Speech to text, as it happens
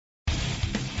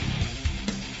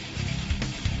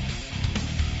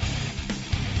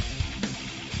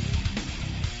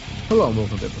Hello and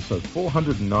welcome to episode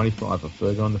 495 of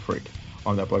Fergo and the Freak.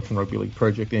 I'm that bloke from Rugby League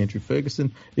Project, Andrew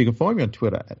Ferguson. You can find me on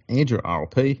Twitter at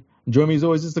AndrewRLP. And join me as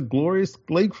always is the glorious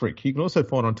League Freak. You can also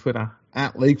find on Twitter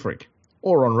at League Freak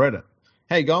or on Reddit.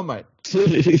 How you going, mate?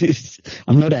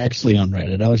 I'm not actually on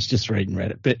Reddit. I was just reading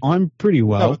Reddit, but I'm pretty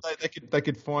well. No, but they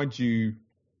could find you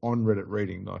on Reddit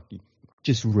reading, like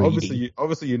just reading.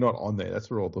 Obviously, you're not on there. That's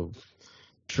where all the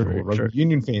True.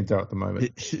 Union fans are at the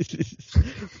moment.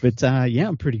 But yeah,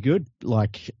 I'm pretty good.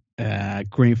 Like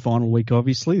grand final week,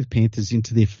 obviously, the Panthers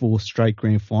into their fourth straight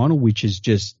grand final, which is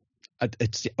just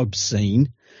it's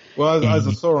obscene. Well, as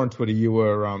I saw on Twitter, you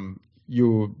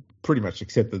were pretty much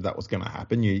accepted that was going to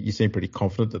happen. You seemed pretty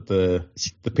confident that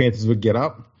the Panthers would get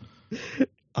up.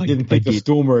 I didn't think the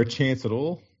Storm were a chance at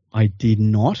all. I did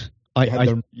not.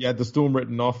 You had the Storm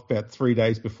written off about 3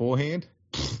 days beforehand.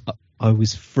 I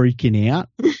was freaking out.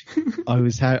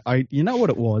 You know what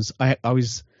it was? I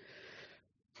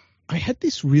had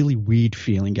this really weird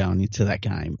feeling going into that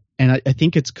game. And I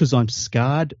think it's because I'm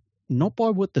scarred, not by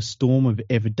what the Storm have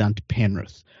ever done to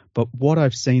Penrith, but what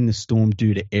I've seen the Storm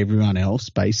do to everyone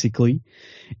else, basically.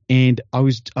 And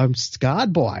I'm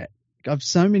scarred by it. I've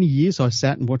so many years I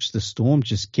sat and watched the Storm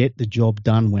just get the job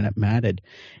done when it mattered.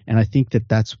 And I think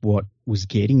that's what was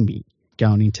getting me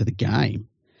going into the game.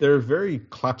 They're a very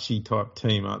clutchy type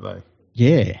team, aren't they?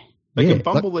 Yeah. They can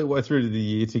bumble their way through to the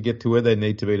year to get to where they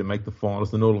need to be to make the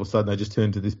finals, and all of a sudden they just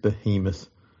turn to this behemoth.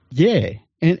 Yeah,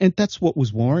 and that's what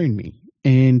was worrying me.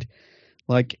 And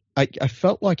like I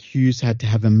felt like Hughes had to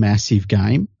have a massive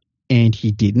game, and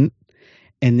he didn't.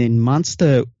 And then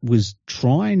Munster was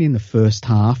trying in the first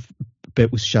half,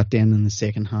 but was shut down in the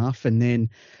second half. And then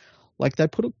like they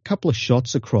put a couple of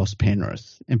shots across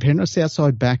Penrith, and Penrith's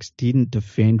outside backs didn't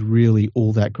defend really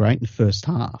all that great in the first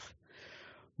half.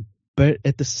 But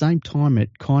at the same time,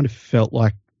 it kind of felt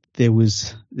like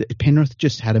Penrith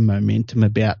just had a momentum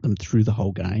about them through the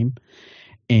whole game.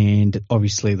 And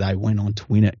obviously they went on to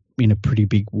win it in a pretty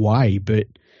big way. But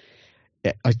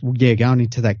going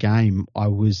into that game, I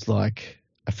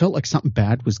felt like something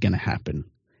bad was going to happen,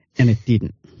 and it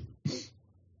didn't.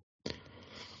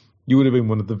 You would have been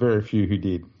one of the very few who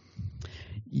did.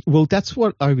 Well, that's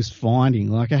what I was finding.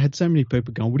 Like I had so many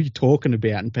people going, "What are you talking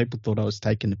about?" And people thought I was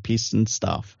taking the piss and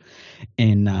stuff,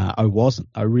 and I wasn't.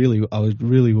 I really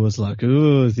was like,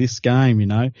 "Oh, this game," you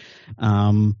know.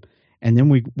 And then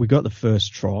we got the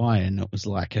first try, and it was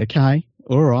like, "Okay,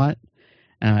 all right."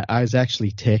 I was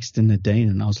actually texting Nadine,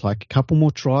 and I was like, "A couple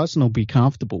more tries, and I'll be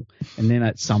comfortable." And then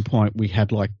at some point, we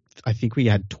had I think we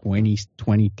had 20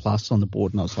 plus on the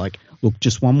board, and I was like, "Look,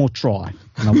 just one more try,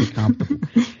 and I'll be comfortable."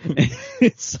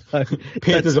 So,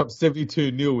 Panthers up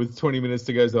 72-0 with 20 minutes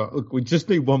to go. So, look, we just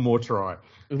need one more try.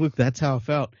 Look, that's how I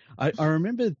felt. I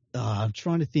remember. I'm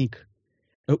trying to think.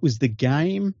 It was the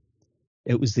game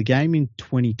in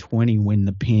 2020 when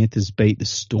the Panthers beat the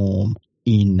Storm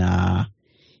in the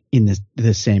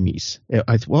semis.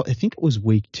 I think it was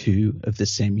week 2 of the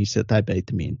semis that they beat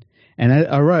them in. And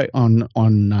I wrote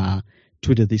on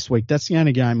Twitter this week, that's the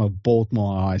only game I've bawled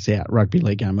my eyes out, rugby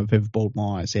league game I've ever bawled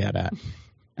my eyes out at.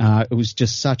 It was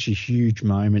just such a huge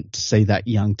moment to see that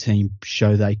young team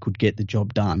show they could get the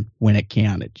job done when it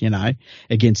counted, you know,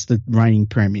 against the reigning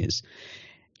premiers.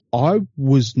 I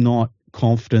was not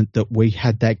confident that we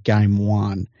had that game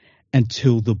won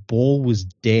until the ball was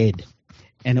dead.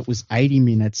 And it was 80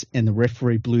 minutes and the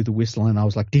referee blew the whistle, and I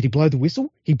was like, did he blow the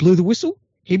whistle? He blew the whistle?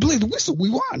 He blew the whistle. We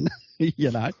won.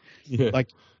 You know, yeah. Like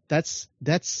that's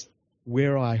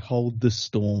where I hold the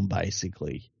Storm,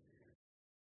 basically.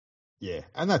 Yeah,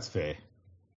 and that's fair.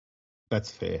 That's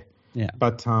fair. Yeah.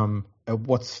 But at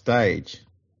what stage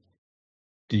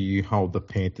do you hold the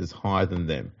Panthers higher than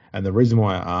them? And the reason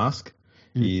why I ask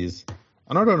is,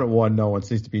 and I don't know why no one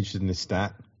seems to be interested in this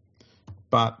stat,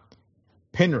 but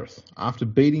Penrith, after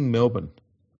beating Melbourne,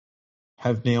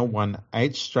 have now won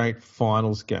 8 straight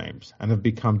finals games and have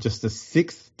become just the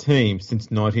 6th team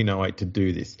since 1908 to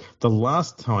do this. The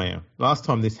last time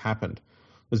this happened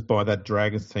was by that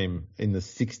Dragons team in the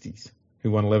 60s who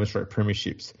won 11 straight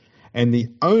premierships. And the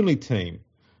only team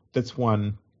that's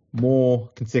won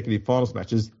more consecutive finals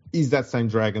matches is that same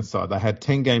Dragons side. They had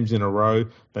 10 games in a row.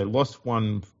 They lost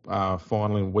one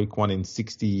final in week 1 in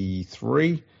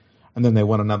 63, and then they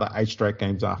won another 8 straight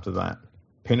games after that.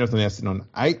 Penrith are now sitting on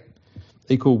 8.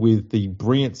 Equal with the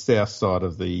brilliant South side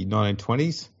of the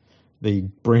 1920s, the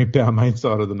brilliant Balmain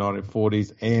side of the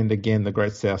 1940s, and again the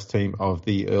great South team of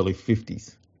the early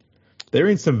 50s. They're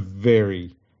in some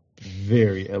very,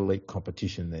 very elite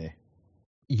competition there.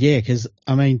 Yeah, because,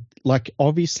 I mean, like,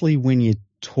 obviously when you're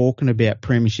talking about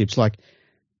premierships, like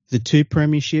the 2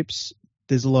 premierships,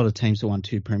 there's a lot of teams that won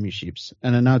 2 premierships.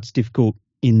 And I know it's difficult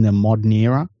in the modern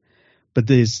era. But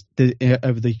there's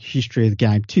over the history of the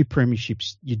game, 2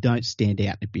 premierships, you don't stand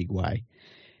out in a big way.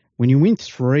 When you win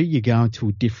 3, you go into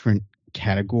a different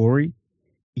category.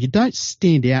 You don't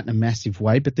stand out in a massive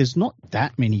way, but there's not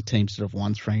that many teams that have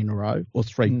won 3 in a row or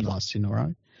 3 plus in a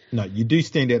row. No, you do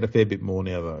stand out a fair bit more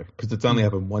now, though, because it's only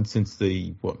happened once since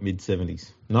the, mid-70s?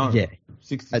 No, yeah,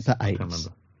 60s? At the 80s. I can't remember.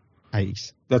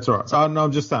 80s. That's right. So, no,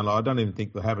 I'm just saying, I don't even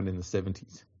think they happened in the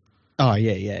 70s. Oh,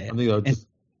 yeah. I think they were just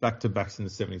back-to-backs in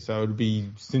the 70s. So it would be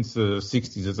since the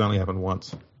 60s, it's only happened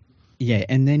once. Yeah,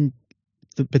 and then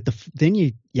then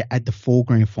you add the 4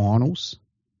 grand finals,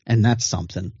 and that's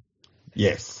something.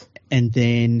 Yes. And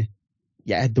then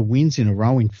you add the wins in a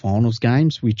row in finals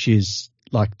games, which is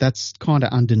that's kind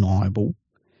of undeniable.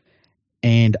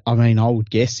 And I mean, I would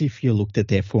guess if you looked at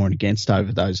their for and against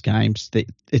over those games, that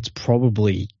it's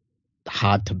probably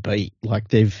hard to beat.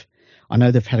 I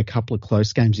know they've had a couple of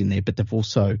close games in there, but they've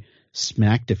also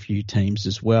smacked a few teams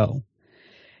as well.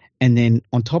 And then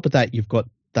on top of that, you've got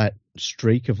that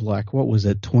streak of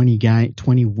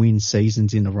 20 win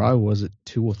seasons in a row. Was it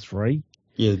 2 or 3?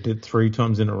 Yeah, did 3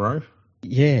 times in a row.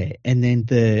 Yeah, and then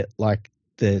the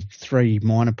 3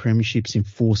 minor premierships in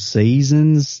 4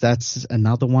 seasons. That's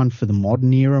another one for the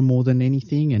modern era more than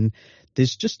anything. And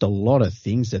there's just a lot of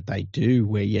things that they do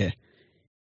where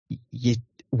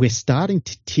we're starting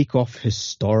to tick off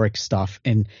historic stuff,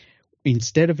 and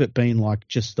instead of it being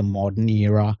just the modern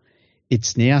era,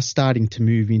 it's now starting to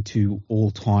move into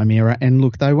all-time era. And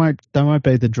look, they won't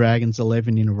be the Dragons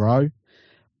 11 in a row,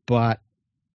 but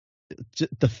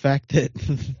the fact that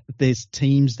there's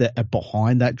teams that are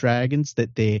behind that Dragons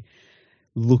that they're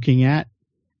looking at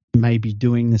maybe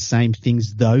doing the same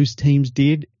things those teams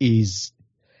did it's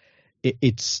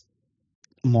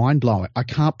mind-blowing. I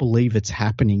can't believe it's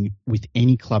happening with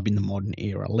any club in the modern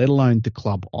era, let alone the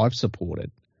club I've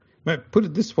supported. Mate, put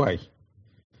it this way.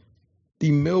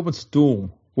 The Melbourne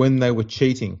Storm, when they were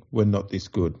cheating, were not this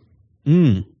good.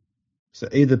 So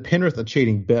either Penrith are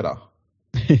cheating better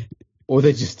or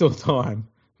they're just all time.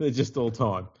 They're just all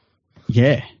time.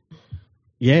 Yeah.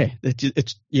 Yeah.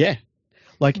 The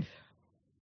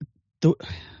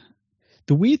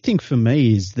weird thing for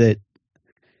me is that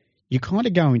you kind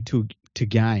of go into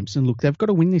games and look, they've got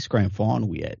to win this grand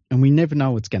final yet, and we never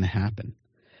know what's going to happen.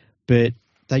 But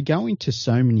they go into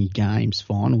so many games,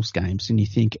 finals games, and you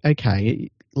think,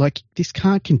 okay, this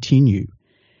can't continue.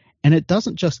 And it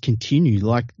doesn't just continue.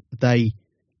 They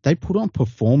put on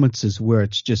performances where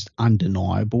it's just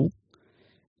undeniable.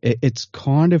 It's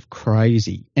kind of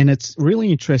crazy. And it's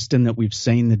really interesting that we've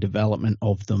seen the development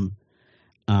of them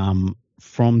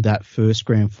from that first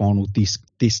grand final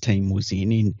this team was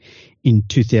in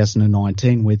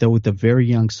 2019, where they were the very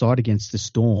young side against the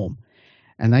Storm.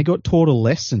 And they got taught a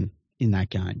lesson in that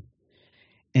game.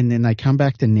 And then they come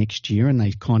back the next year and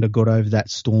they kind of got over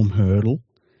that Storm hurdle.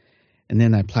 And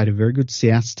then they played a very good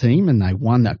South team and they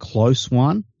won a close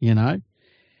one,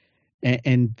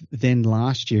 And then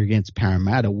last year against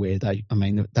Parramatta, where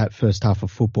that first half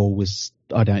of football was,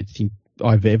 I don't think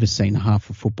I've ever seen a half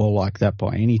of football like that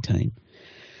by any team.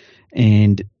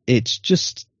 And it's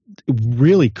just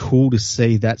really cool to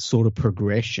see that sort of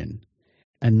progression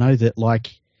and know that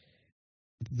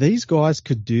these guys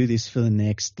could do this for the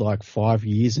next 5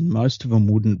 years and most of them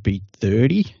wouldn't be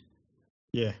 30.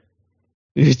 Yeah.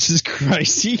 It's just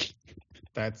crazy.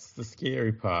 That's the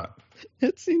scary part.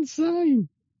 It's insane.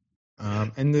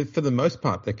 And for the most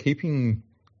part, they're keeping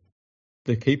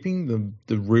the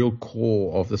real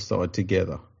core of the side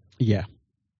together. Yeah.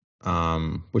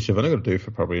 Which they've only got to do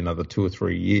for probably another 2 or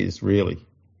 3 years, really,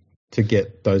 to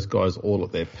get those guys all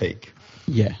at their peak.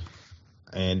 Yeah.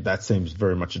 And that seems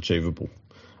very much achievable.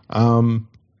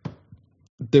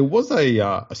 There was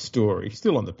a story,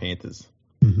 still on the Panthers,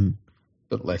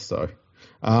 but less so.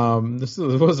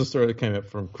 There was a story that came out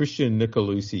from Christian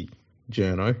Nicolucci,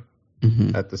 journo,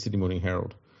 at the Sydney Morning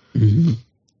Herald. And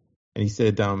he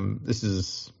said, this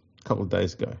is a couple of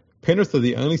days ago, Penrith are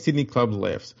the only Sydney club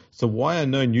left, so why are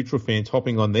no neutral fans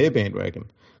hopping on their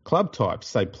bandwagon? Club types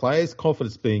say players'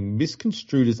 confidence being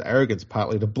misconstrued as arrogance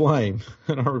partly to blame.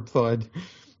 And I replied,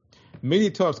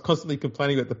 media types constantly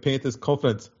complaining about the Panthers'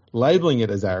 confidence, labelling it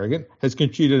as arrogant, has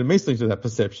contributed immensely to that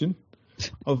perception.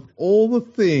 Of all the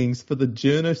things for the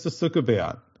journos to suck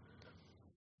about,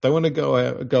 they want to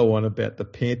go on about the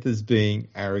Panthers being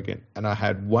arrogant. And I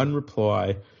had one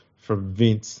reply from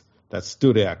Vince that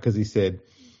stood out because he said,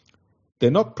 they're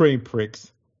not being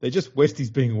pricks. They're just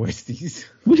Westies being Westies.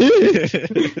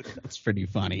 That's pretty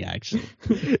funny, actually.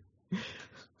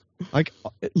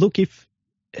 Look, if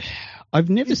I've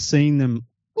never seen them.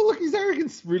 Well, look, he's arrogant.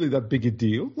 arrogance really that big a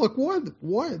deal? Like, why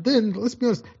then, let's be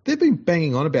honest, they've been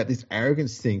banging on about this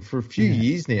arrogance thing for a few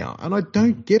years now, and I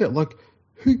don't get it. Like,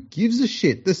 who gives a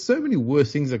shit? There's so many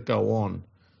worse things that go on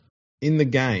in the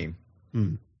game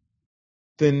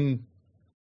than,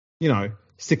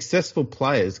 successful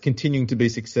players continuing to be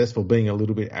successful, being a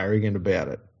little bit arrogant about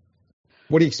it.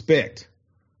 What do you expect?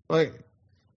 Like,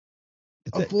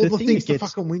 of all the things to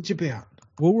fucking whinge about.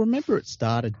 Well, remember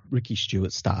Ricky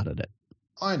Stewart started it.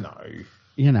 I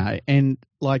know. And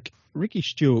like Ricky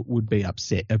Stewart would be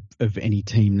upset of any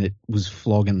team that was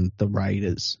flogging the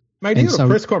Raiders. Mate, he had a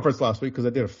press conference last week because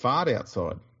they did a fart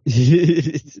outside.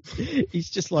 He's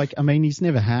just like, I mean, he's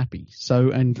never happy.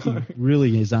 And he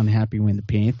really is unhappy when the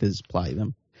Panthers play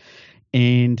them.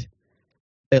 And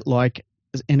it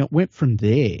went from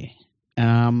there.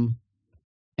 And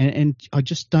I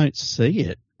just don't see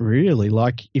it really.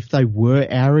 Like, if they were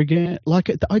arrogant,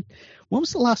 when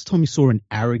was the last time you saw an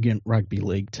arrogant rugby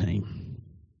league team?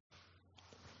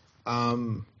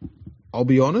 I'll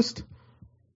be honest,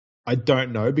 I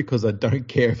don't know because I don't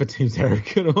care if a team's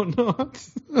arrogant or not.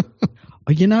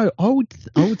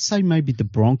 I would say maybe the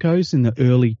Broncos in the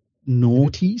early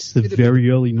noughties, the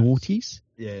very early noughties.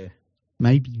 Yeah.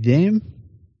 Maybe them.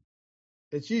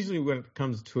 It's usually when it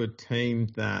comes to a team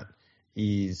that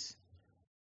is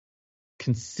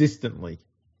consistently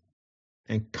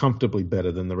and comfortably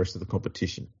better than the rest of the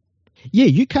competition. Yeah,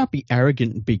 you can't be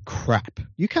arrogant and be crap.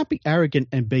 You can't be arrogant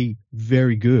and be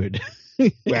very good.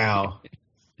 Wow.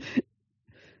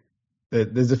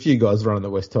 There's a few guys running the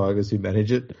West Tigers who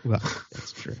manage it. Well,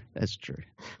 that's true. That's true.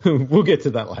 We'll get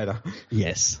to that later.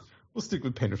 Yes. We'll stick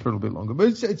with Penrith for a little bit longer.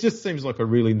 But it just seems like a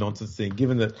really nonsense thing,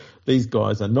 given that these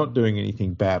guys are not doing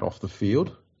anything bad off the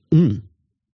field. Mm.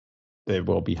 They're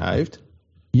well behaved.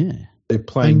 Yeah. They're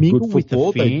playing good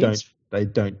football. The they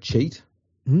don't cheat.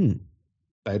 Mm.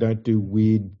 They don't do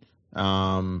weird,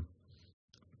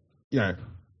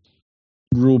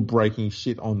 rule breaking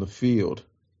shit on the field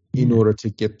in order to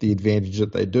get the advantage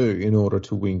that they do, in order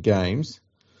to win games.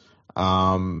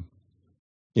 They're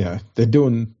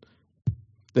doing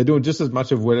just as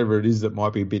much of whatever it is that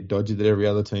might be a bit dodgy that every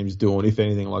other team's doing, if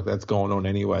anything like that's going on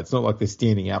anyway. It's not like they're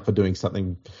standing out for doing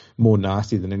something more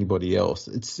nasty than anybody else.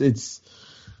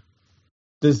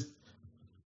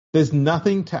 There's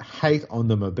nothing to hate on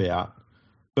them about,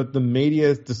 but the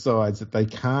media decides that they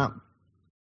can't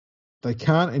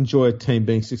enjoy a team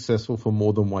being successful for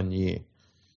more than 1 year.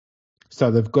 So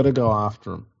they've got to go after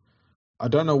them. I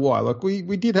don't know why. Like, we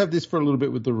did have this for a little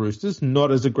bit with the Roosters,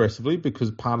 not as aggressively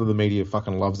because part of the media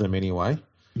fucking loves them anyway.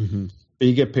 Mm-hmm. But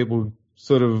you get people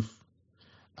a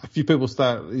few people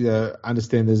start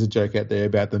understand there's a joke out there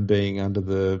about them being under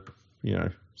the,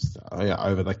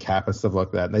 over the cap and stuff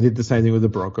like that. And they did the same thing with the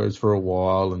Broncos for a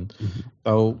while, and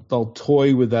they'll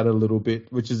toy with that a little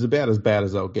bit, which is about as bad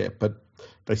as they'll get. But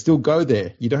they still go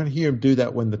there. You don't hear them do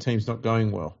that when the team's not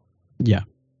going well. Yeah.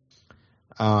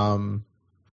 So,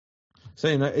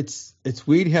 it's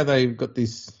weird how they've got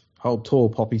this whole tall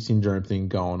poppy syndrome thing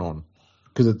going on,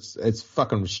 because it's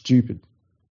fucking stupid.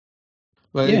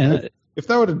 Like, yeah. If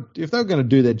they were going to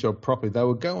do their job properly, they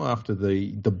would go after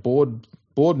the board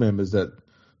members at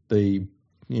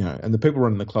and the people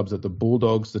running the clubs at the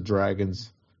Bulldogs, the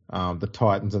Dragons, the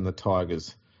Titans, and the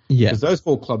Tigers. Yeah. Because those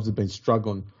 4 clubs have been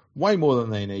struggling way more than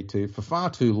they need to for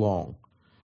far too long,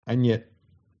 and yet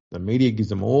the media gives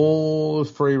them all a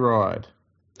free ride.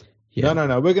 Yeah.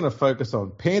 No. We're going to focus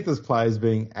on Panthers players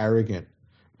being arrogant.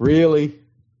 Really?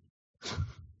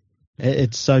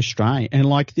 It's so strange. And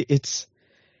it's,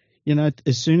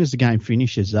 as soon as the game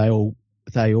finishes, they all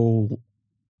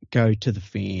go to the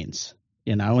fans,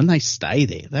 and they stay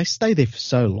there. They stay there for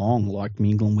so long, like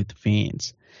mingling with the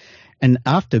fans. And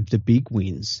after the big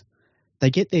wins,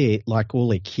 they get all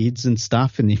their kids and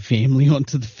stuff and their family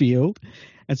onto the field.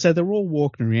 And so they're all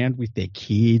walking around with their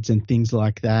kids and things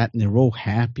like that, and they're all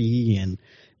happy, and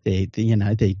they're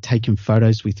taking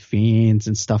photos with fans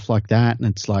and stuff like that. And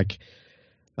it's like,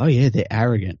 oh yeah, they're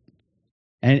arrogant.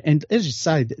 And as you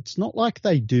say, it's not like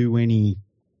they do any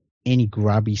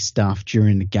grubby stuff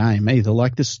during the game either.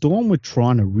 Like the Storm were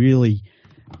trying to really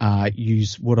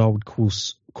use what I would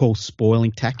call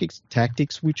spoiling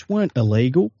tactics, which weren't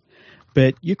illegal,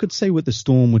 but you could see what the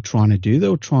Storm were trying to do. They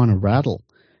were trying to rattle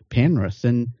Penrith,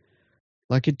 and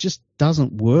it just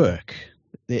doesn't work.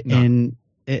 No. And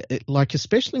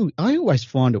especially, I always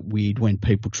find it weird when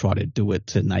people try to do it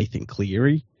to Nathan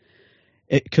Cleary,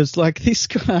 because this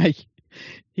guy,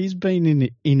 he's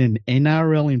been in an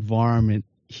NRL environment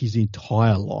his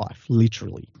entire life,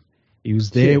 literally. He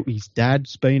was there. Yeah. His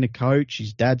dad's been a coach.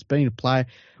 His dad's been a player.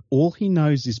 All he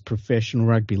knows is professional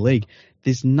rugby league.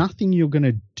 There's nothing you're going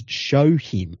to show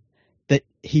him that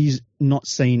he's not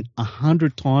seen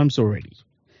 100 times already.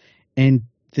 And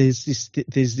there's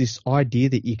this idea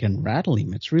that you can rattle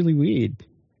him. It's really weird.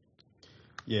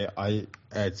 Yeah,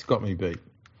 it's got me beat.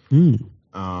 Mm.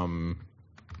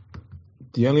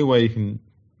 The only way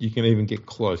you can even get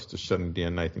close to shutting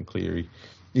down Nathan Cleary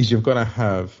is you've got to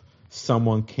have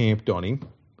someone camped on him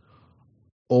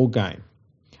all game.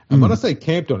 And when I say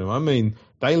camped on him, I mean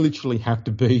they literally have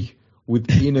to be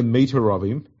within a metre of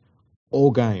him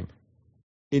all game.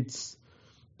 It's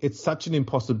such an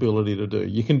impossibility to do.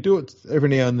 You can do it every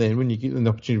now and then when you get an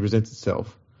opportunity presents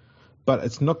itself, but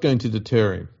it's not going to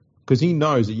deter him because he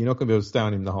knows that you're not going to be able to stay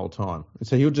on him the whole time. And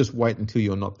so he'll just wait until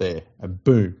you're not there and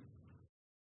boom,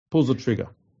 pulls the trigger.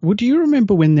 Well, do you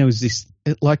remember when there was this,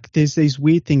 like, there's these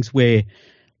weird things where,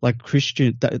 like,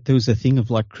 there was a thing of,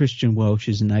 like, Christian Welch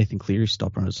is a Nathan Cleary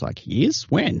stopper, and it's like, yes,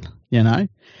 when, you know?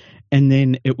 And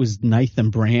then it was Nathan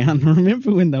Brown.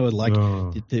 Remember when they were like,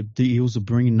 the Eels are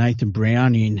bringing Nathan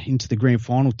Brown into the grand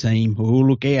final team? Oh,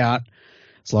 look out.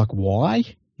 It's like, why,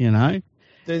 you know?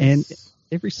 And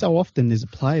every so often there's a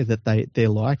player that they're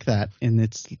like that, and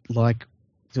it's like,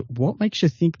 what makes you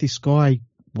think this guy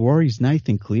worries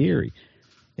Nathan Cleary?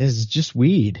 It's just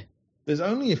weird. There's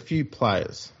only a few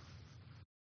players,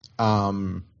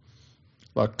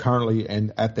 like currently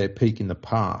and at their peak in the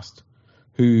past,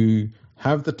 who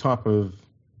have the type of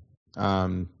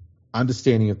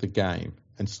understanding of the game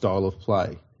and style of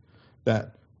play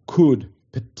that could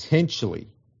potentially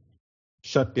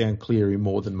shut down Cleary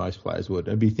more than most players would.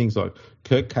 It'd be things like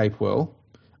Kurt Capewell,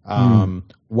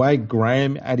 Wade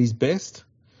Graham at his best.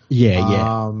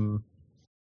 Yeah. Who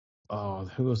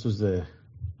else was there?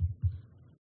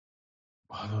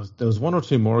 There was one or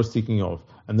two more I was thinking of,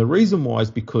 and the reason why is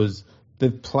because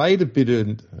they've played a bit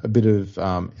of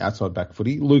outside back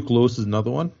footy. Luke Lewis is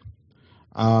another one.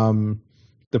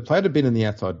 They played a bit in the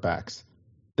outside backs.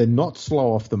 They're not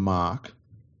slow off the mark.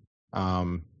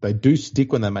 They do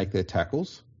stick when they make their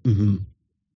tackles, and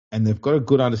they've got a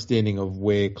good understanding of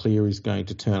where Cleary is going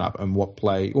to turn up and what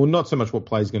play, or not so much what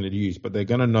play he's going to use, but they're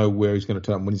going to know where he's going to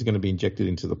turn up, when he's going to be injected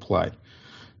into the play.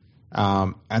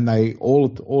 And they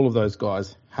all of those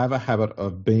guys have a habit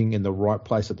of being in the right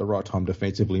place at the right time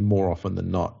defensively more often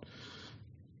than not.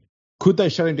 Could they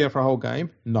shut him down for a whole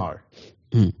game? No.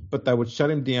 But they would shut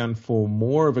him down for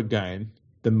more of a game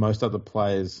than most other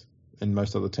players and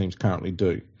most other teams currently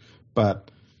do. But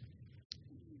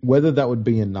whether that would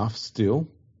be enough still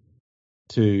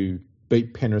to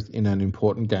beat Penrith in an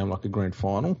important game like a grand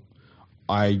final,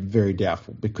 I'm very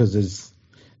doubtful, because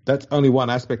that's only one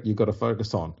aspect you've got to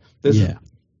focus on.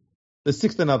 There's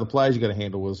 16 other players you've got to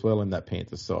handle as well in that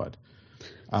Panthers side.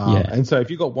 And so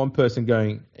if you've got one person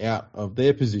going out of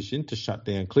their position to shut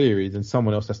down Cleary, then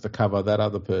someone else has to cover that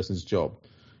other person's job.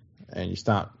 And you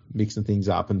start mixing things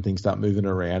up and things start moving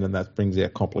around, and that brings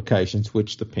out complications,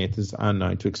 which the Panthers are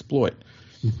known to exploit.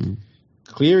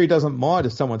 Cleary doesn't mind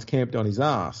if someone's camped on his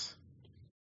ass,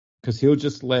 because he'll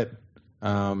just let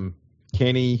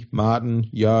Kenny, Martin,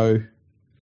 Yeo,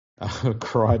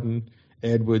 Crichton,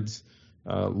 Edwards,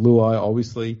 Luai,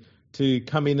 obviously, to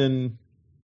come in and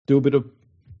do a bit of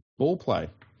ball play.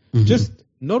 Just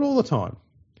not all the time.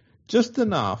 Just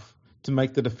enough to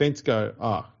make the defence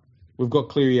go, we've got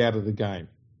Cleary out of the game.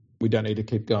 We don't need to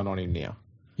keep going on him now.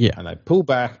 Yeah. And they pull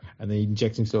back and then he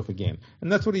injects himself again.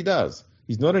 And that's what he does.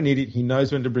 He's not an idiot. He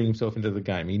knows when to bring himself into the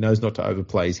game. He knows not to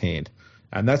overplay his hand.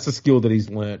 And that's a skill that he's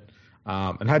learnt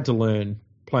and had to learn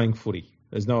playing footy.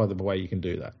 There's no other way you can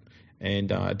do that.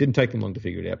 And it didn't take him long to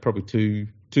figure it out. Probably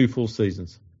two full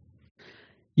seasons.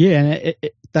 Yeah, and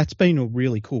that's been a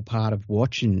really cool part of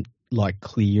watching, like,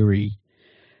 Cleary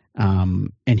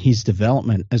and his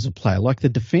development as a player. Like, the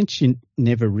defence you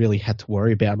never really had to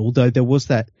worry about, although there was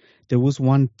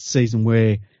one season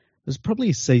where, it was probably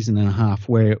a season and a half,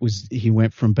 where he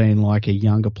went from being like a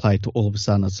younger player to all of a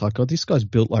sudden it's like, this guy's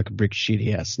built like a brick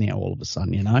shit house now all of a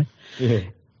sudden, you know? Yeah.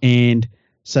 And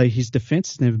so his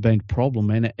defence has never been a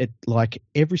problem, and it like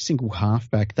every single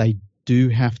halfback, they do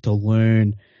have to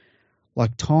learn,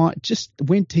 like, time, just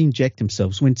when to inject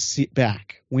themselves, when to sit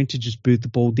back, when to just boot the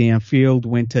ball downfield,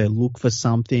 when to look for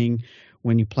something,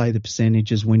 when you play the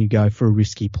percentages, when you go for a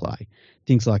risky play,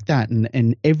 things like that.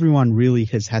 And everyone really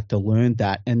has had to learn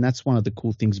that, and that's one of the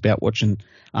cool things about watching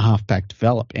a halfback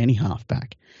develop, any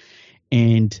halfback.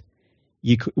 And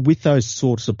with those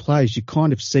sorts of plays, you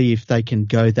kind of see if they can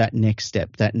go that next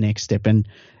step. And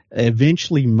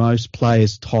eventually most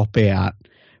players top out,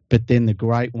 but then the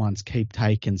great ones keep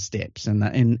taking steps.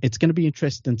 And it's going to be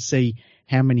interesting to see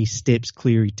how many steps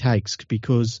Cleary takes,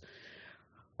 because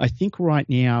I think right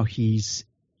now he's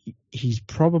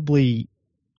probably,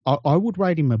 I would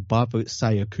rate him above,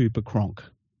 say, a Cooper Cronk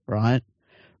right?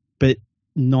 But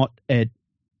not at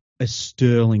a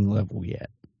Sterling level yet,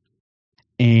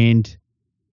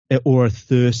 or a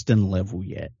Thurston level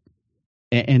yet.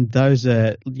 And those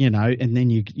are, and then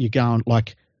you're going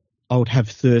like, I would have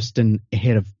Thurston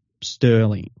ahead of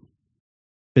Sterling,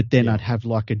 but then I'd have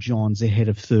like a Johns ahead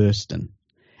of Thurston.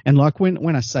 And like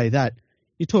when I say that,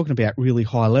 you're talking about really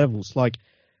high levels. Like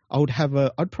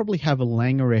I'd probably have a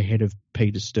Langer ahead of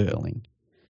Peter Sterling.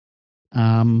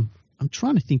 I'm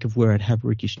trying to think of where I'd have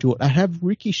Ricky Stewart. I'd have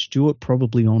Ricky Stewart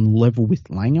probably on level with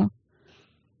Langer.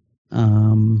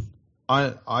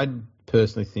 I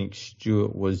personally think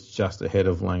Stewart was just ahead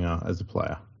of Langer as a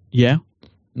player. Yeah.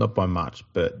 Not by much,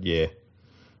 but yeah.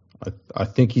 I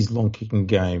think his long kicking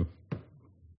game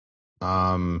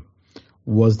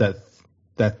was that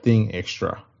thing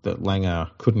extra that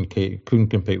Langer couldn't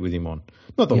compete with him on.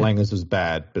 Not that Langer's was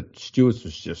bad, but Stewart's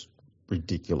was just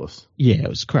ridiculous. Yeah, it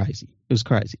was crazy. It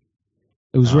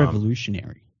was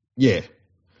revolutionary. Yeah.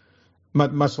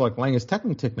 Much like Langer's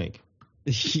tackling technique.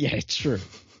 Yeah, true.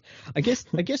 I guess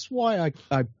why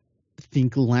I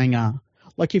think Langer,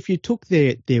 like if you took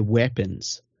their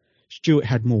weapons, Stewart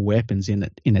had more weapons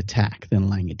in attack than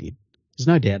Langer did. There's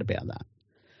no doubt about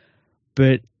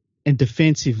that. And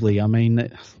defensively, I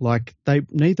mean, like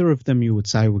neither of them you would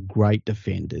say were great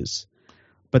defenders,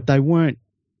 but they weren't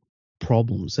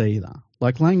problems either.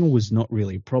 Like Langer was not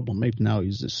really a problem, even though he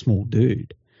was a small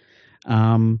dude.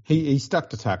 He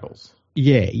stuck to tackles.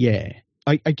 Yeah.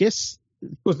 I guess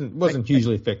wasn't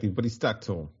hugely effective, but he stuck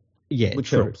to them. Yeah, which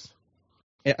true. helps.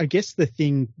 I guess the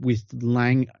thing with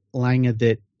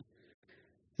Langer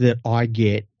that I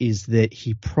get is that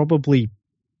he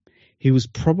was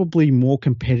probably more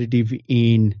competitive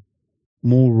in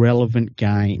more relevant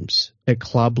games at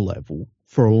club level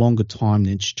for a longer time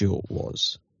than Stewart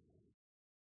was.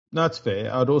 No, that's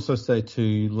fair. I'd also say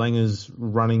too, Langer's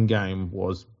running game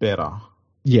was better.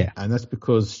 Yeah. And that's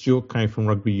because Stewart came from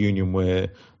rugby union where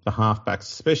the halfbacks,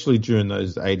 especially during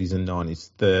those 80s and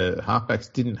 90s, the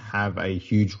halfbacks didn't have a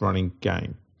huge running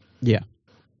game. Yeah.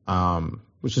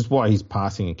 Which is why his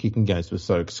passing and kicking games were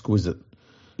so exquisite.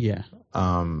 Yeah.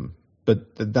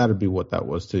 But that'd be what that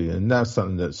was too. And that's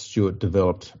something that Stewart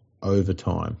developed over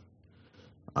time.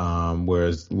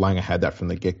 Whereas Langer had that from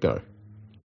the get-go.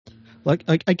 Like,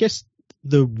 I guess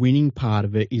the winning part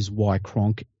of it is why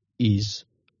Cronk is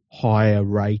higher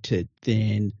rated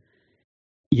than,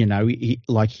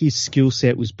 like his skill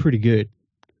set was pretty good,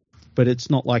 but it's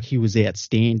not like he was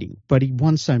outstanding. But he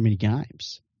won so many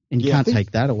games, and you can't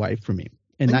take that away from him.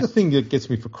 And I think the thing that gets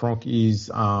me for Cronk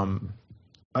is I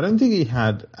don't think he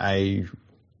had a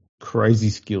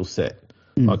crazy skill set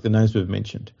like the names we've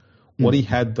mentioned. What he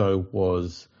had, though,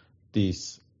 was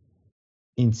this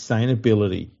insane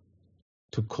ability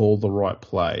to call the right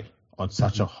play on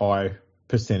such a high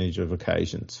percentage of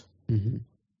occasions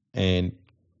and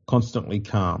constantly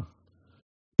calm.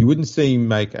 You wouldn't see him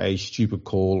make a stupid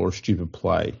call or a stupid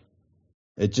play.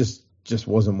 It just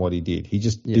wasn't what he did. He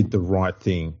just did the right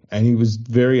thing. And he was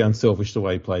very unselfish the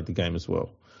way he played the game as well,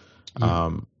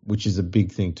 which is a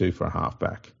big thing too for a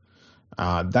halfback.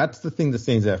 That's the thing that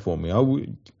stands out for me.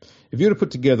 If you were to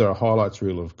put together a highlights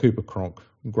reel of Cooper Cronk,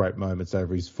 great moments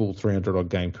over his full 300-odd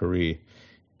game career,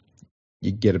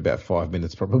 you'd get about 5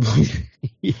 minutes probably.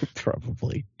 Yeah,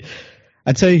 probably.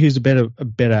 I'd tell you who's a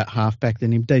better halfback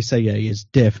than him. DCE is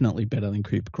definitely better than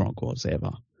Cooper Cronk was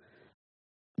ever.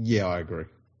 Yeah, I agree.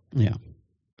 Yeah.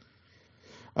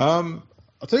 I'll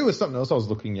tell you something else I was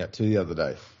looking at too the other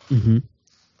day. Mm-hmm.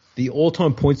 The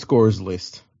all-time point scorers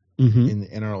list in the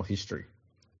NRL history.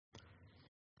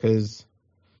 Because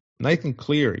Nathan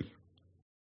Cleary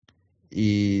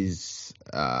is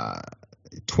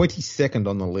 22nd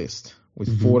on the list with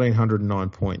 1,409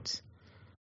 points.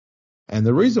 And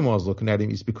the reason why I was looking at him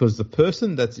is because the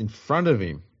person that's in front of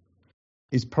him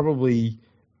is probably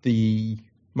the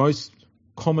most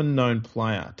common known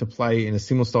player to play in a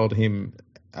similar style to him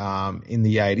in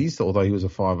the 80s, although he was a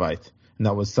 5'8", and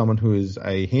that was someone who is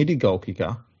a handy goal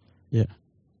kicker,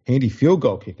 handy field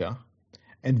goal kicker,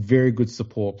 and very good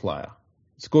support player.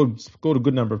 Scored a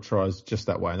good number of tries just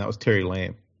that way, and that was Terry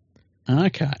Lamb.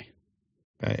 Okay.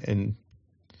 And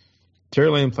Terry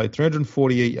Lamb played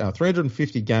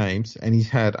 350 games, and he's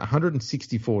had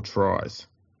 164 tries.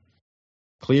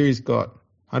 Cleary's got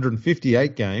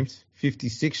 158 games,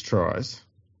 56 tries.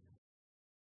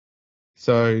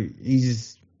 So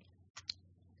he's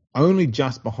only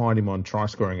just behind him on try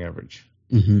scoring average.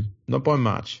 Not by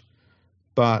much,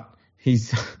 but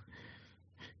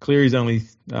Cleary's only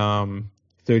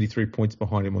 33 points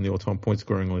behind him on the all-time point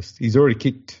scoring list. He's already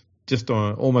kicked just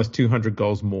on almost 200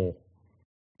 goals more.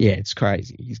 Yeah, it's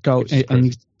crazy. He's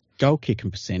goal kicking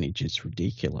percentage is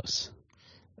ridiculous.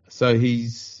 So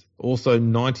he's also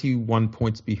 91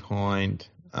 points behind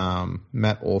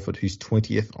Matt Orford, who's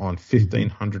 20th on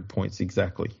 1,500 points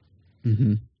exactly.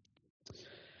 Mm-hmm.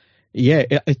 Yeah,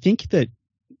 I think that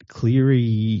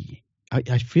Cleary,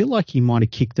 I feel like he might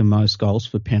have kicked the most goals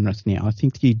for Penrith now. I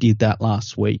think he did that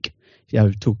last week. He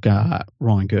overtook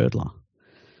Ryan Girdler.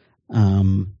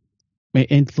 And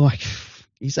like,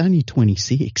 he's only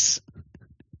 26.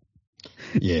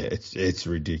 Yeah, it's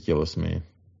ridiculous, man.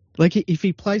 Like, if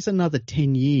he plays another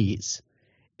 10 years,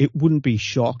 it wouldn't be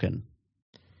shocking.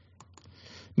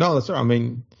 No, that's right. I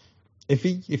mean, if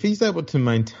he's able to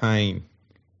maintain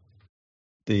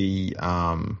the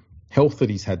health that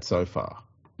he's had so far,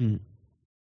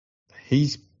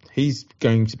 he's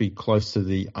going to be close to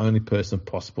the only person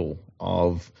possible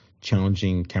of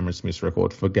challenging Cameron Smith's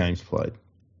record for games played.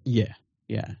 Yeah.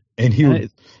 And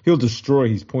he'll destroy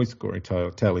his point scoring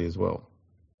tally as well.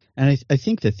 And I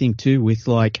think the thing too with,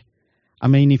 like, I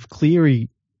mean, if Cleary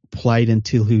played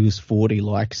until he was 40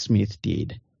 like Smith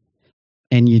did,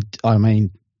 and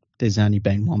there's only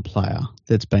been one player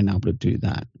that's been able to do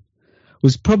that.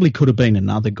 Probably could have been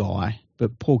another guy,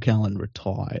 but Paul Gallen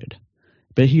retired.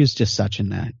 But he was just such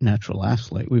a natural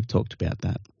athlete. We've talked about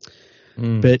that.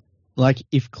 But, like,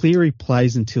 if Cleary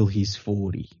plays until he's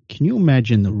 40, can you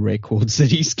imagine the records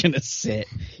that he's going to set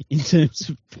in terms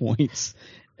of points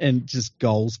and just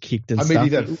goals kicked and stuff?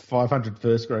 He's had 500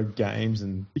 first-grade games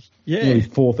and nearly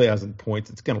 4,000 points.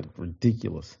 It's going to look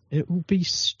ridiculous. It will be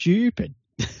stupid.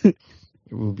 It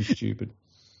will be stupid.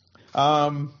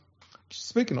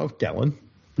 Speaking of Gallen,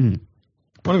 one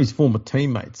of his former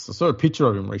teammates, I saw a picture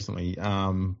of him recently,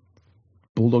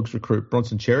 Bulldogs recruit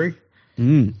Bronson Cherry.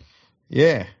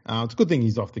 Yeah, it's a good thing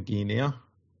he's off the gear now.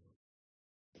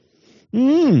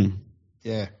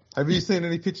 Yeah. Have you seen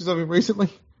any pictures of him recently?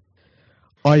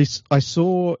 I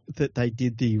saw that they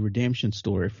did the redemption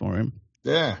story for him.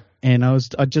 Yeah. And I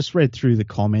just read through the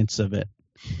comments of it,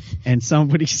 and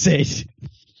somebody said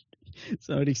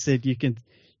you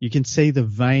can see the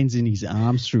veins in his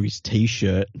arms through his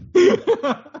t-shirt.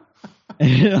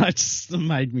 And it just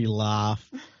made me laugh.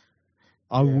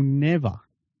 I will never,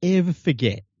 ever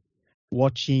forget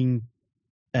watching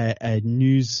a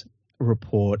news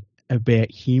report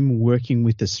about him working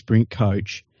with the sprint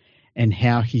coach and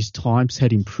how his times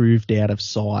had improved out of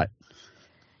sight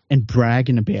and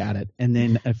bragging about it. And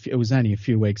then it was only a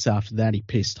few weeks after that he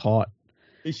pissed hot.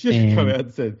 He should have come out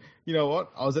and said, you know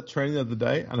what, I was at training the other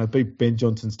day and I beat Ben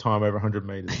Johnson's time over 100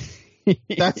 metres.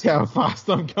 That's how fast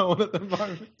I'm going at the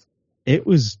moment. It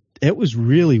was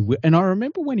really, and I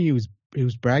remember when he was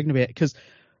bragging about it, because,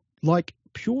 like,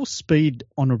 pure speed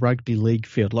on a rugby league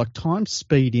field, like time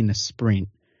speed in a sprint,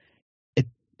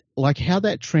 like how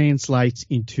that translates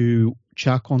into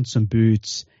chuck on some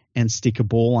boots and stick a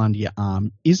ball under your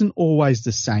arm isn't always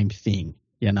the same thing,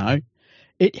 you know?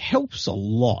 It helps a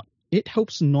lot. It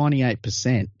helps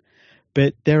 98%.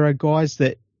 But there are guys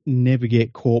that never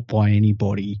get caught by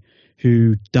anybody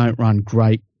who don't run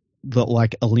great,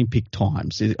 like Olympic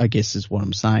times, I guess is what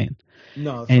I'm saying.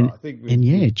 No, that's right. I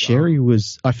think Cherry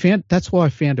was. That's why I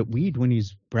found it weird when he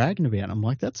was bragging about it. I'm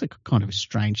like, that's a kind of a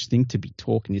strange thing to be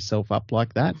talking yourself up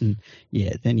like that. And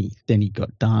yeah, then he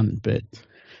got done. But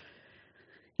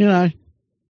you know,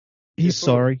 he's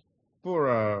sorry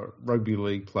for rugby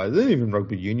league players, and even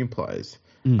rugby union players.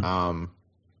 Hell,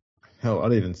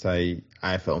 I'd even say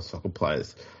AFL and soccer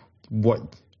players.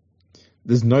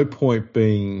 There's no point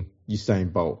being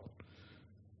Usain Bolt.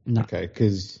 No. Okay,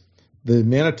 because the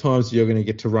amount of times you're going to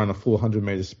get to run a full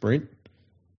 100-metre sprint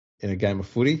in a game of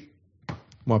footy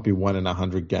might be 1 in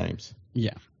 100 games.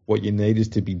 Yeah. What you need is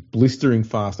to be blistering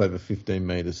fast over 15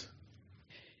 metres.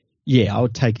 Yeah, I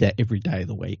would take that every day of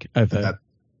the week.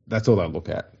 That's all I look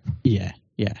at. Yeah.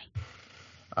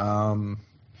 Now,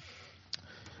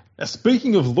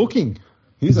 speaking of looking,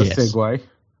 here's a segue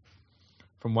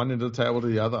from one end of the table to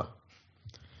the other.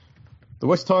 The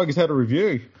West Tigers had a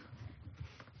review.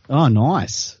 Oh,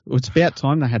 nice. Well, it's about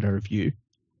time they had a review.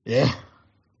 Yeah.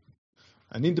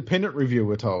 An independent review,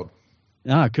 we're told.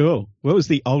 Ah, cool. What was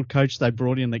the old coach they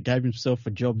brought in that gave himself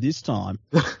a job this time?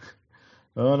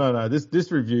 Oh, no.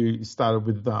 This review started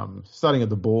with starting at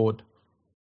the board.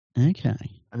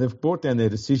 Okay. And they've brought down their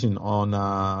decision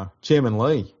on Chairman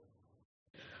Lee.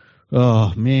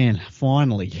 Oh, man,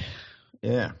 finally.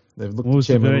 Yeah. They've looked at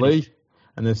Chairman Lee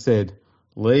and they've said,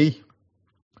 Lee,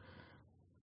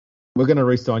 we're going to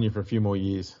re-sign you for a few more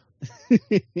years.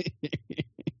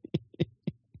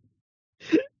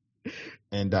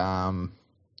 And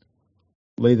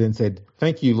Lee then said,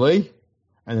 thank you, Lee,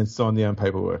 and then signed the own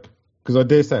paperwork. Because I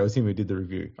dare say it was him who did the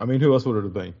review. I mean, who else would it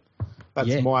have been?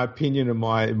 That's my opinion and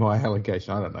my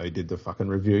allegation. I don't know who did the fucking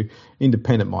review.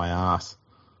 Independent my ass.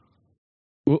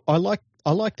 Well, I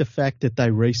like the fact that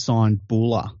they re-signed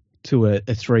Buller to a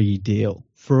 3-year deal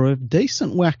for a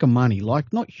decent whack of money.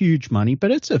 Like, not huge money,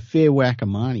 but it's a fair whack of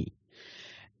money.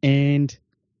 And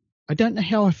I don't know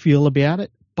how I feel about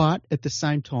it, but at the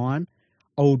same time,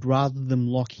 I would rather them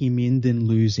lock him in than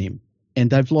lose him. And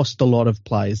they've lost a lot of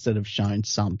players that have shown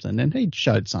something, and he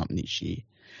showed something this year.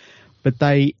 But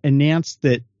they announced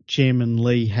that Chairman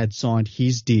Lee had signed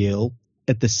his deal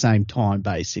at the same time,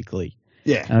 basically.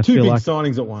 Yeah, two big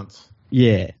signings at once.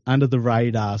 Yeah, under the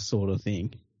radar sort of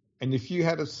thing. And if you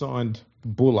had signed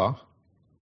Buller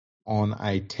on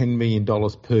a $10 million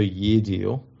per year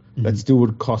deal, that still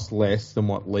would cost less than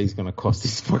what Lee's going to cost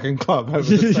his fucking club over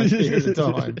the same period of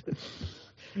time.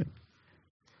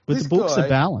 But the books are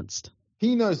balanced.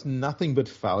 He knows nothing but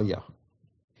failure.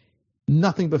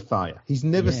 Nothing but failure. He's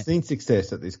never seen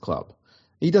success at this club.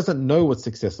 He doesn't know what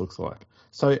success looks like.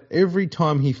 So every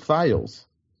time he fails,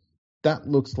 that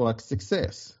looks like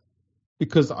success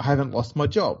because I haven't lost my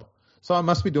job. So I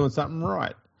must be doing something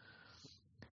right.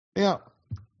 Now,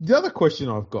 the other question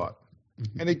I've got,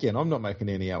 and again, I'm not making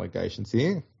any allegations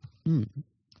here.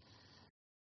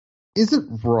 Is it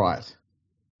right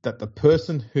that the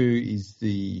person who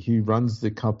runs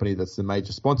the company that's the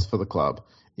major sponsor for the club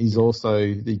is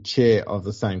also the chair of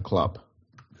the same club?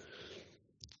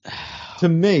 To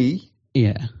me,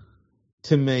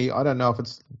 I don't know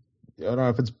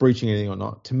if it's breaching anything or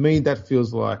not. To me, that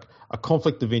feels like a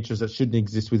conflict of interest that shouldn't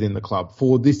exist within the club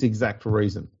for this exact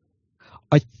reason.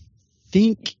 I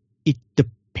think it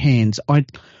depends. I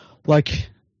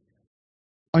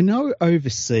know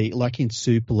overseas, like in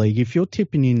Super League, if you're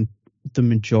tipping in the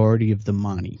majority of the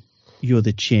money, you're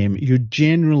the chairman. You're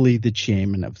generally the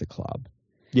chairman of the club.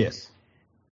 Yes.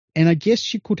 And I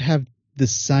guess you could have the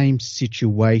same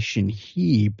situation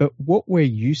here, but what we're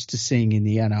used to seeing in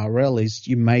the NRL is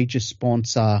your major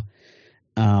sponsor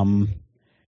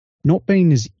not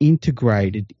being as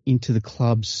integrated into the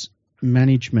club's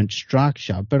management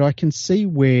structure. But I can see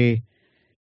where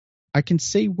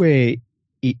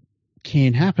it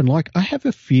can happen. Like, I have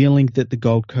a feeling that the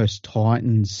Gold Coast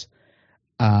Titans,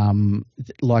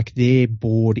 like, their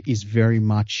board is very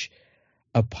much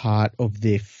a part of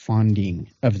their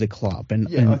funding of the club and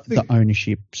the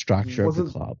ownership structure of the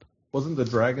club. Wasn't the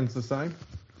Dragons the same?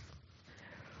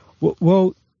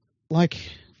 Well, like,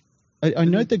 I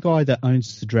know the guy that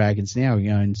owns the Dragons now, he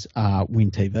owns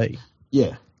Win TV.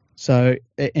 Yeah. So,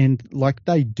 and like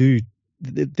they do,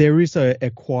 there is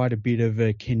a quite a bit of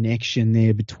a connection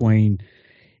there between,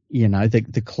 you know,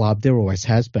 the club. There always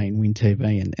has been, Win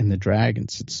TV and the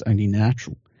Dragons. It's only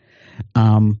natural.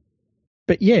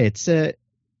 But yeah, it's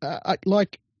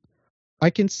I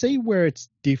can see where it's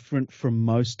different from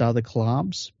most other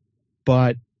clubs,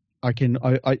 but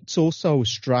it's also a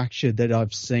structure that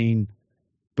I've seen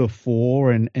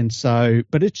before, and so,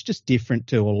 but it's just different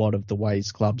to a lot of the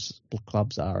ways clubs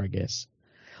are, I guess.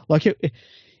 Like,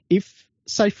 if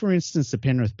say for instance the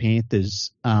Penrith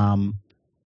Panthers,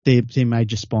 their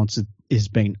major sponsor has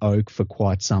been Oak for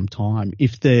quite some time.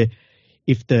 If the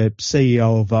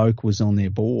CEO of Oak was on their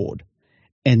board,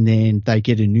 and then they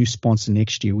get a new sponsor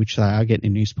next year, which they are getting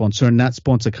a new sponsor, and that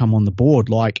sponsor come on the board,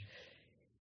 like,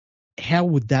 how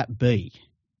would that be?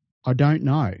 I don't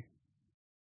know.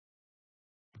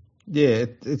 Yeah,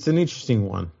 it's an interesting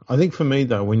one. I think for me,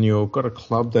 though, when you've got a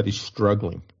club that is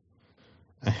struggling,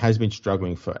 and has been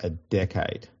struggling for a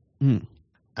decade, and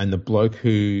the bloke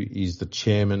who is the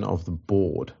chairman of the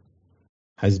board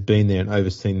has been there and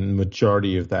overseen the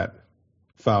majority of that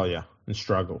failure and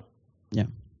struggle. Yeah.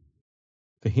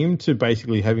 For him to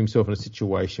basically have himself in a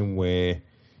situation where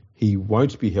he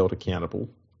won't be held accountable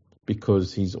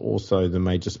because he's also the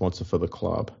major sponsor for the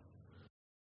club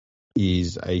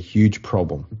is a huge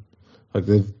problem. Like,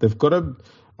 they've got to.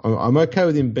 I'm okay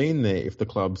with him being there if the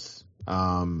club's,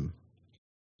 you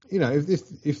know,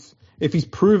 if he's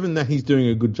proven that he's doing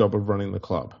a good job of running the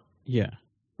club. Yeah.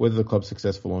 Whether the club's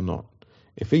successful or not.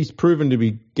 If he's proven to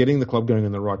be getting the club going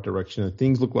in the right direction and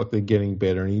things look like they're getting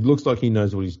better and he looks like he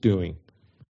knows what he's doing,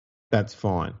 that's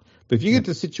fine. But if you get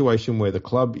to a situation where the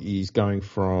club is going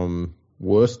from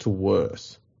worse to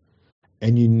worse,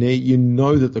 and you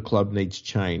know that the club needs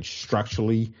change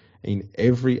structurally in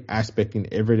every aspect, in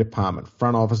every department,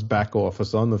 front office, back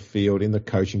office, on the field, in the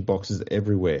coaching boxes,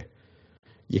 everywhere.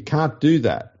 You can't do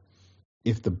that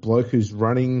if the bloke who's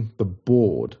running the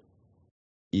board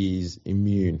is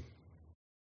immune.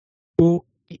 Well,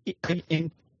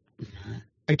 and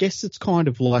I guess it's kind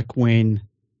of like when,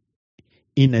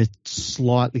 in a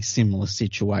slightly similar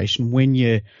situation, when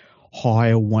you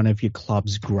hire one of your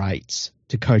club's greats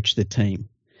to coach the team,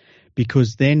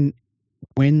 because then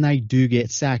when they do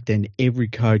get sacked, and every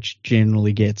coach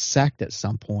generally gets sacked at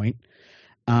some point,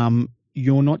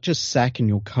 you're not just sacking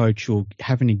your coach, you're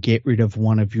having to get rid of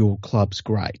one of your club's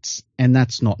greats, and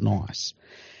that's not nice.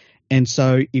 And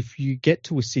so if you get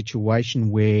to a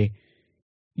situation where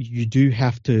you do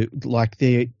have to, like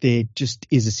there just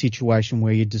is a situation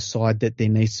where you decide that there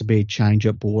needs to be a change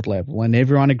at board level and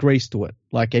everyone agrees to it,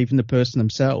 like even the person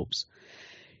themselves,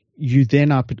 you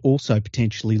then are also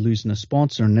potentially losing a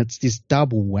sponsor, and it's this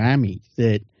double whammy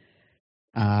that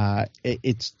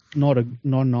it's not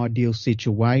an ideal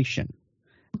situation.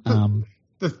 But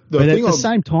at the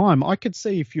same time, I could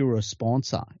see if you're a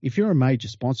sponsor, if you're a major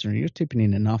sponsor and you're tipping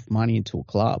in enough money into a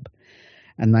club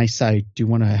and they say, do you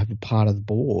want to have a part of the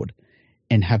board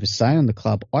and have a say on the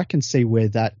club? I can see where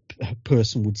that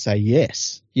person would say,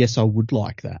 yes, I would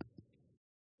like that.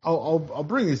 I'll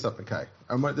bring this up, okay?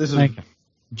 This is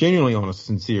genuinely honest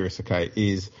and serious, okay,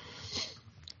 is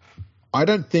I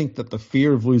don't think that the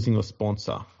fear of losing a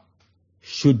sponsor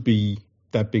should be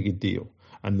that big a deal.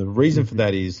 And the reason for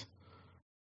that is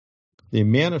the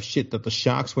amount of shit that the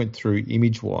Sharks went through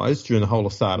image-wise during the whole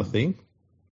Asada thing,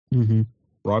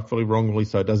 rightfully, wrongly,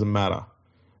 so it doesn't matter.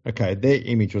 Okay, their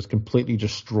image was completely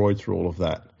destroyed through all of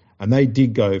that. And they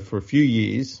did go for a few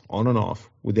years, on and off,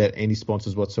 without any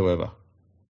sponsors whatsoever.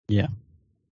 Yeah.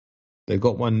 They've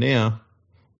got one now.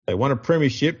 They won a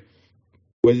premiership.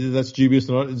 Whether that's dubious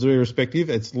or not is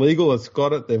irrespective. It's legal. It's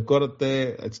got it. They've got it there.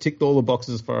 It's ticked all the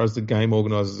boxes as far as the game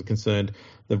organisers are concerned.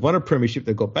 They've won a premiership.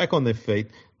 They've got back on their feet.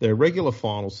 They're a regular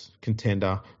finals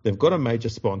contender. They've got a major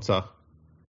sponsor.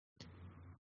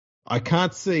 I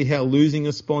can't see how losing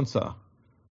a sponsor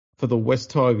for the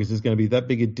West Tigers is going to be that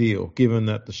big a deal, given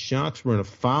that the Sharks were in a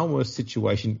far worse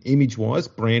situation image-wise,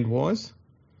 brand-wise,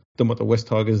 than what the West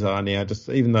Tigers are now. Just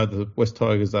even though the West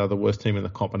Tigers are the worst team in the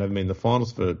comp and haven't been in the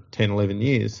finals for 10, 11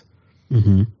 years,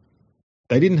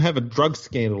 they didn't have a drug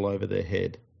scandal over their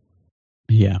head.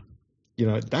 Yeah. You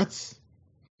know,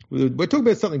 we're talking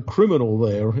about something criminal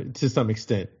there to some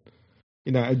extent.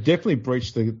 You know, it definitely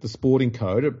breached the sporting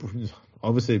code. It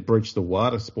obviously breached the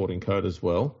WADA sporting code as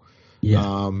well. Yeah.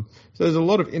 So there's a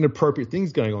lot of inappropriate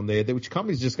things going on there, which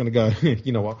companies just going to go,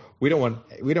 you know what, we don't want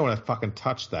to fucking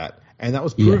touch that. And that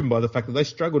was proven by the fact that they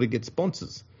struggled to get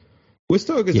sponsors. West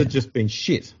Tigers have just been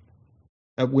shit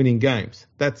at winning games.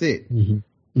 That's it.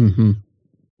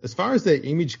 As far as their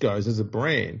image goes as a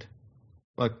brand,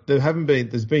 like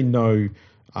there's been no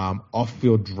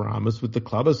off-field dramas with the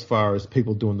club as far as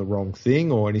people doing the wrong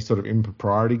thing or any sort of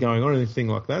impropriety going on, anything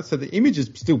like that. So the image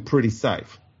is still pretty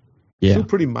safe. Still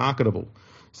pretty marketable.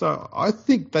 So I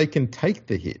think they can take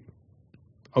the hit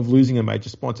of losing a major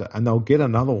sponsor and they'll get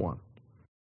another one.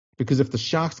 Because if the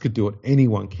Sharks could do it,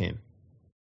 anyone can.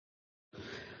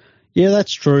 Yeah,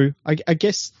 that's true. I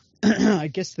guess I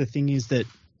guess the thing is that,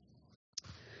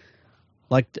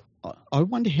 like, I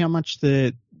wonder how much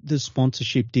the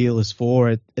sponsorship deal is for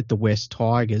at the West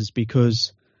Tigers,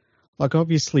 because, like,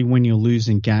 obviously when you're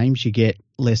losing games, you get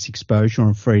less exposure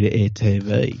on free-to-air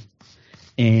TV.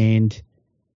 And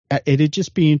it'd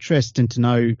just be interesting to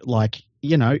know, like,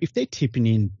 you know, if they're tipping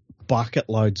in bucket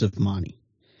loads of money,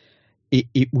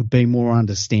 it would be more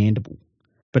understandable.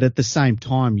 But at the same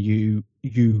time, you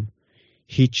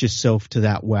hitch yourself to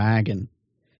that wagon,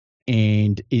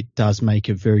 and it does make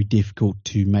it very difficult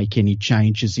to make any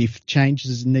changes if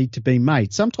changes need to be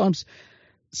made. Sometimes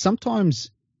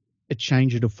a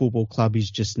change at a football club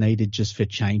is just needed just for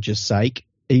change's sake,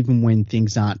 even when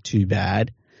things aren't too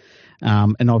bad.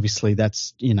 And obviously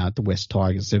that's, you know, the West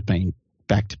Tigers have been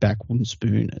back-to-back wooden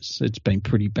spooners. It's been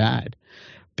pretty bad.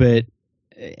 But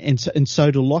and so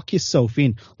to lock yourself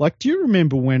in, like, do you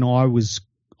remember when I was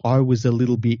a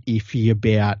little bit iffy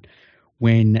about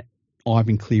when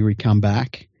Ivan Cleary come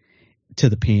back to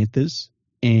the Panthers,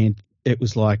 and it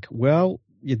was like, well,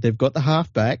 they've got the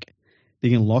halfback, they're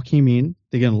going to lock him in,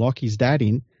 they're going to lock his dad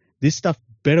in. This stuff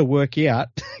better work out,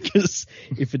 because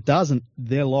if it doesn't,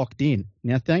 they're locked in.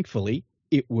 Now, thankfully,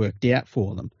 it worked out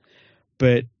for them.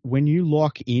 But when you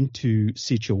lock into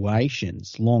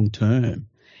situations long term,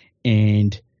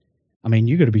 and I mean,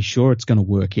 you got to be sure it's going to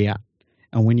work out.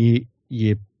 And when you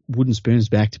wooden spoons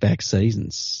back-to-back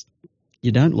seasons,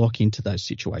 you don't lock into those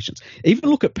situations.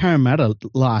 Even look at Parramatta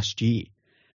last year.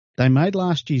 They made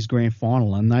last year's grand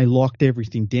final and they locked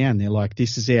everything down. They're like,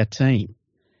 this is our team.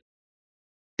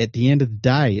 At the end of the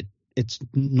day, it's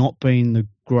not been the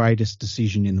greatest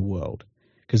decision in the world,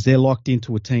 because they're locked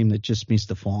into a team that just missed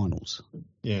the finals.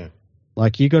 Yeah.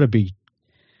 Like, you got to be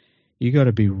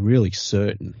really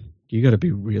certain. You got to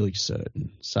be really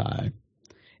certain. So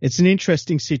it's an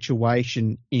interesting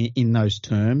situation in those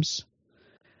terms.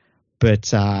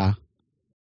 But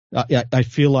I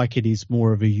feel like it is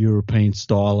more of a European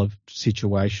style of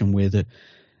situation where the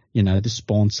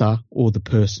sponsor or the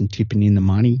person tipping in the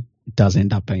money does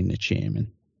end up being the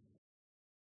chairman.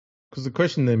 Because the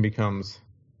question then becomes,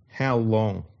 how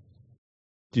long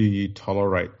do you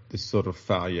tolerate this sort of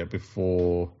failure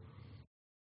before,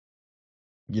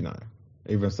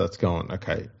 everyone starts going,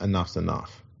 okay, enough's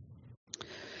enough?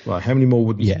 Like, how many more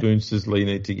wooden spoons does Lee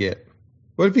need to get?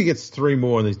 What if he gets 3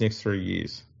 more in these next 3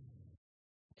 years?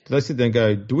 Do they sit there and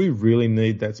go, do we really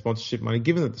need that sponsorship money?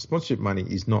 Given that the sponsorship money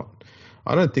is not,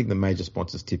 I don't think the major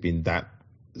sponsors tip in that.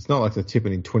 It's not like they're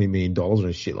tipping in $20 million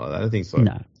or shit like that. I think it's like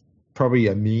probably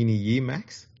 $1 million a year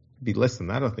max. It'd be less than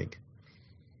that, I think.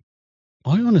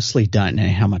 I honestly don't know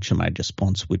how much a major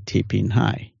sponsor would tip in,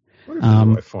 hey? What if there's a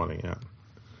way of finding out?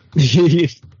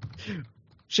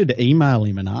 Should email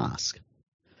him and ask.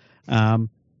 No,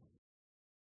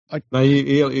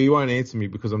 he won't answer me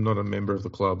because I'm not a member of the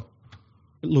club.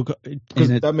 Look,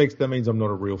 that means I'm not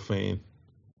a real fan.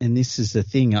 And this is the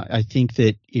thing. I think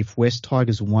that if West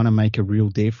Tigers want to make a real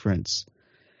difference,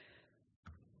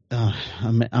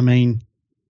 I mean,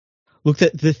 look,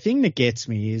 the thing that gets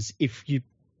me is if you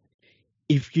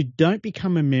don't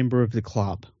become a member of the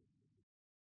club,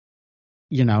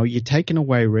 you're taking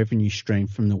away a revenue stream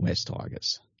from the West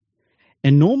Tigers.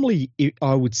 And normally,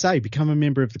 I would say become a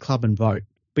member of the club and vote,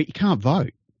 but you can't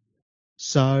vote.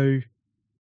 So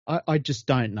I just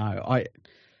don't know.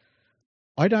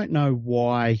 I don't know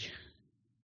why.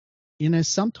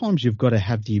 Sometimes you've got to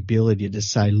have the ability to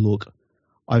say, look,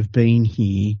 I've been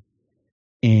here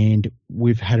and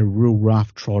we've had a real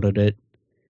rough trot at it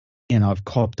and I've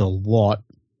copped a lot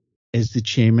as the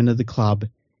chairman of the club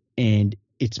and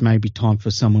it's maybe time for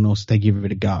someone else to give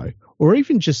it a go. Or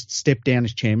even just step down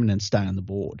as chairman and stay on the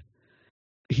board.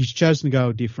 He's chosen to go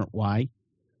a different way.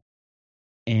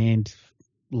 And,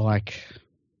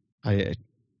 I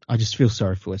just feel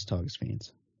sorry for West Tigers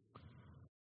fans.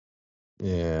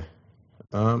 Yeah.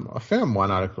 I found one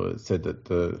article that said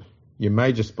that your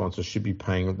major sponsor should be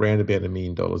paying around about $1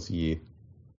 million a year.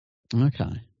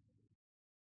 Okay.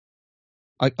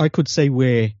 I could see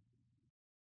where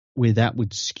that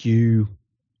would skew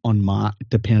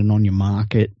depending on your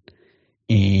market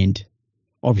and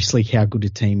obviously how good a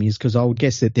team is, because I would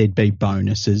guess that there'd be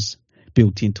bonuses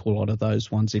built into a lot of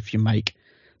those ones if you make,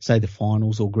 say, the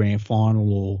finals or grand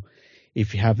final, or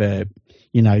if you have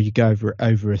you go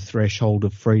over a threshold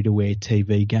of free-to-air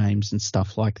TV games and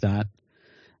stuff like that.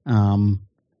 But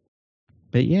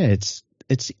yeah,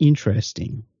 it's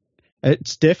interesting.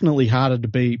 It's definitely harder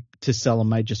to sell a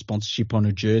major sponsorship on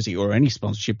a jersey or any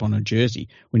sponsorship on a jersey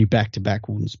when you're back-to-back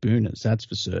wooden spooners. That's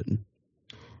for certain.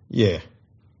 Yeah.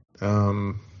 I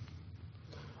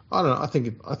don't know. I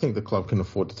think the club can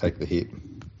afford to take the hit.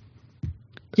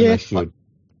 Yeah, they should.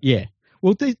 Yeah.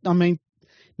 Well,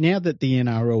 now that the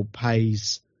NRL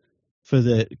pays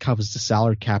covers the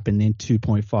salary cap and then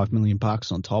 $2.5 million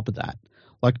on top of that,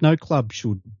 no club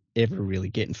should ever really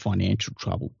get in financial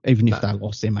trouble, even if they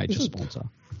lost their major sponsor.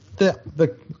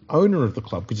 The owner of the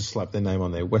club could just slap their name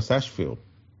on there, West Ashfield.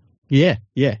 Yeah,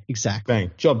 exactly. Bang,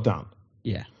 job done.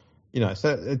 Yeah.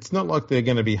 So it's not like they're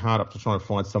going to be hard up to try and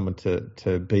find someone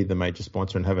to be the major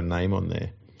sponsor and have a name on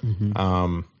there.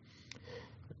 Mm-hmm.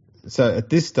 So at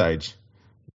this stage,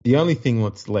 the only thing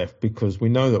that's left, because we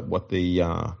know that what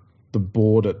the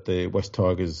board at the West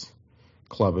Tigers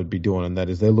club would be doing, and that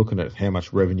is they're looking at how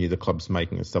much revenue the club's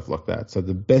making and stuff like that. So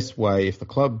the best way, if the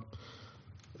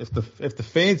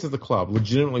fans of the club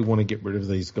legitimately want to get rid of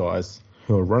these guys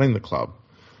who are running the club,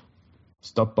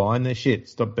 stop buying their shit,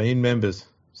 stop being members.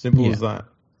 Simple as that.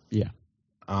 Yeah.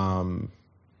 I'm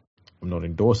not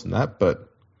endorsing that,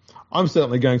 but I'm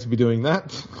certainly going to be doing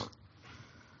that,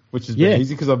 which has been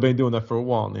easy because I've been doing that for a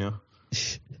while now.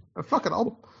 Fuck it,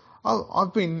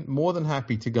 I've been more than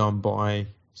happy to go and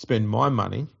spend my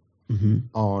money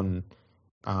on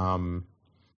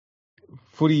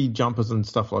footy jumpers and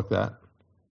stuff like that,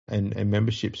 and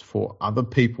memberships for other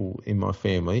people in my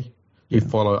family who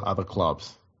follow other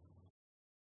clubs.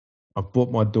 I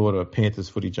bought my daughter a Panthers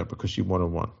footy jumper because she wanted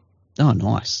one. Oh,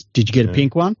 nice. Did you get a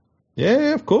pink one?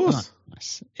 Yeah, of course. Oh,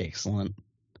 nice. Excellent.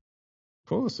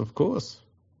 Of course.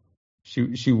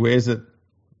 She wears it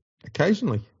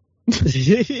occasionally.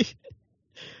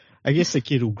 I guess the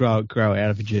kid will grow out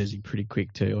of a jersey pretty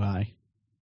quick too, eh?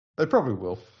 They probably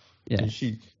will. Yeah.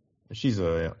 She's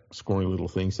a scrawny little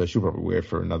thing, so she'll probably wear it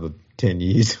for another 10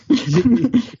 years.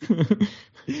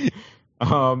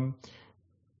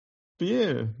 But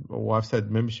yeah, my wife's had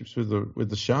memberships with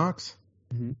the Sharks.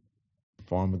 Mm-hmm.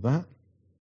 Fine with that,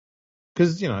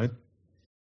 because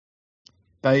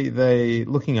they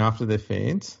looking after their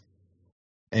fans,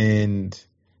 and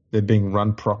they're being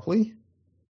run properly,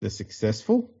 they're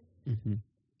successful. Mm-hmm.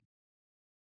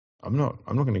 I'm not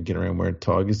going to get around wearing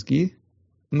Tigers gear.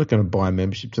 I'm not going to buy a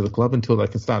membership to the club until they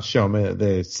can start showing me that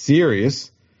they're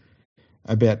serious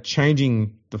about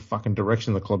changing the fucking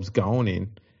direction the club's going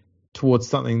in towards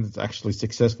something that's actually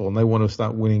successful, and they want to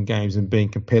start winning games and being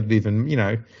competitive, and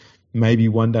maybe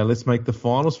one day let's make the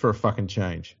finals for a fucking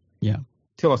change. Yeah.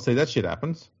 Till I see that shit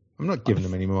happens, I'm not giving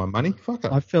them any more money. Fuck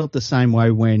it. I felt the same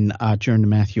way when during the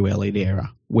Matthew Elliott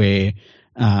era, where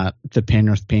the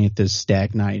Penrith Panthers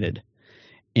stagnated,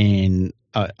 and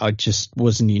I just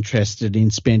wasn't interested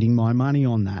in spending my money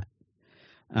on that.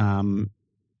 And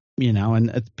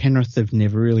Penrith have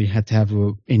never really had to have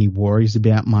any worries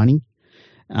about money.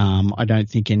 I don't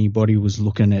think anybody was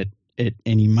looking at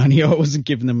any money I wasn't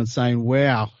giving them and saying,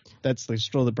 wow, that's the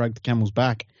straw that broke the camel's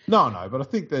back. No, but I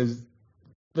think it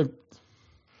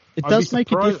does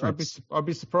make a difference. I'd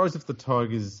be surprised if the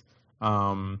Tigers'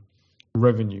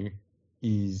 revenue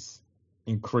is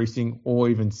increasing or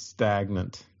even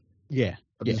stagnant. Yeah.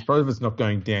 I'd be surprised if it's not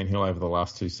going downhill over the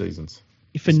last 2 seasons.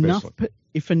 If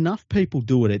enough people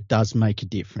do it, it does make a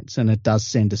difference, and it does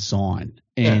send a sign.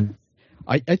 And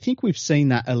I think we've seen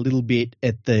that a little bit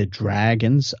at the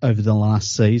Dragons over the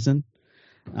last season.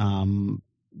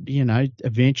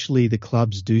 Eventually the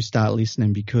clubs do start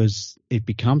listening because it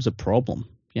becomes a problem,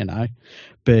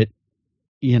 But,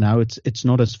 it's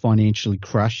not as financially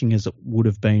crushing as it would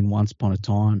have been once upon a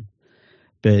time.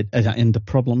 But, and the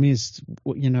problem is,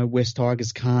 West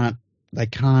Tigers can't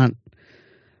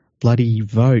bloody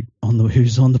vote on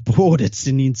who's on the board. It's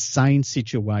an insane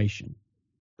situation.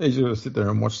 You just got to sit there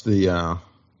and watch the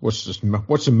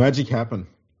magic happen.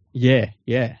 Yeah.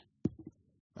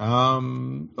 All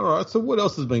right. So what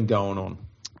else has been going on?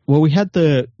 Well, we had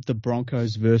the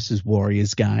Broncos versus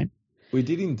Warriors game. We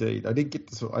did indeed. I did get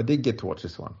to watch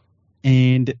this one.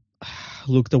 And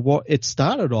look, it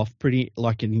started off pretty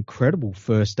like an incredible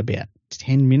first about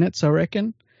 10 minutes, I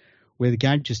reckon, where the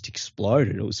game just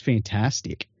exploded. It was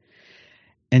fantastic.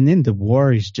 And then the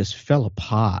Warriors just fell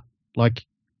apart,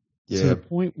 to the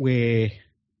point where,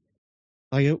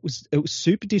 it was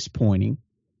super disappointing.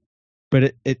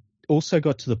 But it also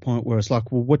got to the point where it's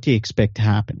like, well, what do you expect to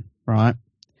happen, right?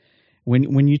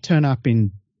 When you turn up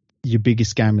in your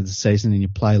biggest game of the season and you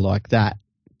play like that,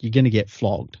 you're going to get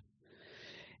flogged.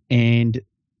 And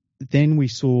then we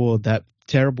saw that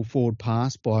terrible forward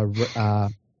pass by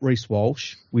Reece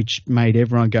Walsh, which made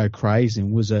everyone go crazy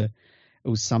and it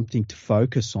was something to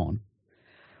focus on.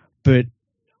 But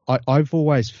I've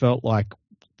always felt like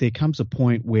there comes a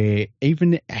point where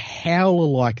even a howler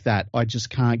like that, I just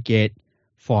can't get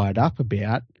fired up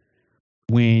about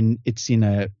when it's in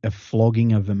a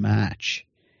flogging of a match.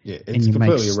 Yeah, it's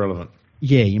completely irrelevant.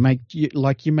 Yeah, you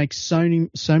make so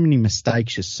many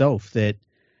mistakes yourself that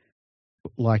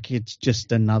it's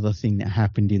just another thing that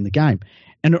happened in the game.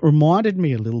 And it reminded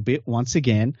me a little bit, once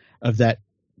again, of that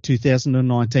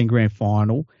 2019 grand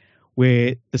final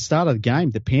where the start of the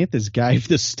game, the Panthers gave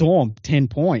the Storm 10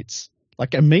 points,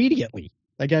 immediately.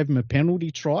 They gave them a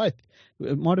penalty try.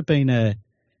 It might have been it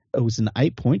was an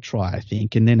 8-point try, I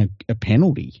think, and then a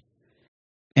penalty.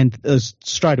 And it was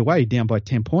straight away down by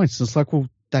 10 points. It's like, well,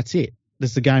 that's it.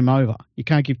 That's the game over. You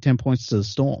can't give 10 points to the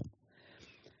Storm.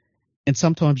 And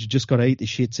sometimes you just got to eat the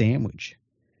shit sandwich.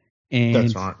 And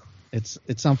that's right.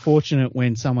 It's unfortunate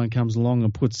when someone comes along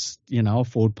and puts, a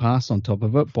forward pass on top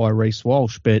of it by Reece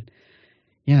Walsh, but,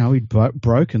 he'd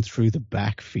broken through the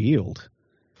backfield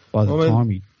by the time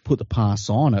he put the pass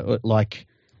on it,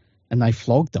 and they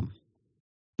flogged them.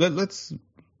 Let's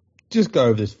just go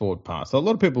over this forward pass. So a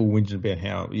lot of people whinging about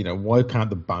how, why can't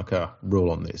the bunker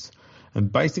rule on this?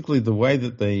 And basically the way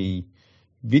that the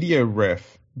video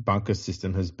ref bunker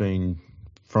system has been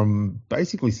from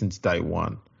basically since day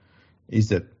one is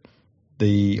that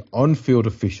the on-field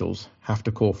officials have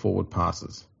to call forward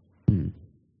passes.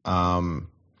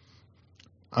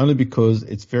 Only because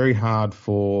it's very hard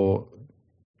for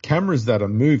cameras that are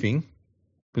moving,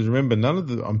 because remember,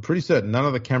 I'm pretty certain none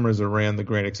of the cameras around the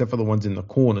ground, except for the ones in the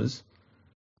corners,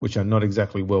 which are not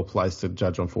exactly well placed to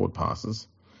judge on forward passes.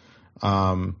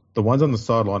 The ones on the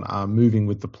sideline are moving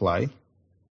with the play.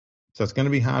 So it's going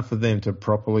to be hard for them to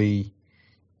properly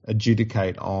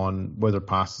adjudicate on whether a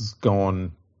pass has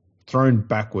thrown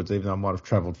backwards, even though it might have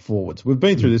travelled forwards. We've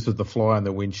been through this with the fly and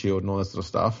the windshield and all that sort of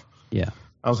stuff. Yeah.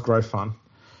 That was great fun.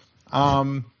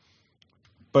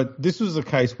 But this was a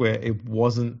case where it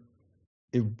wasn't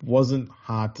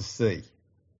hard to see.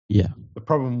 Yeah. The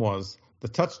problem was the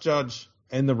touch judge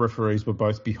and the referees were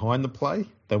both behind the play.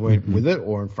 They weren't with it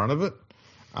or in front of it.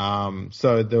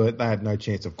 So they had no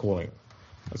chance of calling it.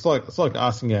 It's like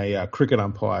asking a cricket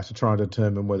umpire to try and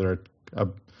determine whether a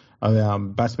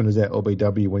batsman is out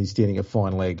LBW when he's standing a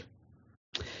fine leg.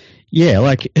 Yeah,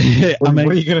 like what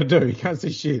are you going to do? You can't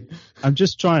see shit. I'm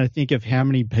just trying to think of how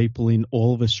many people in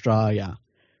all of Australia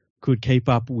could keep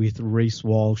up with Reece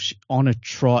Walsh on a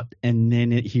trot and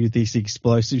then hit this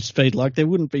explosive speed. Like, there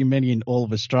wouldn't be many in all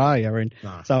of Australia. And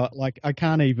so, like, I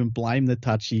can't even blame the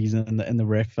touchies and the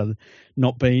ref for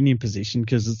not being in position,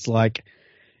 because it's like,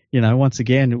 you know, once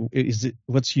again,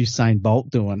 what's Usain Bolt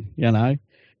doing? You know,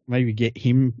 maybe get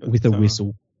him with a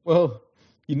whistle. Well,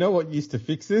 you know what used to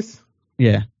fix this?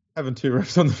 Yeah. Having two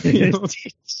refs on the field.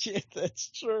 Shit, that's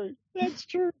true. That's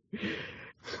true.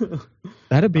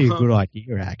 That'd be a good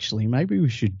idea, actually. Maybe we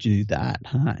should do that,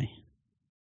 hey?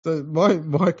 So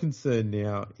my concern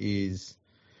now is,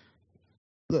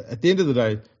 look, at the end of the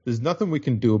day, there's nothing we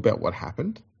can do about what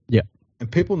happened. Yeah.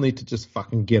 And people need to just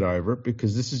fucking get over it,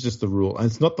 because this is just the rule. And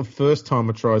it's not the first time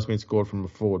a try has been scored from a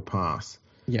forward pass.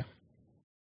 Yeah.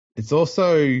 It's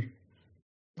also,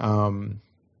 I'm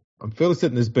fairly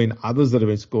certain there's been others that have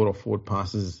been scored off forward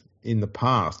passes in the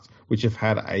past, which have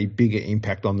had a bigger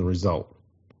impact on the result.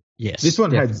 Yes. This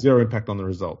one had zero impact on the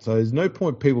result. So there's no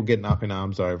point people getting up in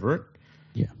arms over it.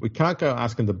 Yeah. We can't go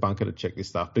asking the bunker to check this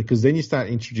stuff, because then you start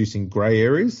introducing grey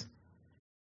areas.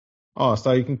 Oh,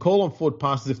 so you can call on forward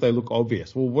passes if they look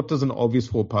obvious. Well, what does an obvious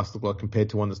forward pass look like compared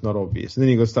to one that's not obvious? And then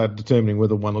you've got to start determining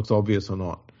whether one looks obvious or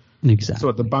not. Exactly. So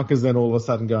at the bunker's then all of a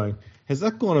sudden going, has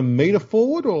that gone a metre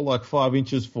forward or like 5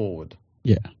 inches forward?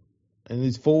 Yeah. And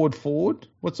is forward?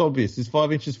 What's obvious? Is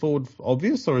 5 inches forward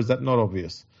obvious, or is that not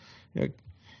obvious?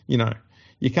 You know,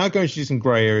 you can't go introducing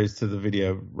grey areas to the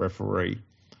video referee.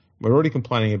 We're already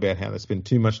complaining about how they spend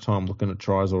too much time looking at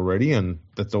tries already, and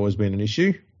that's always been an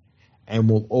issue and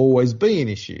will always be an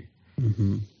issue.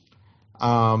 Mm-hmm.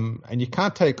 And you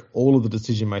can't take all of the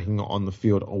decision-making on the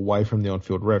field away from the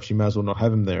on-field refs. You may as well not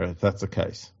have them there if that's the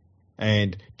case.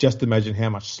 And just imagine how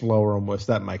much slower and worse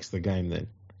that makes the game then.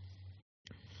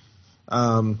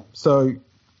 So,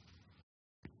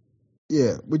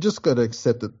 yeah, we just got to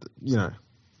accept that, you know,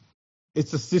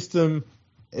 it's a system.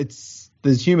 There's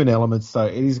human elements, so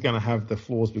it is going to have the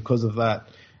flaws because of that.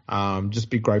 Just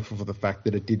be grateful for the fact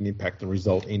that it didn't impact the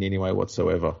result in any way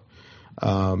whatsoever.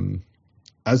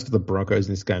 As for the Broncos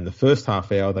in this game, the first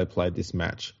half hour they played this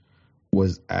match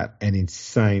was at an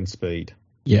insane speed.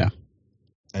 Yeah.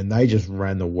 And they just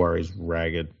ran the Warriors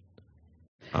ragged.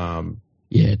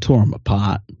 Yeah, tore them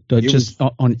apart. Just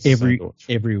on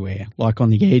everywhere, like on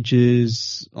the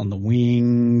edges, on the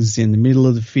wings, in the middle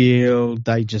of the field.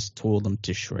 They just tore them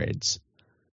to shreds.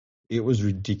 It was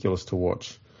ridiculous to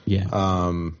watch. Yeah.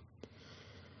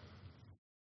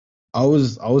 I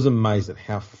was amazed at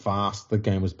how fast the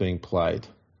game was being played.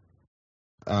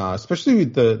 Especially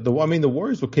with the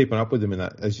Warriors were keeping up with them in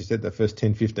that, as you said, the first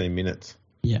 10, 15 minutes.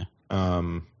 Yeah.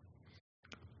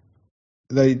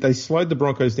 They slowed the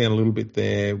Broncos down a little bit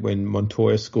there when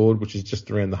Montoya scored, which is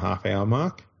just around the half-hour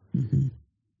mark. Mm-hmm.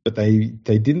 But they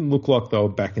didn't look like they were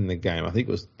back in the game. I think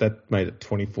that made it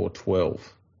 24-12.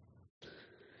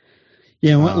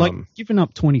 Yeah, like giving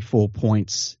up 24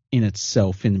 points in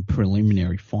itself in the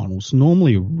preliminary finals,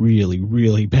 normally a really,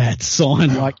 really bad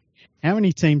sign. Like, how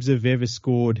many teams have ever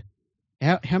scored?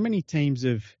 How many teams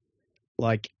have,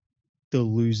 like, the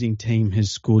losing team has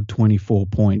scored 24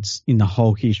 points in the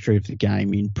whole history of the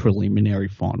game in preliminary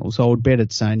finals? I would bet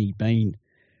it's only been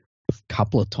a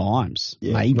couple of times,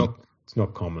 maybe. It's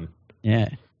not common. Yeah.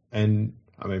 And,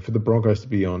 I mean, for the Broncos to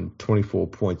be on 24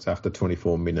 points after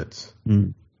 24 minutes,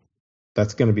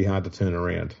 that's going to be hard to turn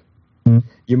around.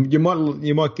 You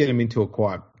might get them into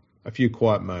a few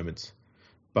quiet moments,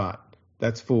 but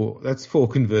that's four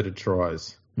converted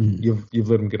tries. You've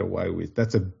let them get away with.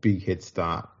 That's a big head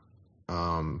start.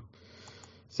 So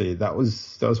yeah, that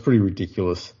was pretty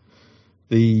ridiculous.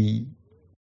 The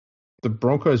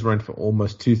Broncos ran for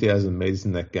almost 2,000 meters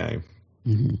in that game.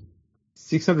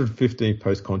 615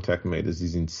 post contact meters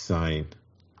is insane,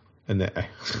 and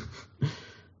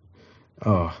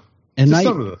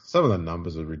some of the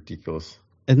numbers are ridiculous.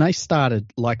 And they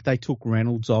started, like, they took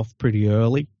Reynolds off pretty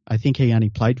early. I think he only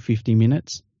played 50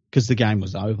 minutes because the game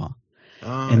was over.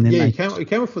 And then he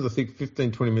came off with, I think,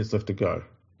 15, 20 minutes left to go.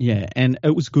 Yeah, and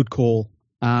it was a good call.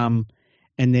 And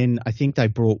then I think they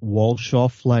brought Walsh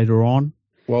off later on.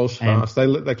 Walsh fast.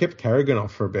 They kept Carrigan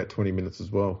off for about 20 minutes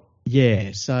as well.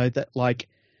 Yeah, so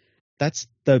that's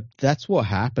what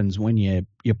happens when you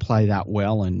play that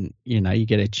well, and you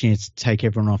get a chance to take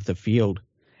everyone off the field.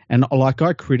 And like,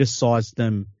 I criticised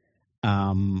them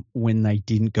when they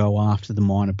didn't go after the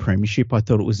minor premiership. I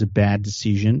thought it was a bad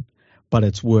decision, but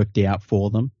it's worked out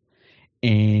for them.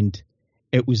 And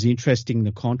it was interesting,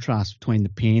 the contrast between the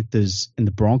Panthers and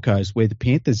the Broncos, where the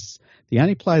Panthers, the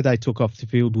only player they took off the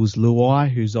field was Luai,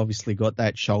 who's obviously got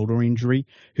that shoulder injury,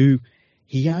 who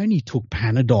he only took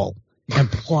Panadol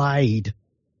and played.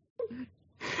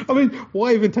 I mean,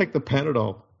 why even take the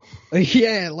Panadol?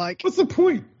 Yeah, like, what's the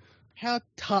point? How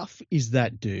tough is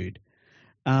that dude?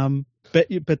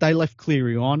 But they left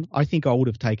Cleary on. I think I would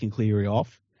have taken Cleary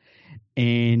off.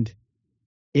 And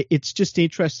it's just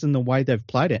interesting the way they've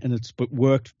played it, and it's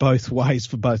worked both ways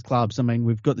for both clubs. I mean,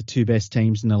 we've got the two best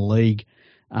teams in the league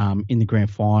in the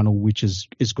grand final, which is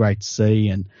great to see,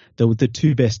 and the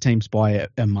two best teams by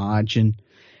a margin.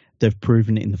 They've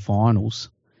proven it in the finals.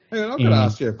 Hang on, I've got to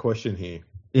ask you a question here.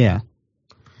 Yeah.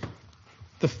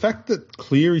 The fact that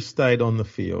Cleary stayed on the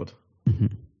field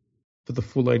for the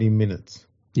full 80 minutes.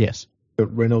 Yes.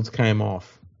 But Reynolds came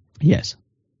off. Yes.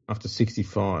 After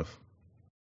 65.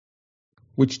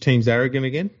 Which team's arrogant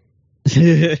again?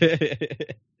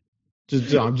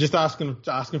 I'm just asking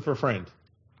for a friend.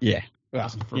 Yeah.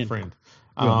 Asking for a friend.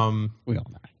 We all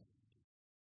know.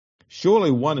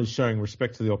 Surely one is showing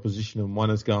respect to the opposition and one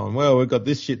is going, well, we've got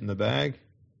this shit in the bag.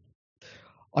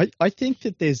 I think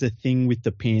that there's a thing with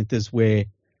the Panthers where,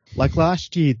 like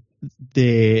last year,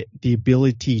 the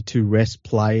ability to rest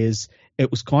players, it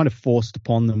was kind of forced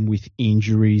upon them with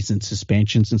injuries and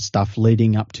suspensions and stuff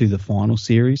leading up to the final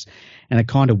series, and it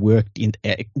kind of worked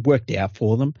out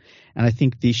for them. And I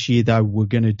think this year they were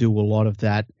going to do a lot of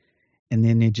that, and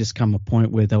then there just come a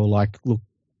point where they were like, look,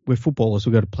 we're footballers,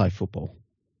 we've got to play football.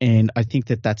 And I think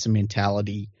that that's a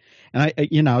mentality. And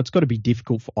it's got to be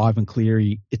difficult for Ivan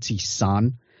Cleary. It's his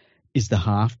son, is the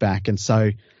halfback, and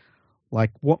so,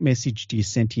 like, what message do you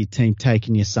send to your team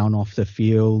taking your son off the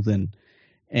field? And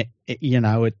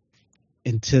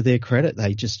and to their credit,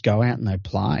 they just go out and they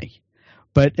play.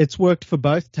 But it's worked for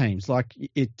both teams. Like,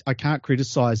 I can't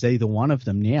criticize either one of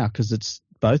them now because it's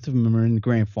both of them are in the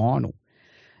grand final.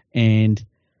 And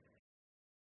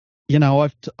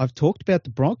I've talked about the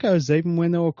Broncos. Even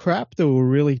when they were crap, they were a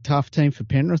really tough team for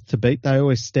Penrith to beat. They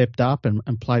always stepped up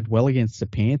and played well against the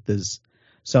Panthers.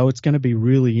 So it's going to be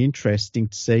really interesting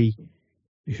to see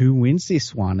who wins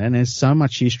this one. And there's so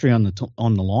much history on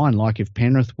the line. Like, if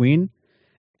Penrith win,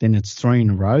 then it's 3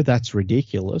 in a row. That's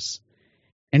ridiculous.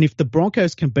 And if the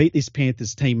Broncos can beat this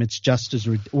Panthers team, it's just as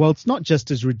it's not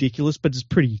just as ridiculous, but it's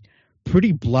pretty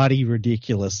bloody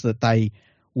ridiculous that they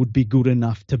would be good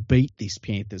enough to beat this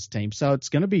Panthers team. So it's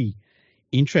going to be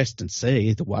interesting to see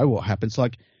either way what happens.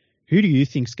 Like, who do you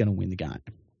think's going to win the game?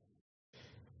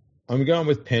 I'm going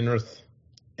with Penrith,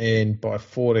 and by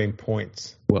 14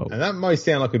 points. Whoa. And that might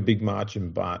sound like a big margin,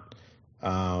 but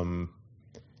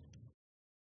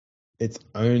it's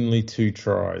only 2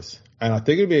 tries. And I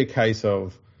think it'll be a case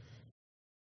of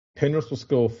Penrith will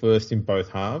score first in both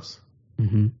halves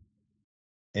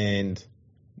and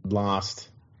last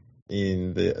at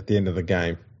the end of the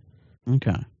game.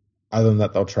 Okay. Other than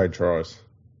that, they'll trade tries.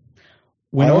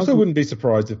 I also wouldn't be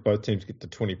surprised if both teams get to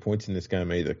 20 points in this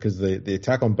game either, because the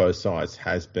attack on both sides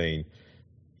has been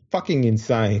fucking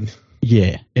insane.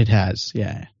 Yeah, it has.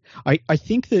 Yeah. I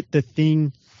think that the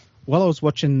thing, while I was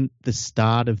watching the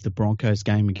start of the Broncos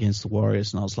game against the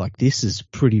Warriors, and I was like, this is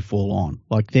pretty full on.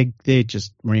 Like, they're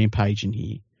just rampaging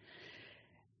here.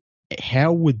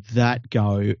 How would that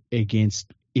go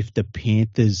against if the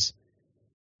Panthers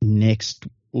next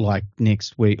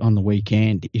week on the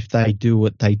weekend, if they do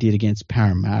what they did against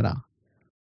Parramatta?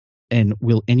 And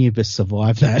will any of us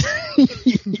survive that?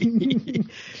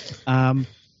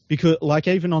 Because, like,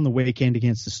 even on the weekend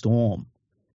against the Storm,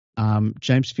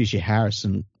 James Fisher-Harris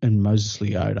and Moses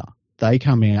Leota, they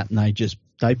come out and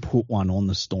they put one on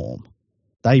the Storm.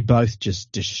 They both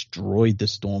just destroyed the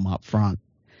Storm up front.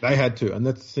 They had to, and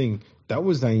that's the thing. That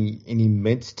was an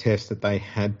immense test that they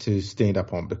had to stand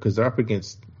up on, because they're up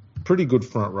against pretty good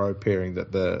front row pairing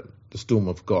that the Storm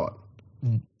have got,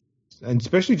 and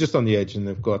especially just on the edge. And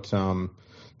they've got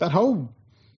that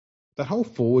whole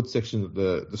forward section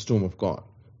that the Storm have got.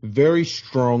 Very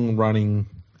strong running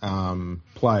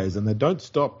players, and they don't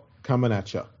stop coming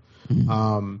at you.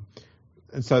 And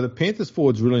so the Panthers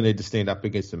forwards really need to stand up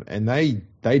against them, and they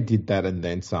did that and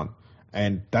then some.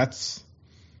 And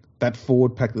that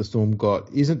forward pack the Storm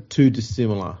got isn't too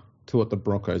dissimilar to what the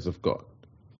Broncos have got.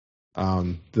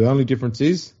 The only difference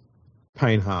is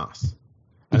Payne Haas,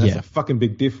 and that's a fucking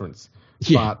big difference.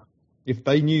 Yeah. But if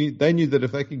they knew that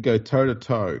if they could go toe to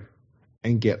toe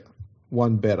and get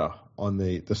one better on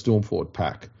the Storm forward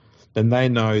pack, then they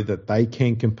know that they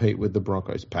can compete with the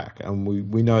Broncos pack, and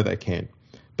we know they can.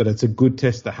 But it's a good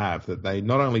test to have that they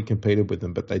not only competed with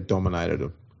them, but they dominated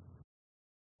them.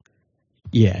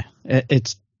 Yeah,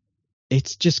 it's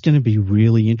it's just going to be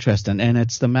really interesting. And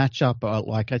it's the matchup,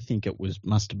 like I think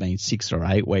must have been 6 or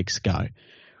 8 weeks ago.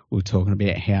 We were talking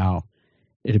about how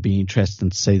it'd be interesting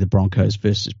to see the Broncos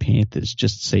versus Panthers,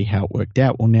 just to see how it worked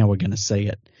out. Well, now we're going to see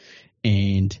it.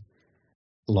 And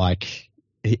like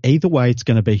either way, it's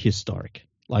going to be historic.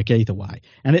 Like either way.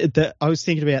 And I was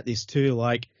thinking about this too.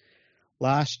 Like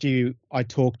last year, I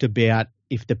talked about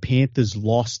if the Panthers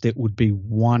lost, it would be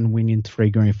 1 win in 3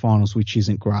 grand finals, which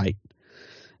isn't great.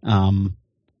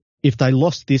 If they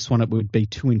lost this one, it would be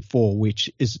 2 in 4,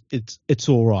 which is it's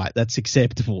all right. That's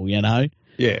acceptable, you know.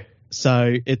 Yeah.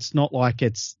 So it's not like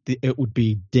it would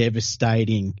be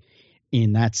devastating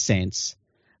in that sense.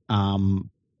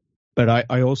 But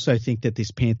I also think that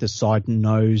this Panthers side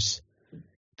knows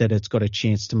that it's got a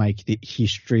chance to make the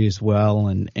history as well.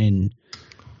 And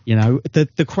you know,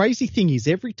 the crazy thing is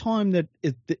every time that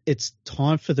it's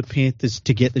time for the Panthers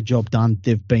to get the job done,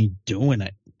 they've been doing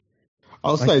it.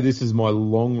 I'll say this is my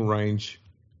long range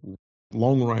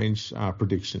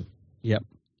prediction. Yep.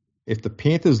 If the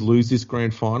Panthers lose this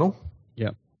grand final,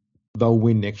 yep, they'll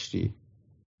win next year.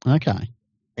 Okay.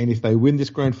 And if they win this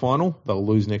grand final, they'll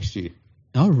lose next year.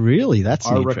 Oh, really? That's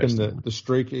I reckon the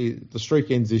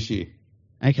streak ends this year.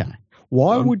 Okay.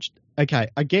 Why would? Okay,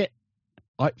 I get.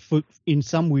 In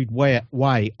some weird way,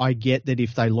 I get that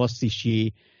if they lost this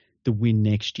year, the win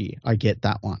next year. I get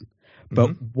that one.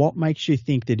 But what makes you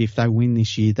think that if they win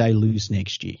this year, they lose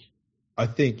next year? I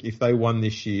think if they won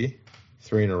this year,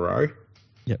 3 in a row,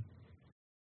 yep,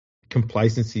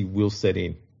 complacency will set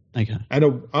in. Okay.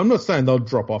 And I'm not saying they'll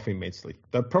drop off immensely.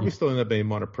 They'll probably still end up being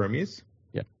minor premiers.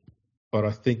 Yep. But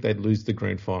I think they'd lose the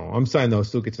grand final. I'm saying they'll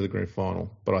still get to the grand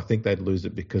final, but I think they'd lose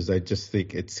it because they just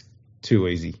think it's too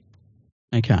easy.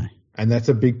 Okay. And that's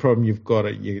a big problem you've got.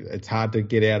 It's hard to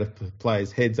get out of the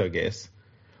players' heads, I guess,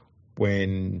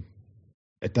 when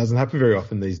it doesn't happen very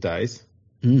often these days.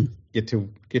 Get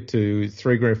to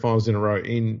 3 grand finals in a row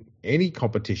in any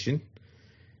competition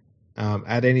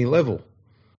at any level.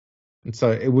 And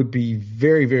so it would be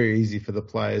very, very easy for the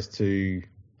players to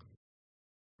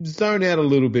zone out a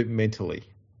little bit mentally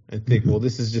and think, well,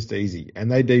 this is just easy.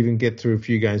 And they'd even get through a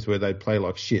few games where they'd play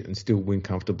like shit and still win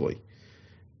comfortably.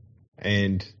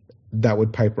 And that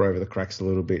would paper over the cracks a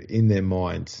little bit in their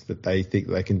minds that they think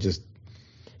they can just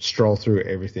stroll through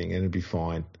everything and it'd be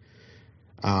fine.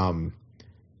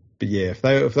 But yeah, if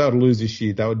they were to lose this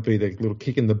year, that would be the little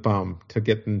kick in the bum to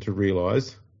get them to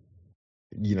realise,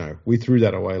 you know, we threw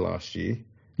that away last year.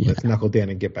 Yeah. Let's knuckle down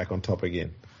and get back on top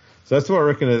again. So that's what I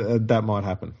reckon that might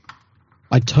happen.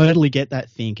 I totally get that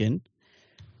thinking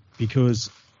because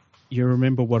you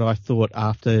remember what I thought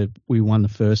after we won the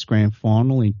first grand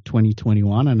final in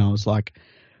 2021, and I was like,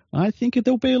 I think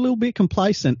they'll be a little bit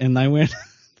complacent, and they went,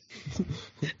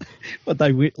 but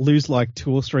they lose like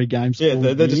 2 or 3 games. Yeah,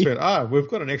 they just went, we've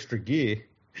got an extra gear.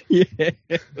 Yeah,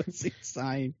 it was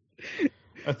insane.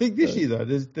 I think this year, though,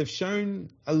 they've shown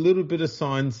a little bit of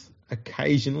signs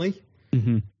occasionally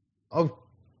of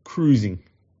cruising.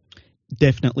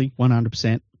 Definitely,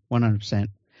 100%.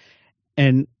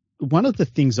 And one of the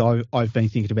things I've been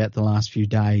thinking about the last few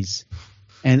days,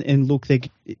 and look, they're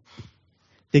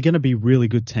going to be a really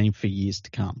good team for years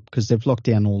to come because they've locked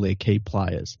down all their key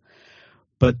players.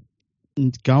 But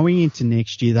going into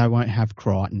next year, they won't have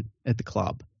Crichton at the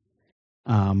club.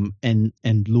 And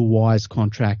Luai's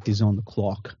contract is on the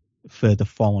clock for the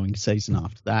following season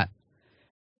after that.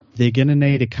 They're going to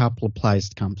need a couple of players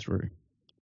to come through.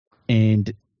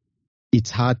 And it's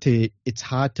hard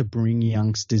to bring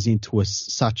youngsters into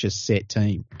such a set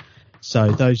team.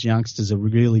 So those youngsters are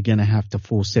really going to have to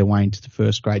force their way into the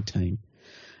first grade team.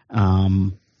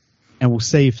 And we'll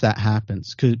see if that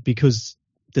happens because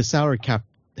the salary cap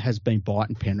has been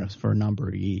biting Penrith for a number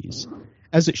of years,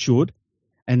 as it should,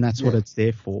 and that's what it's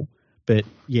there for. But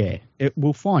yeah,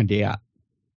 we'll find out.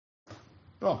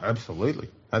 Oh, absolutely.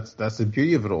 That's the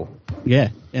beauty of it all.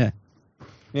 Yeah.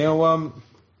 Now,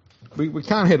 we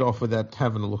can't head off without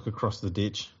having a look across the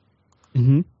ditch.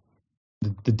 Mm-hmm.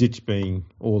 The ditch being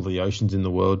all the oceans in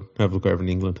the world. Have a look over in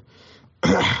England.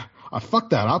 I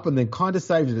fucked that up and then kind of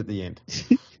saved it at the end.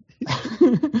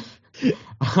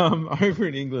 Over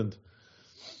in England,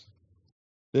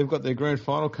 they've got their grand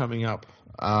final coming up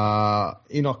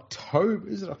in October.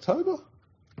 Is it October?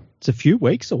 It's a few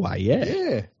weeks away, yeah.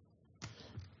 Yeah.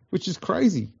 Which is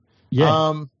crazy.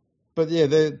 Yeah. But yeah,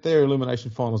 their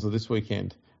elimination finals are this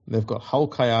weekend. And they've got Hull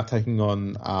KR taking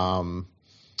on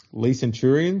Lee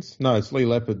Centurions. No, it's Lee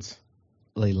Leopards.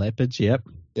 Lee Leopards, yep.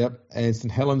 Yep. And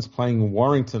St Helens playing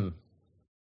Warrington.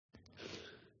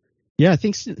 Yeah, I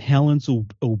think St Helens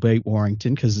will beat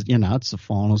Warrington because, it's a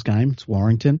finals game. It's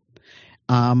Warrington.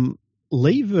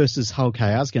 Lee versus Hull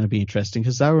KR is going to be interesting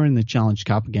because they were in the Challenge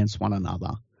Cup against one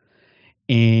another.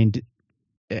 And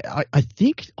I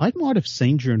think I might have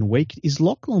seen during the week, is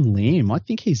Lachlan Lamb, I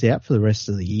think he's out for the rest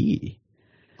of the year.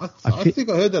 I think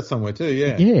I heard that somewhere too,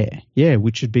 yeah. Yeah,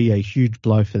 which would be a huge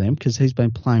blow for them because he's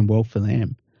been playing well for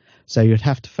them. So you'd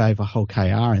have to favour Hull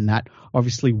KR in that.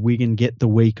 Obviously, Wigan get the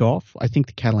week off. I think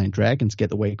the Catalan Dragons get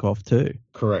the week off too.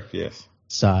 Correct, yes.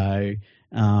 So,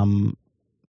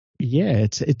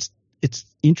 it's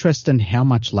interesting how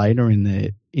much later in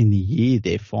the year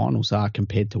their finals are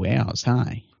compared to ours,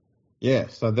 hey? Yeah,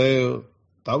 so they'll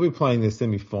be playing their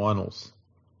semi-finals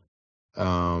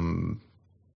October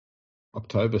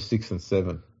 6th and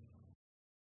 7th,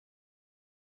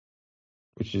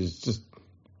 which is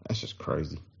that's just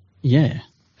crazy. Yeah.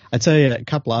 I'll tell you a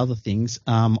couple of other things.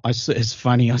 It's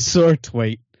funny, I saw a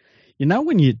tweet. You know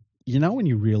when you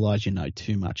realise you know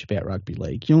too much about rugby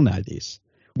league, you'll know this,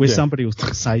 where somebody will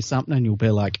say something and you'll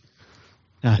be like,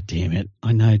 damn it,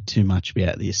 I know too much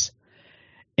about this.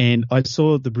 And I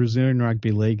saw the Brazilian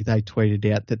Rugby League, they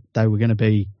tweeted out that they were going to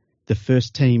be the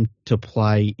first team to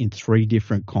play in 3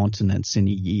 different continents in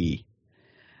a year.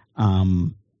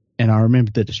 And I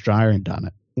remember that Australia had done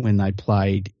it when they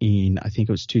played in, I think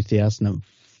it was 2004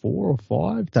 or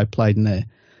 5. They played in I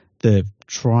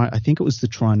think it was the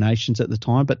Tri Nations at the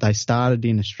time, but they started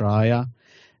in Australia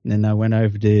and then they went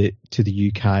over to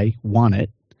the UK, won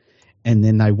it, and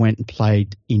then they went and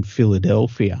played in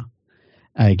Philadelphia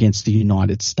against the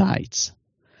United States.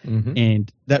 Mm-hmm. And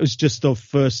that was just the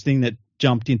first thing that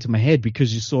jumped into my head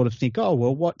because you sort of think, oh,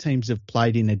 well, what teams have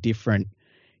played in a different,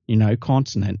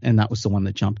 continent? And that was the one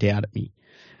that jumped out at me.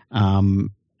 And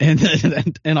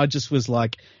I just was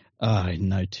like, oh, I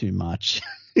know too much.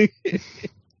 I'm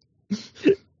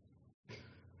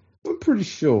pretty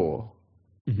sure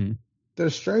mm-hmm. that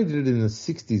Australia did it in the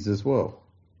 60s as well.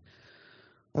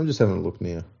 I'm just having a look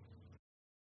now.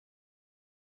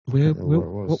 What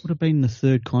would have been the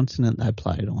third continent they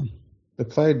played on? They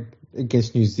played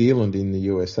against New Zealand in the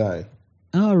USA.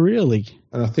 Oh, really?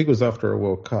 And I think it was after a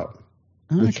World Cup,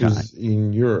 which was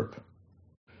in Europe.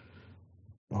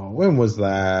 Oh, when was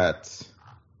that?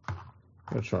 I'm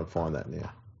going to try and find that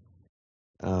now.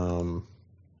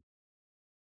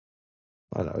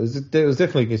 I don't know. It was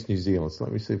definitely against New Zealand, so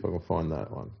let me see if I can find that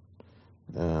one.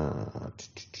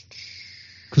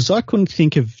 Because I couldn't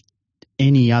think of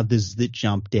any others that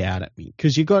jumped out at me.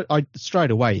 Because I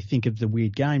straight away think of the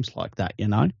weird games like that,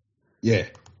 Yeah.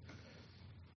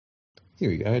 Here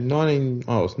we go. It's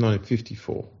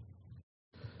 1954.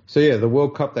 So yeah, the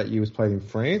World Cup that year was played in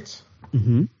France.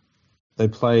 Mm-hmm. They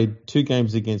played 2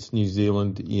 games against New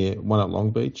Zealand. Yeah, one at Long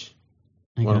Beach,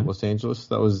 one at Los Angeles.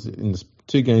 That was in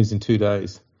 2 games in 2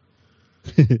 days.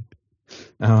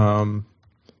 So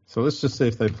let's just see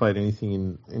if they played anything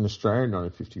in Australia in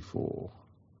 1954.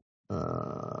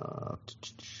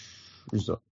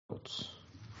 Results.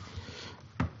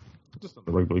 Just on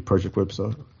the Rugby League Project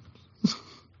website.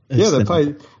 Yeah, they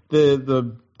played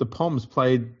the Poms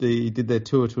did their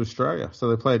tour to Australia. So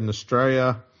they played in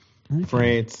Australia,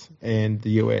 France, and the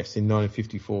US in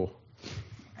 1954.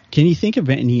 Can you think of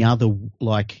any other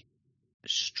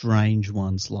strange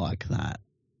ones like that?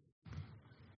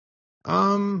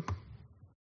 I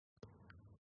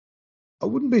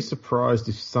wouldn't be surprised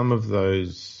if some of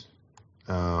those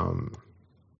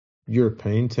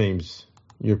European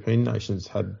nations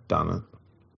had done it.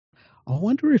 I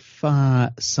wonder if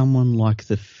someone like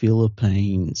the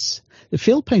Philippines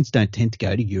don't tend to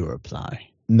go to Europe though.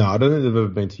 No, I don't think they've ever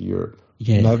been to Europe.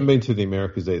 Yeah. And they haven't been to the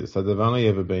Americas either, so they've only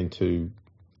ever been to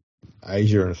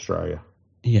Asia and Australia.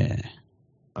 Yeah.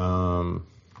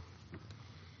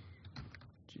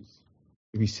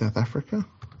 Maybe South Africa?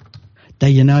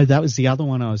 That was the other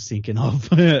one I was thinking of.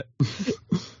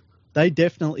 They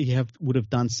definitely would have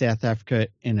done South Africa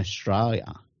and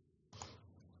Australia.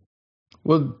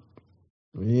 Well,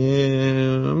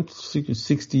 yeah, I'm thinking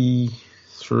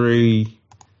 63.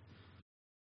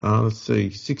 Let's see,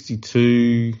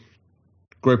 62.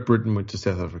 Great Britain went to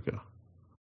South Africa.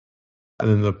 And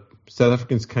then the South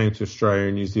Africans came to Australia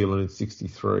and New Zealand in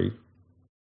 63.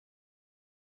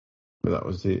 But that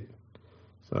was it.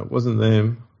 So it wasn't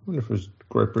them. I wonder if it was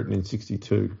Great Britain in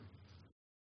 62.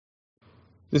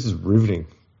 This is riveting.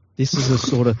 This is the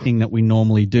sort of thing that we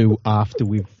normally do after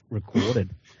we've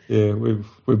recorded. Yeah,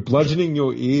 we're bludgeoning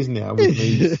your ears now with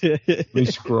me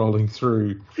scrolling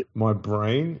through my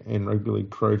brain and Rugby League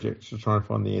Project to try and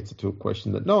find the answer to a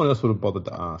question that no one else would have bothered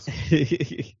to ask.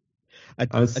 Did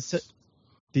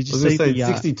you see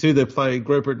 62?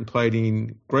 Great Britain played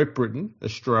in Great Britain,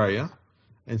 Australia,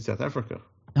 and South Africa.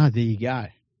 Oh, there you go.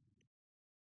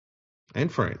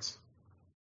 And France.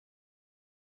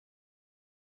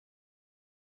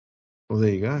 Well, there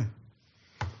you go.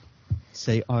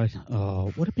 See, what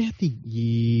about the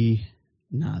year?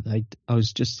 No, I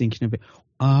was just thinking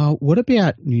about. What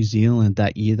about New Zealand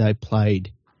that year they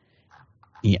played?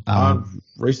 Yeah,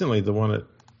 recently the one at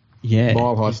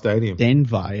Mile High Stadium,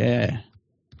 Denver. Yeah.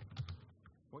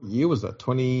 What year was that?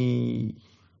 20?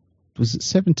 Was it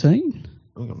 17?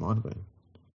 I think it might have been.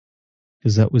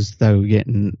 Because they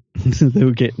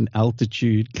were getting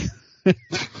altitude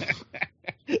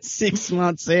 6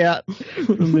 months out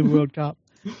from the World Cup.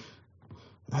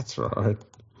 That's right.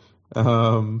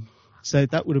 So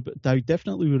they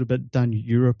definitely would have done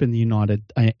Europe and the United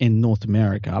and North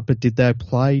America. But did they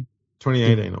play?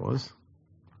 2018 it was.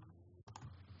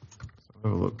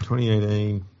 Have a look.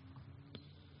 2018.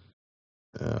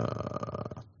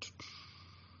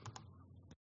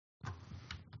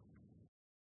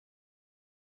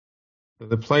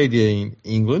 They played in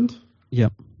England.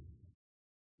 Yep.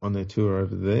 On their tour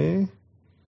over there.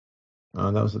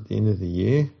 That was at the end of the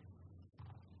year.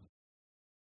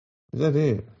 Is that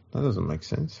it? That doesn't make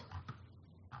sense.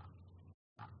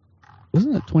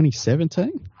 Wasn't it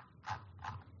 2017?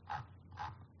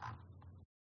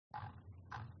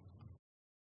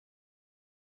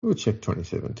 We'll check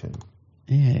 2017.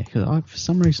 Yeah, because for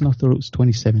some reason I thought it was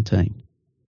 2017.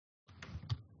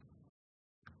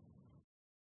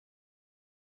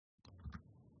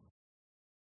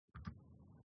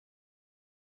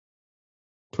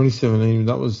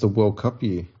 That was the World Cup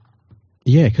year.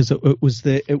 Yeah, because it was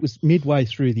midway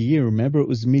through the year. Remember, it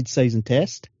was a mid-season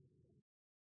test.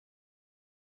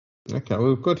 Okay,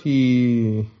 we've got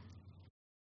here.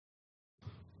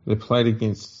 They played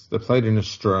in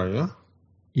Australia.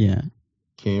 Yeah.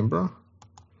 Canberra.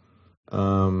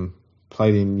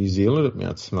 Played in New Zealand at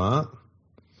Mount Smart.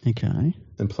 Okay.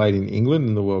 Then played in England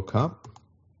in the World Cup.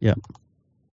 Yep.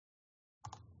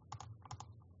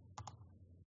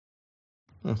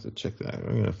 I have to check that.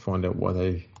 I'm going to find out why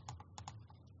they.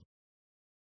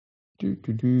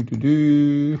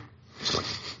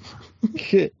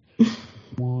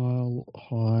 Mile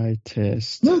High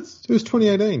Test. No, it was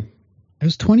 2018. It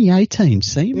was 2018.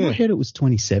 See, in yeah. my head it was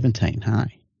 2017.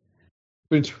 Hey.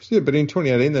 But in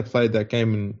 2018 they played that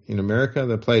game in America.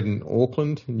 They played in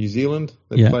Auckland, New Zealand.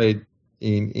 They played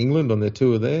in England on their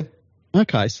tour there.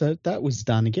 Okay, so that was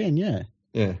done again. Yeah.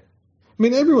 Yeah. I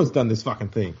mean, everyone's done this fucking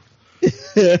thing.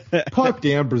 Pipe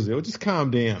down, Brazil. Just calm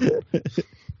down.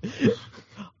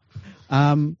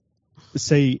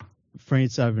 See,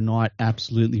 France overnight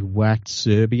absolutely whacked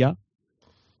Serbia.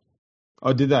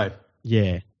 Oh, did they?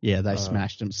 Yeah, they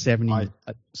smashed them 70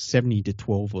 to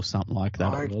 12 or something like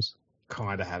that. It was.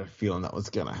 Kind of had a feeling that was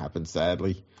going to happen,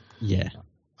 sadly. Yeah.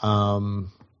 There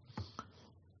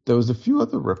was a few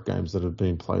other rep games that have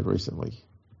been played recently.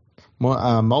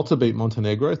 Malta beat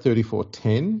Montenegro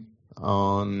 34-10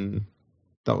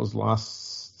 that was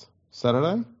last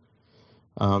Saturday.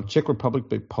 Czech Republic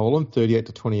beat Poland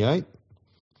 38-28.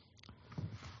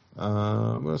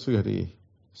 What else we got here?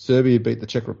 Serbia beat the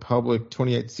Czech Republic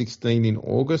 28-16 in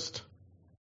August.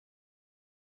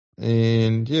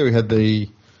 And we had the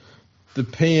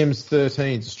PM's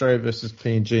 13s, Australia versus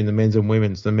PNG in the men's and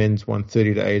women's. The men's won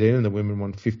 30-18 and the women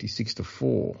won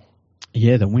 56-4.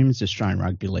 Yeah, the women's Australian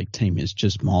Rugby League team is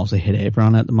just miles ahead of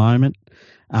everyone at the moment.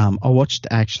 I watched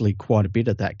actually quite a bit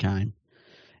of that game,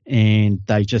 and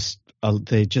they're just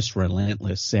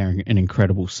relentless. They're an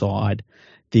incredible side.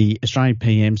 The Australian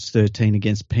PM's 13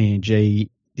 against PNG,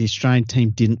 the Australian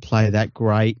team didn't play that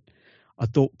great. I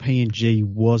thought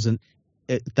PNG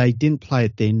they didn't play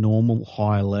at their normal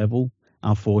high level,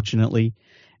 unfortunately,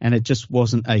 and it just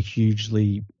wasn't a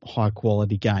hugely high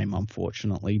quality game,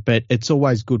 unfortunately. But it's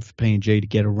always good for PNG to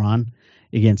get a run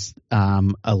against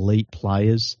elite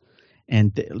players,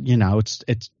 and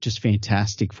it's just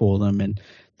fantastic for them. And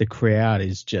the crowd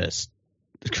is just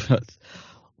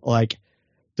like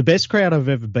the best crowd I've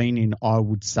ever been in. I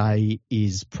would say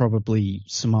is probably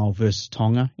Samoa versus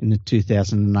Tonga in the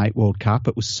 2008 World Cup.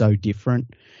 It was so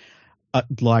different.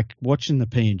 Like watching the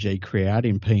PNG crowd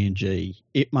in PNG,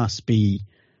 it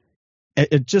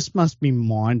just must be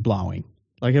mind blowing.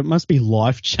 Like it must be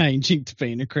life changing to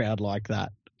be in a crowd like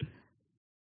that.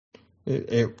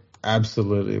 It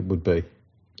absolutely would be,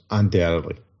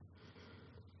 undoubtedly.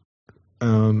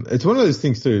 It's one of those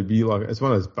things too. It's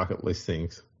one of those bucket list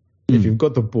things. If you've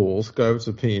got the balls, go over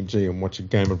to PNG and watch a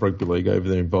game of rugby league over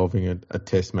there involving a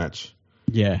test match.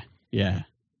 Yeah.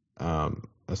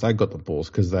 I say got the balls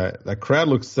because that crowd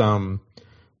looks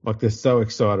like they're so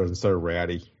excited and so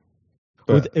rowdy,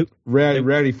 but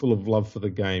rowdy, full of love for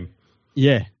the game.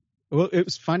 Yeah. Well, it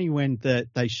was funny when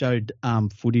they showed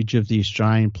footage of the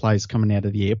Australian players coming out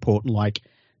of the airport and like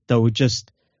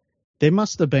they there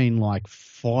must have been like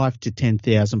 5 to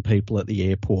 10,000 people at the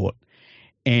airport,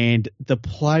 and the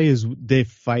players, their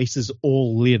faces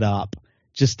all lit up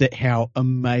just at how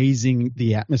amazing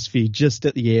the atmosphere just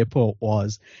at the airport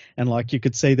was. And like you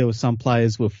could see there were some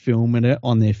players were filming it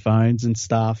on their phones and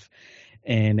stuff.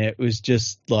 And it was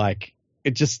just like,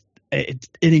 it's an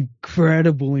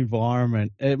incredible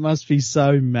environment. It must be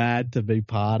so mad to be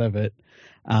part of it.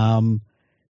 And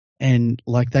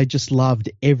like they just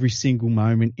loved every single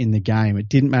moment in the game. It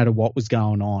didn't matter what was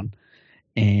going on.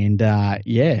 And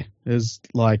it was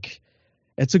like,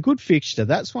 it's a good fixture.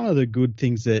 That's one of the good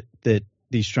things that the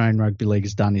Australian Rugby League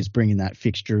has done, is bringing that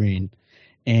fixture in,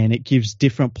 and it gives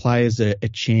different players a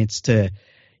chance to,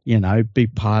 be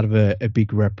part of a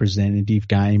big representative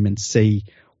game and see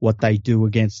what they do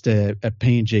against a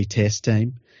PNG test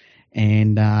team.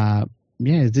 And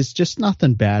there's just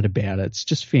nothing bad about it. It's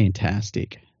just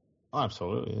fantastic.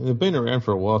 Absolutely. They've been around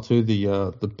for a while too,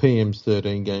 the PM's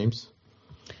 13 games.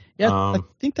 Yeah, I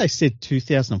think they said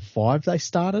 2005 they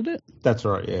started it. That's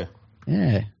right, yeah.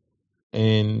 Yeah.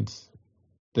 And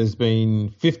there's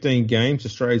been 15 games.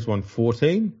 Australia's won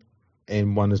 14,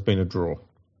 and one has been a draw.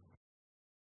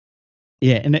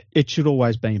 Yeah, and it should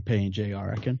always be in PNG, I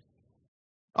reckon.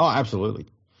 Oh, absolutely.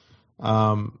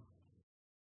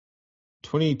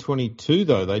 2022,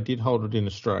 though, they did hold it in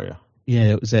Australia.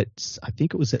 Yeah, I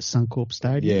think it was at Suncorp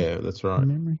Stadium. Yeah, that's right. From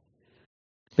memory.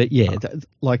 But yeah,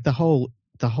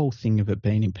 the whole thing of it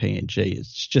being in PNG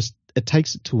is just, it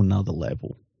takes it to another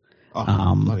level.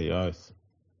 Oh, bloody oath.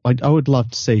 I would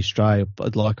love to see Australia,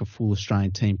 but like a full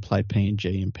Australian team, play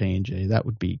PNG and PNG. That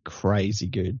would be crazy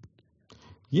good.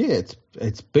 Yeah,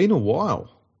 it's been a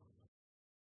while.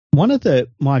 One of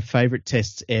my favourite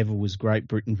tests ever was Great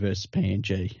Britain versus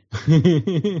PNG,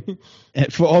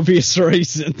 for obvious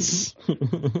reasons.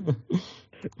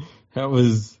 That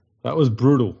was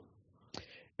brutal.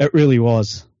 It really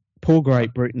was. Poor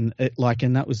Great Britain.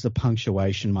 And that was the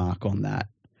punctuation mark on that.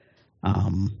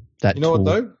 That you know tour. what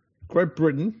though? Great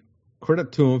Britain,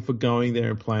 credit to them for going there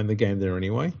and playing the game there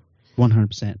anyway.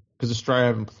 100%. Because Australia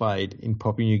haven't played in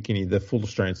Papua New Guinea, the full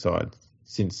Australian side,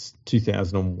 since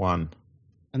 2001.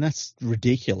 And that's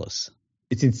ridiculous.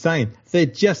 It's insane. They're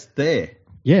just there.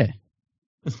 Yeah.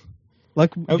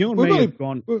 Like, you and me have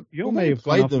gone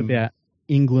off about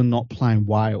England not playing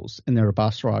Wales, and they're a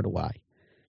bus ride away.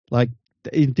 Like,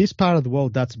 in this part of the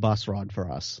world, that's a bus ride for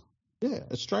us. Yeah,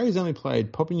 Australia's only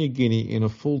played Papua New Guinea in a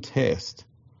full test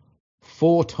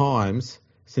 4 times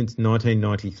since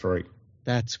 1993.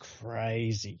 That's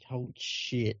crazy. Holy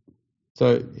shit. So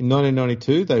in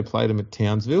 1992, they played them at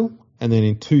Townsville. And then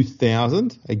in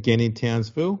 2000, again in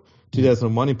Townsville.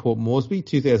 2001 in Port Moresby.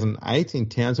 2008 in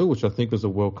Townsville, which I think was a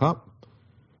World Cup.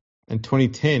 And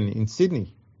 2010 in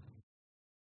Sydney.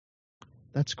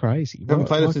 That's crazy. They haven't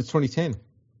played it since 2010.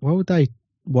 Why would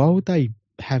they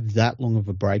have that long of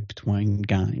a break between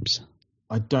games?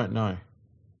 I don't know.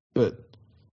 But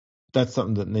that's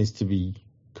something that needs to be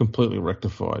completely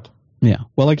rectified. Yeah.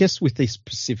 Well, I guess with this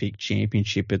Pacific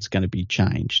Championship, it's going to be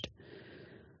changed.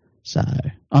 So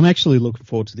I'm actually looking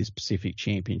forward to this Pacific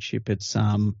Championship. It's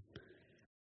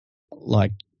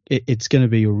it's going to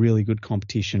be a really good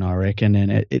competition, I reckon.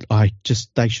 And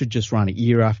they should just run it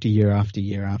year after year after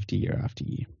year after year after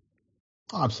year.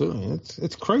 Oh, absolutely.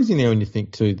 It's crazy now when you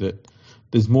think too that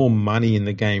there's more money in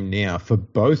the game now for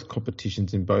both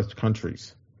competitions in both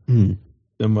countries than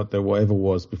what there ever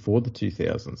was before the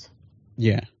 2000s.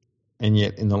 Yeah. And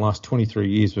yet in the last 23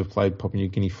 years, we've played Papua New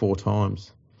Guinea 4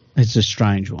 times. It's a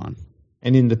strange one.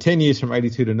 And in the 10 years from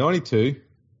 82 to 92,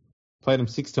 played them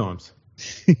 6 times.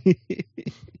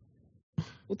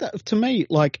 Well, to me,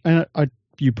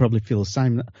 you probably feel the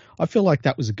same. I feel like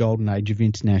that was a golden age of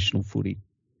international footy.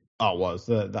 Oh, it was.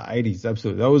 The 80s,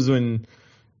 absolutely. That was when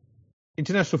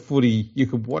international footy, you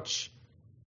could watch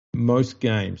most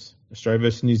games. Australia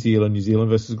versus New Zealand, New Zealand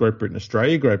versus Great Britain,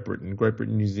 Australia, Great Britain, Great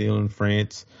Britain, New Zealand,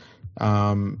 France,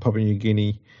 Papua New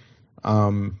Guinea.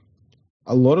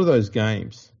 A lot of those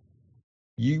games,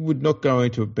 you would not go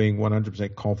into it being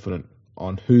 100% confident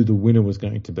on who the winner was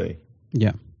going to be.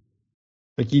 Yeah.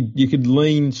 Like you could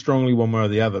lean strongly one way or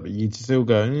the other, but you'd still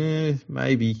go,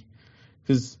 maybe.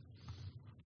 Because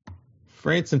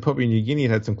France and Papua New Guinea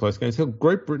had some close games. Hell,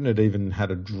 Great Britain had even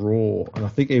had a draw, and I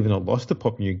think even a loss to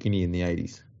Papua New Guinea in the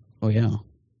 80s. Oh, yeah.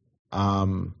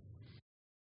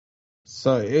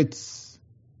 So it's,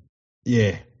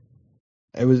 yeah.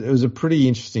 It was a pretty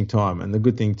interesting time, and the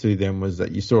good thing too then was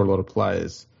that you saw a lot of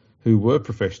players who were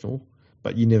professional,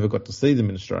 but you never got to see them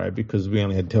in Australia because we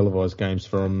only had televised games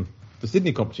from the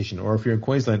Sydney competition, or if you're in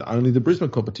Queensland, only the Brisbane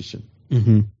competition.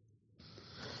 Mm-hmm.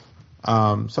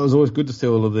 So it was always good to see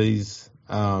all of these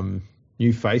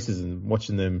new faces and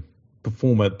watching them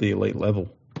perform at the elite level.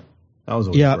 That was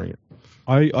always brilliant.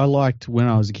 I liked when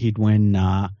I was a kid when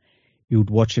you would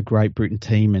watch a Great Britain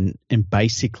team and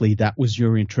basically that was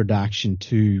your introduction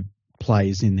to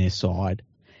players in their side,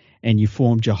 and you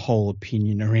formed your whole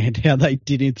opinion around how they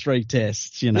did in 3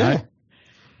 tests, you know. Yeah,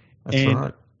 that's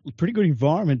right. Pretty good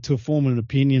environment to form an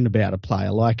opinion about a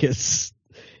player. Like it's,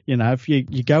 you know, if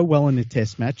you go well in a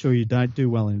test match or you don't do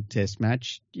well in a test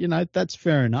match, you know, that's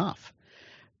fair enough.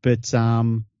 But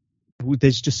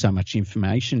there's just so much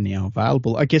information now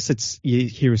available. I guess you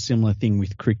hear a similar thing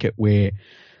with cricket where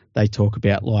they talk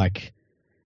about, like,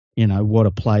 you know, what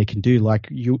a player can do. Like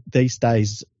these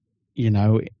days, you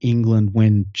know, England,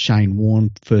 when Shane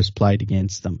Warne first played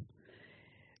against them,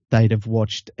 they'd have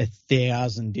watched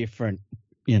 1,000 different,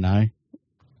 you know,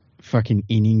 fucking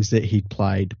innings that he'd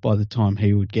played by the time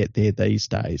he would get there these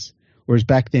days. Whereas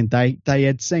back then they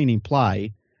had seen him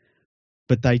play,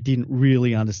 but they didn't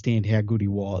really understand how good he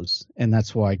was. And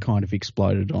that's why he kind of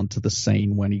exploded onto the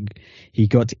scene when he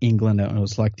got to England, and it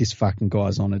was like, this fucking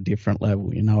guy's on a different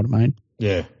level, you know what I mean?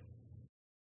 Yeah.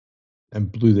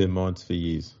 And blew their minds for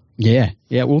years. Yeah.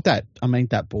 Yeah. Well, that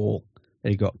ball that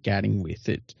he got Gatting with,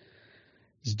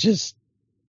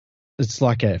 it's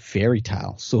like a fairy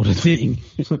tale sort of thing.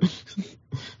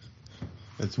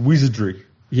 It's wizardry.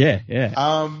 Yeah,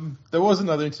 yeah. There was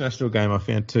another international game I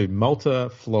found too. Malta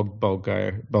flogged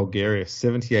Bulgaria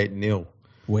 78-0.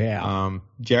 Wow.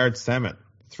 Jared Samet,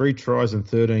 3 tries and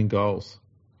 13 goals.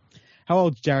 How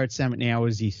old's Jared Samet now?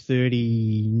 Is he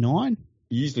 39?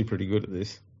 Usually pretty good at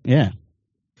this. Yeah.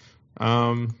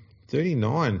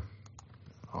 39.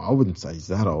 I wouldn't say he's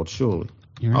that old, surely.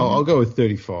 Right. I'll go with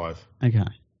 35. Okay.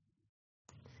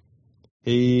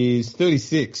 He's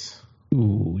 36.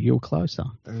 Ooh, you're closer.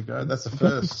 There you go. That's the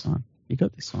first. You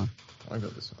got this one. I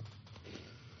got this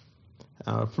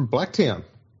one. From Blacktown.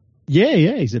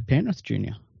 Yeah. He's a Penrith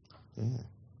junior.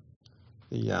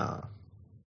 Yeah.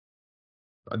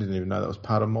 I didn't even know that was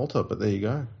part of Malta, but there you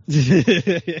go.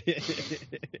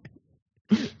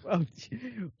 Well,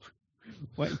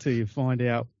 wait until you find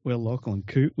out where Lachlan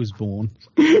Coote was born.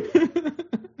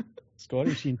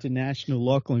 Scottish international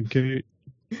Lachlan Coote.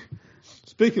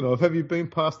 Speaking of, have you been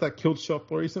past that kilt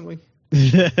shop recently?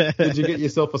 Did you get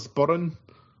yourself a spot on?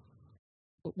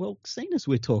 Well, seeing as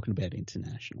we're talking about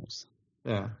internationals.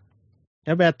 Yeah.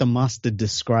 How about the mustard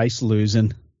disgrace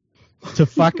losing to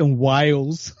fucking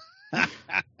Wales?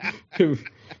 So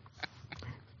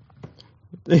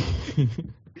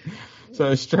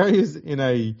Australia's in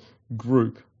a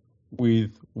group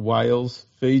with Wales,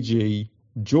 Fiji,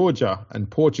 Georgia, and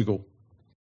Portugal.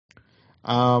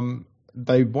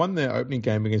 They won their opening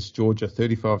game against Georgia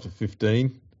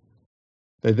 35-15.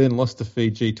 They then lost to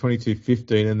Fiji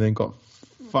 22-15 and then got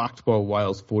fucked by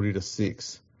Wales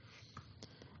 40-6.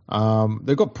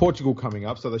 They've got Portugal coming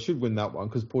up, so they should win that one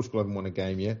because Portugal haven't won a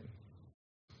game yet.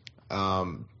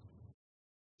 So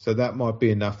that might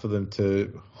be enough for them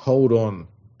to hold on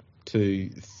to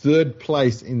 3rd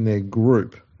place in their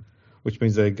group, which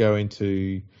means they go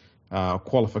into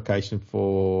qualification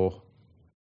for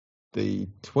the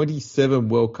 27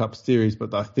 World Cup series,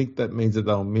 but I think that means that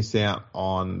they'll miss out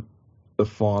on the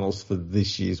finals for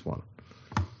this year's one.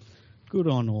 Good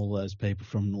on all those people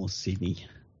from North Sydney.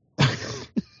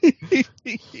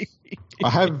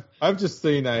 I've just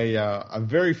seen a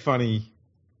very funny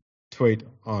tweet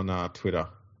on Twitter.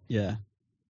 Yeah.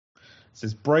 It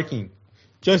says, breaking.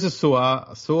 Joseph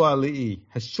Suaalii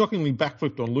has shockingly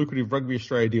backflipped on lucrative Rugby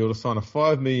Australia deal to sign a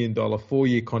 $5 million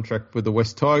 4-year contract with the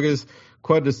West Tigers,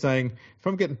 quoted as saying, if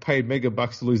I'm getting paid mega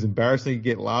bucks to lose embarrassingly,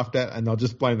 get laughed at, and I'll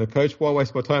just blame the coach, why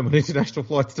waste my time on international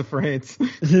flights to France? Oh,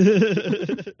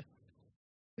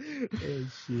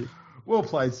 shit. Well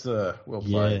played, sir. Well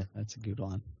played. Yeah, that's a good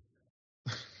one.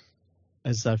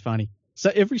 That's so funny.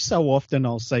 So every so often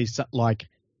I'll say like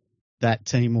that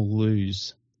team will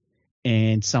lose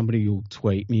and somebody will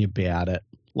tweet me about it.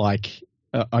 Like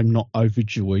I'm not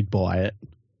overjoyed by it.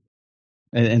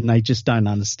 And they just don't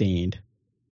understand.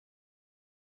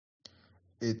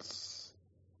 It's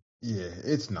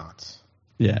nuts.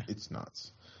 Yeah. It's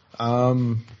nuts.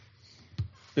 But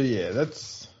yeah,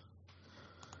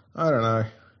 I don't know.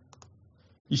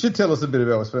 You should tell us a bit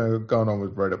about what's going on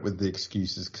with Reddit with the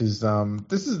excuses, because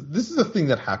this is a thing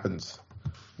that happens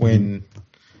when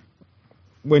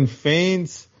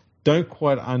fans don't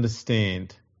quite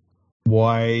understand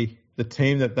why the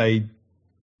team that they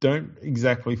don't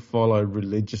exactly follow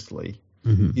religiously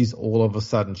is all of a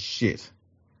sudden shit.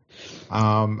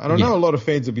 And I know a lot of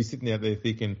fans will be sitting out there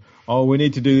thinking, oh, we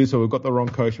need to do this, or we've got the wrong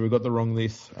coach, or we've got the wrong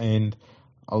this. And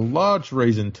a large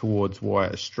reason towards why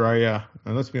Australia,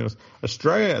 and let's be honest,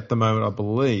 Australia at the moment, I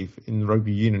believe, in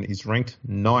rugby union is ranked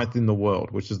 9th in the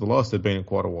world, which is the lowest they've been in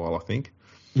quite a while, I think.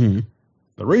 Mm.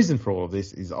 The reason for all of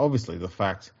this is obviously the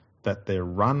fact that they're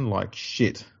run like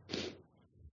shit.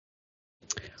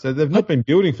 So they've not been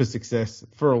building for success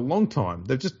for a long time.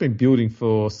 They've just been building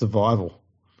for survival.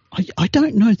 I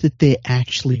don't know that they're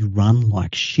actually run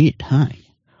like shit, hey?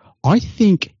 I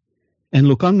think, and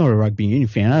look, I'm not a rugby union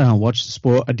fan. I don't watch the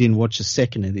sport. I didn't watch a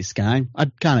second of this game. I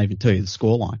can't even tell you the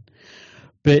scoreline.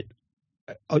 But,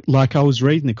 like, I was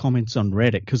reading the comments on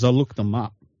Reddit because I looked them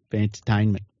up for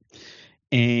entertainment.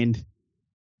 And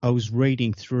I was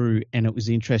reading through, and it was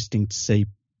interesting to see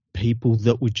people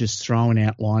that were just throwing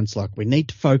out lines like, we need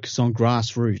to focus on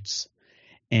grassroots.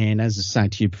 And as I was saying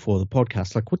to you before the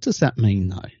podcast, like, what does that mean,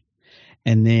 though?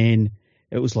 And then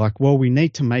it was like, well, we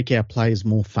need to make our players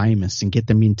more famous and get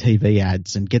them in TV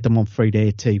ads and get them on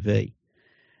free-to-air TV.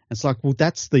 It's like, well,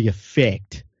 that's the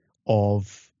effect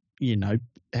of, you know,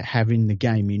 having the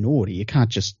game in order. You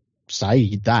can't just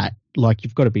say that. Like,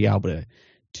 you've got to be able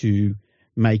to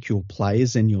make your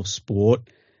players and your sport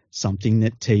something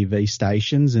that TV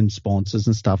stations and sponsors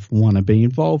and stuff want to be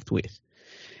involved with.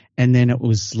 And then it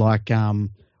was like,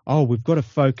 oh, we've got to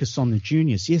focus on the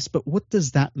juniors. Yes, but what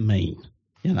does that mean?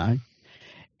 You know?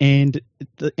 And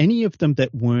any of them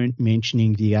that weren't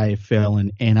mentioning the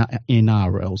AFL and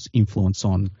NRL's influence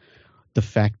on the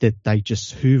fact that they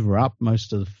just hoover up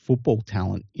most of the football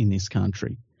talent in this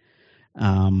country,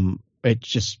 it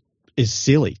just is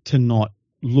silly to not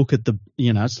look at the,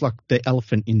 you know, it's like the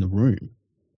elephant in the room.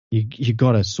 You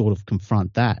got to sort of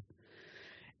confront that.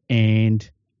 And,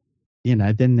 you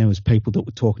know, then there was people that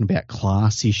were talking about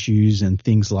class issues and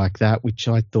things like that, which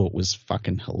I thought was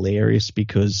fucking hilarious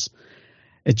because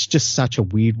it's just such a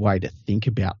weird way to think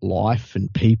about life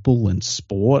and people and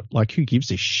sport. Like, who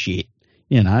gives a shit,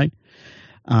 you know?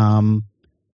 And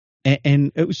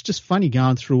it was just funny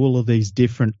going through all of these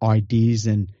different ideas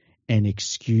and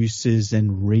excuses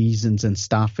and reasons and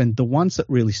stuff. And the ones that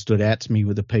really stood out to me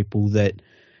were the people that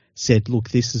said, look,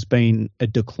 this has been a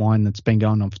decline that's been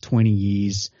going on for 20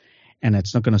 years and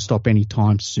it's not going to stop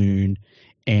anytime soon.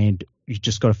 And you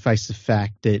just got to face the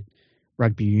fact that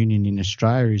rugby union in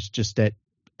Australia is just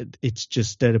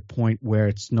at a point where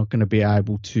it's not going to be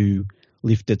able to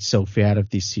lift itself out of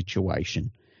this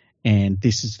situation. And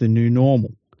this is the new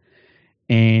normal.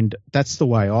 And that's the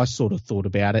way I sort of thought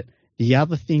about it. The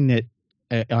other thing that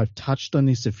I've touched on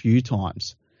this a few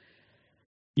times,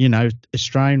 you know,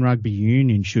 Australian rugby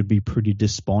union should be pretty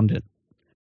despondent.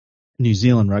 New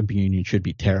Zealand rugby union should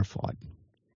be terrified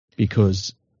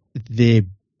because they're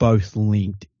both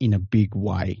linked in a big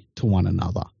way to one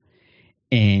another.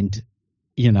 And,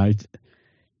 you know,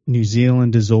 New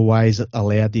Zealand has always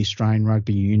allowed the Australian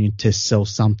rugby union to sell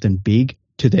something big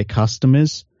to their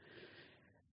customers,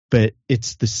 but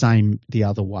it's the same the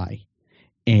other way.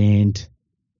 And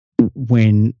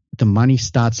when the money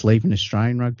starts leaving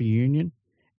Australian rugby union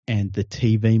and the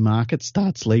TV market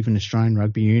starts leaving Australian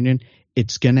rugby union,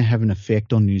 it's going to have an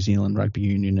effect on New Zealand rugby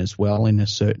union as well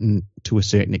to a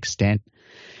certain extent.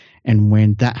 And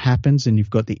when that happens and you've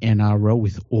got the NRL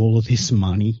with all of this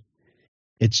money,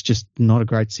 it's just not a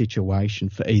great situation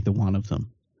for either one of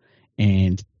them.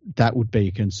 And that would be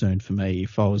a concern for me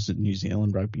if I was a New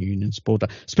Zealand rugby union supporter,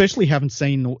 especially having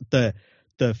seen the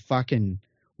fucking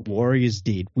Warriors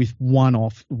did with one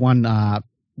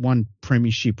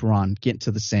premiership run, get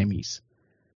to the semis.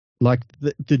 Like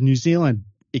the New Zealand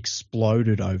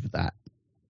exploded over that.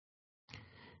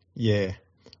 Yeah.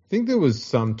 I think there was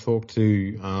some talk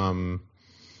to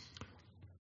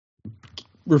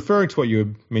referring to what you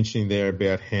were mentioning there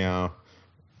about how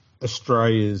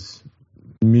Australia's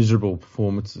miserable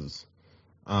performances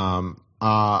are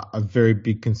a very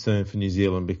big concern for New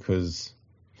Zealand because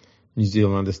New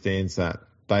Zealand understands that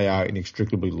they are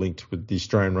inextricably linked with the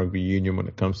Australian Rugby Union when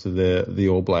it comes to the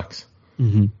All Blacks.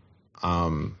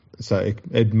 Mm-hmm. So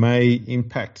it may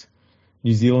impact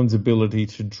New Zealand's ability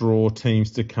to draw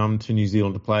teams to come to New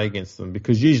Zealand to play against them,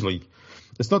 because usually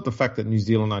it's not the fact that New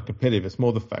Zealand are competitive, it's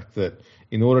more the fact that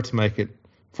in order to make it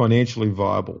financially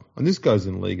viable, and this goes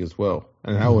in league as well,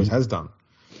 and it always has done,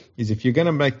 is if you're going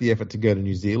to make the effort to go to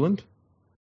New Zealand,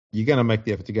 you're going to make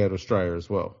the effort to go to Australia as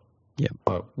well. Yeah.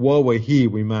 While we're here,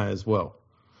 we may as well.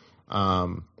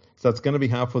 So it's going to be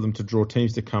hard for them to draw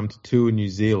teams to come to tour New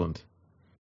Zealand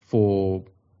for,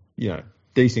 you know,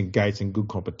 decent gates and good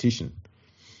competition,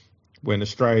 when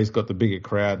Australia's got the bigger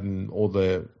crowd and all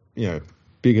the, you know,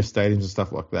 bigger stadiums and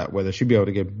stuff like that, where they should be able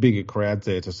to get bigger crowds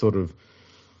there to sort of,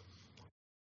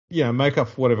 you know, make up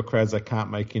for whatever crowds they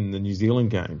can't make in the New Zealand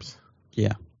games.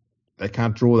 Yeah. They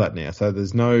can't draw that now. So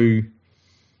there's no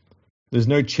There's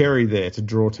no cherry there to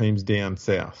draw teams down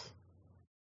south.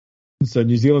 So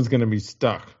New Zealand's going to be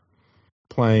stuck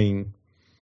playing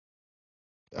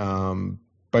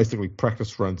basically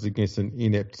practice runs against an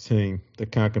inept team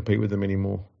that can't compete with them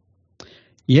anymore.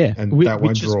 Yeah. And that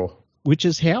won't draw. Which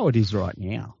is how it is right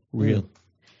now, really.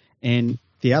 And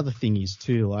the other thing is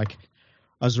too, like,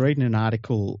 I was reading an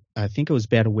article, I think it was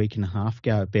about a week and a half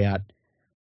ago, about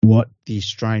what the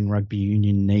Australian Rugby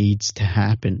Union needs to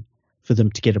happen for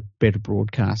them to get a better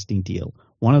broadcasting deal.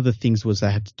 One of the things was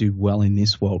they had to do well in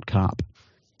this World Cup,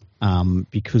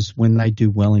 because when they do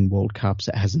well in World Cups,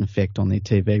 it has an effect on their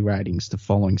TV ratings the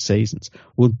following seasons.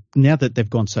 Well, now that they've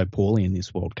gone so poorly in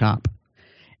this World Cup,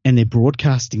 and their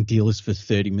broadcasting deal is for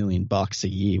 $30 million a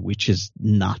year, which is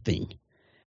nothing.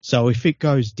 So if it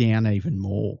goes down even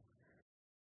more,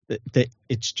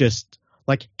 it's just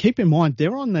like, keep in mind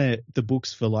they're on the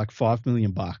books for like $5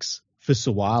 million for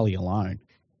Sawali alone.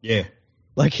 Yeah,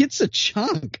 like it's a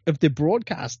chunk of their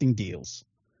broadcasting deals.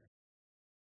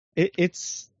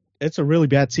 It's a really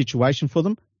bad situation for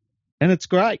them, and it's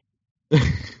great.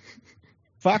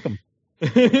 Fuck them.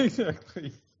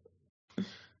 Exactly.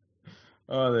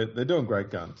 Oh, they're doing great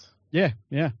guns. Yeah.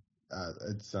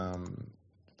 It's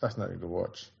fascinating to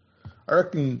watch. I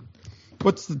reckon,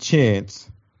 what's the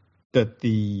chance that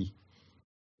the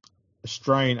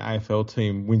Australian AFL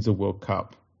team wins a World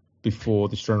Cup before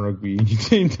the Australian Rugby Union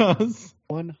team does?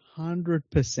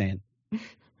 100%.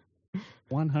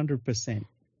 100%.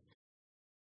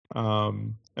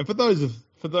 And for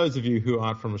those of you who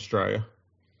aren't from Australia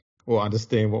or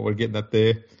understand what we're getting at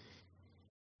there,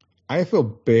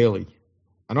 AFL barely,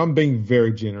 and I'm being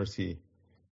very generous here,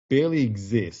 barely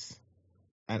exists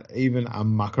at even a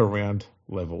muck around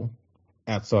level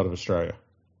outside of Australia.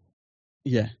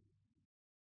 Yeah.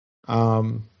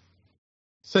 So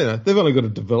they've only got to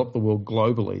develop the world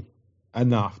globally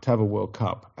enough to have a World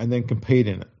Cup and then compete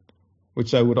in it,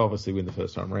 which they would obviously win the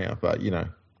first time round. But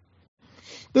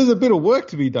there's a bit of work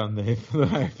to be done there for the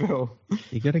AFL.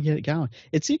 You got to get it going.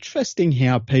 It's interesting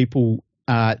how people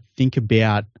think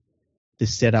about the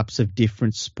setups of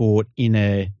different sport in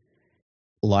a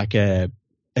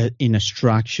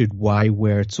structured way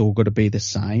where it's all got to be the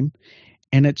same,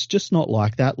 and it's just not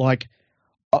like that. Like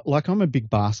I'm a big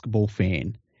basketball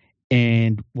fan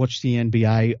and watch the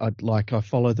NBA. I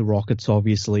follow the Rockets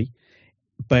obviously,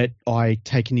 but I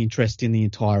take an interest in the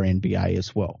entire NBA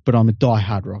as well. But I'm a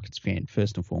diehard Rockets fan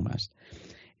first and foremost.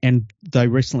 And they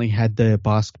recently had the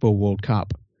Basketball World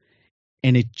Cup,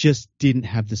 and it just didn't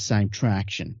have the same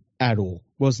traction at all.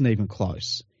 Wasn't even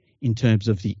close in terms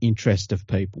of the interest of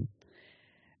people.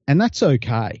 And that's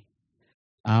okay.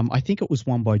 I think it was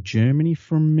won by Germany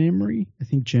from memory. I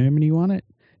think Germany won it.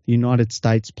 The United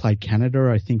States played Canada,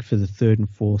 I think, for the third and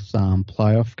fourth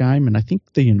playoff game. And I think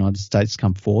the United States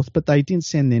come fourth, but they didn't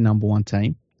send their number one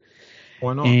team.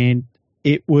 Why not? And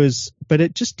but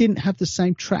it just didn't have the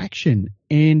same traction.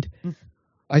 And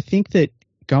I think that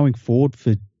going forward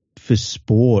for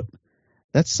sport,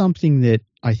 that's something that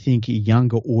I think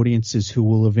younger audiences who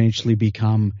will eventually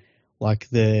become like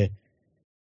the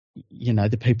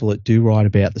people that do write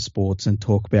about the sports and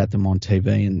talk about them on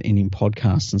TV and in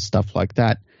podcasts and stuff like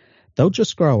that, they'll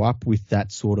just grow up with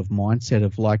that sort of mindset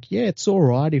of like, yeah, it's all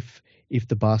right if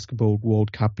the Basketball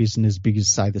World Cup isn't as big as,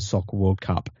 say, the Soccer World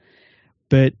Cup.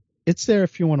 But it's there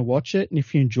if you want to watch it, and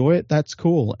if you enjoy it, that's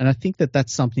cool. And I think that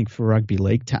that's something for rugby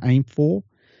league to aim for.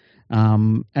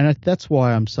 And that's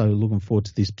why I'm so looking forward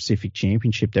to this Pacific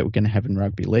Championship that we're going to have in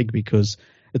rugby league, because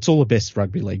it's all the best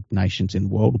rugby league nations in the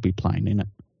world will be playing in it.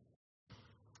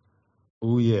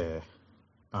 Oh yeah,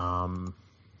 I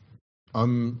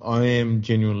am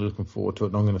genuinely looking forward to it,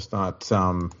 and I'm going to start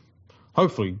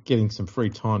hopefully getting some free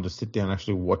time to sit down and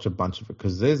actually watch a bunch of it,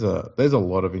 because there's a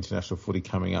lot of international footy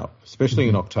coming up, especially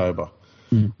in October.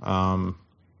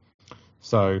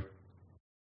 So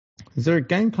is there a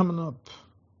game coming up?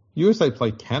 USA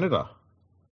play Canada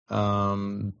tomorrow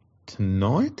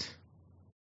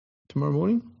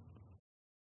morning,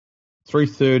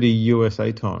 3:30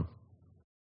 USA time.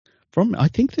 I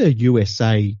think the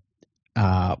USA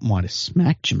might have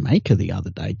smacked Jamaica the other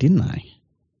day, didn't they?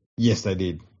 Yes, they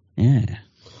did. Yeah.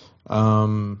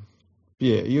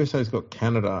 USA's got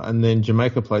Canada, and then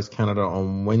Jamaica plays Canada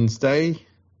on Wednesday.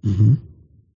 Mm-hmm.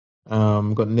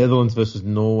 We've got Netherlands versus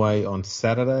Norway on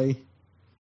Saturday.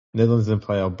 Netherlands then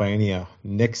play Albania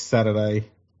next Saturday,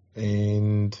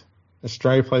 and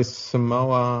Australia plays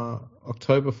Samoa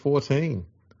October 14.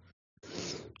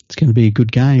 It's going to be a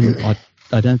good game.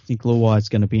 I don't think Luai's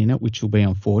going to be in it, which will be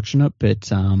unfortunate,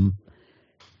 but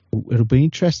it'll be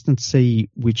interesting to see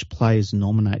which players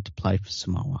nominate to play for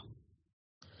Samoa.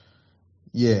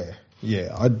 Yeah,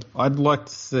 Yeah, I'd like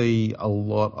to see a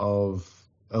lot of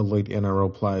elite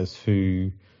NRL players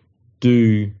who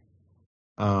do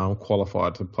qualify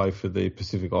to play for the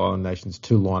Pacific Island nations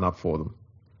to line up for them.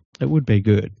 It would be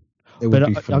good. It would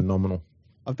be phenomenal.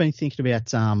 I've been thinking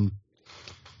about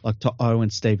like To'o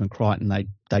and Stephen Crichton.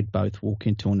 They'd both walk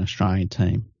into an Australian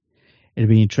team. It'd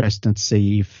be interesting to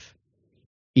see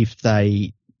if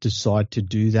they decide to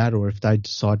do that or if they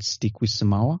decide to stick with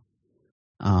Samoa.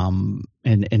 And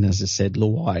as I said,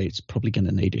 Luai is probably going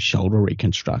to need a shoulder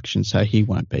reconstruction, so he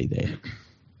won't be there.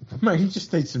 Mate, he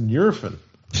just needs some Nurofen.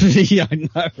 Yeah, I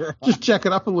know, right? Just jack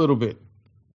it up a little bit.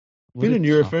 Bit of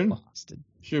Nurofen.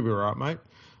 Should be right, mate.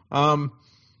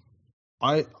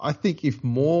 I think if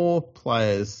more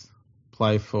players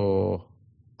play for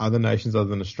other nations other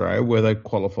than Australia where they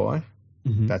qualify,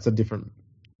 that's a different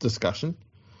discussion.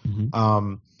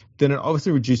 Then it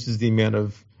obviously reduces the amount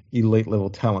of elite level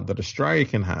talent that Australia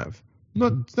can have.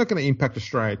 It's not going to impact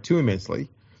Australia too immensely,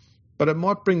 but it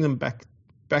might bring them back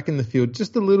in the field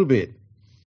just a little bit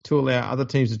to allow other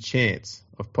teams a chance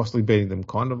of possibly beating them,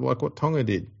 kind of like what Tonga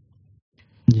did.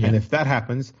 Yeah. And if that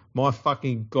happens, my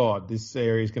fucking God, this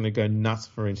area is going to go nuts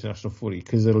for international footy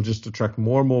because it'll just attract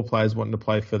more and more players wanting to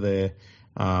play for their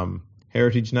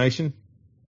heritage nation.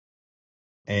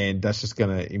 And that's just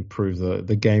going to improve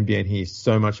the game down here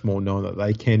so much more, knowing that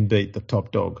they can beat the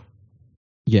top dog.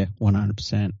 Yeah,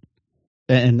 100%.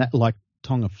 And that, like,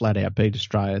 Tonga flat out beat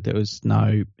Australia. There was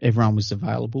everyone was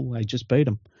available. They just beat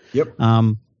them. Yep.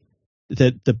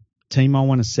 The team I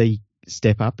want to see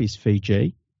step up is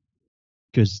Fiji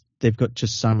because they've got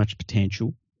just so much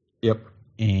potential. Yep.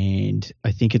 And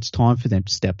I think it's time for them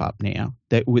to step up now.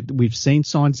 We've seen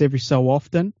signs every so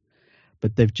often,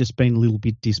 but they've just been a little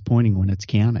bit disappointing when it's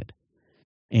counted.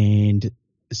 And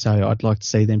so I'd like to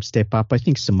see them step up. I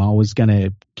think Samoa's going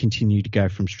to continue to go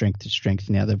from strength to strength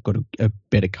now. They've got a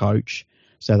better coach,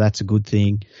 so that's a good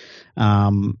thing.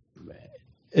 Did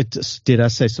I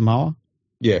say Samoa?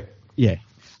 Yeah. Yeah.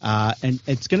 And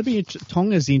it's going to be –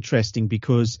 Tonga's interesting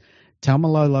because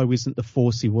Taumalolo isn't the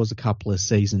force he was a couple of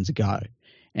seasons ago,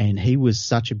 and he was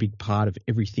such a big part of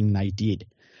everything they did.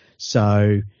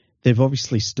 So they've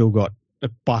obviously still got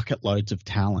bucket loads of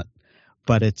talent,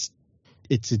 but it's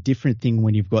a different thing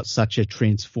when you've got such a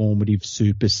transformative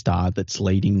superstar that's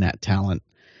leading that talent.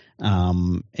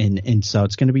 And so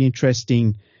it's going to be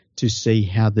interesting to see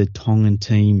how the Tongan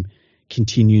team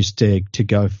continues to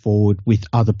go forward with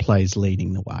other players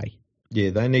leading the way. Yeah,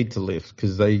 they need to lift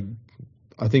because I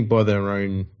think by their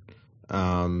own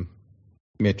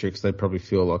metrics, they probably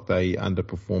feel like they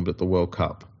underperformed at the World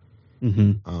Cup.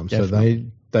 So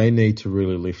they need to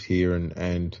really lift here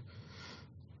and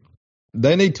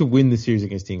they need to win the series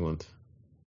against England.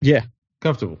 Yeah.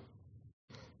 Comfortable.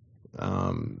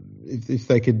 If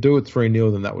they could do it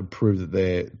 3-0, then that would prove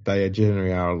that they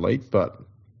generally are elite, but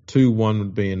 2-1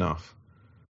 would be enough.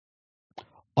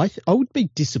 I would be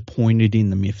disappointed in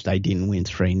them if they didn't win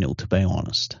 3-0, to be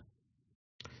honest.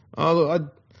 Oh,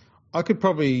 look, I could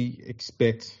probably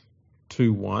expect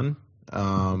 2-1.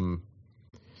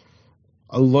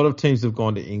 A lot of teams have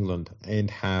gone to England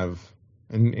and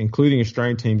including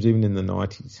Australian teams, even in the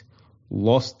 90s,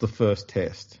 lost the first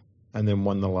test and then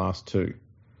won the last two.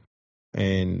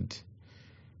 And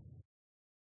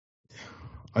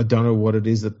I don't know what it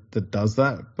is that does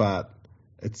that, but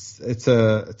it's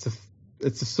a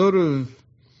sort of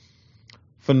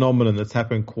phenomenon that's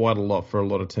happened quite a lot for a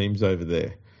lot of teams over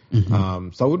there.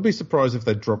 So I would be surprised if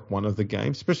they drop one of the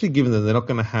games, especially given that they're not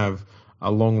going to have a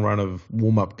long run of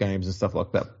warm-up games and stuff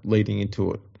like that leading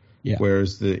into it. Yeah.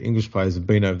 Whereas the English players have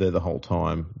been over there the whole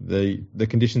time. The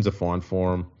conditions are fine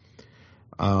for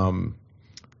them.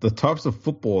 The types of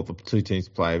football the two teams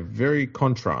play are very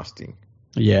contrasting.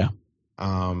 Yeah.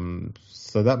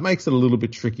 So that makes it a little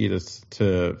bit tricky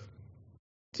to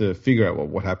figure out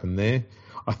what happened there.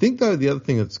 I think, though, the other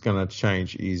thing that's going to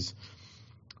change is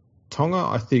Tonga,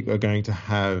 I think, are going to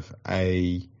have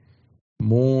a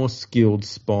more skilled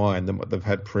spine than what they've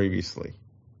had previously.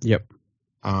 Yep.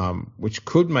 Which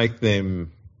could make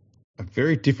them a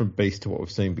very different beast to what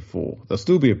we've seen before. They'll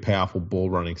still be a powerful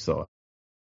ball-running side.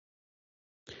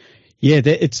 Yeah,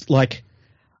 it's like...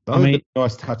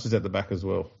 nice touches at the back as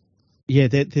well. Yeah,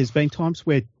 there's been times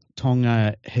where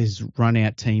Tonga has run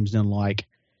out teams and, like,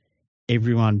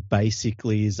 everyone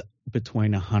basically is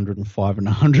between 105 and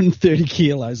 130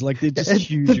 kilos. Like, they're just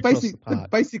huge across the park. They've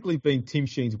basically been Tim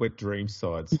Sheen's wet dream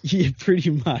sides. Yeah,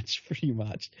 pretty much.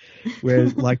 Where,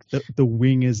 like, the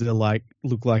wingers are like,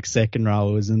 look like second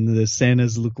rowers and the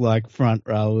centers look like front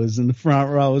rowers and the front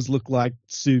rowers look like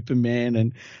Superman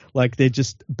and, like, they're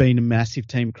just been a massive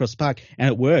team across the park. And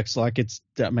it works. Like,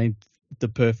 the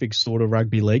perfect sort of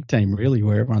rugby league team, really,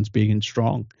 where everyone's big and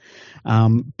strong.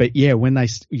 But yeah, when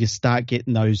you start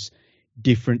getting those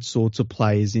different sorts of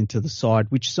players into the side,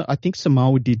 which I think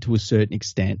Samoa did to a certain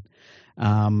extent.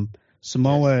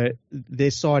 Samoa,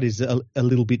 their side is a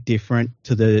little bit different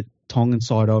to the Tongan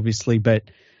side, obviously, but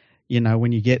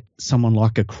when you get someone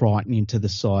like a Crichton into the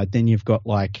side, then you've got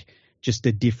like just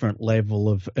a different level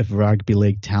of rugby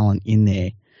league talent in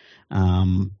there.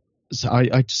 So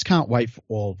I just can't wait for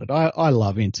all of it. I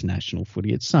love international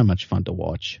footy. It's so much fun to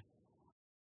watch.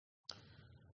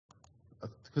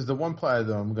 Because the one player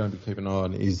that I'm going to be keeping an eye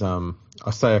on is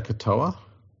Isaiah Katoa,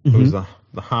 who was the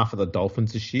half of the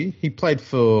Dolphins this year. He played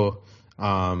for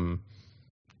Tonga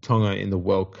in the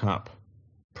World Cup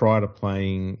prior to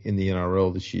playing in the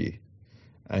NRL this year,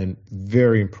 and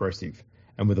very impressive.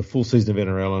 And with a full season of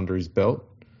NRL under his belt,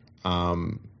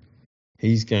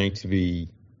 he's going to be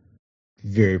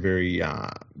very, very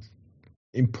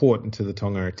important to the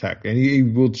Tonga attack, and he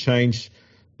will change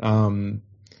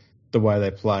the way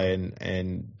they play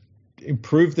and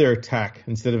improve their attack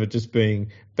instead of it just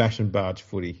being bash and barge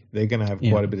footy. They're going to have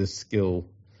quite a bit of skill,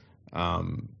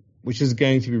 which is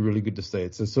going to be really good to see.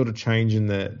 It's a sort of change in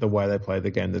the way they play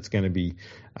the game that's going to be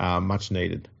much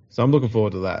needed. So I'm looking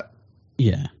forward to that.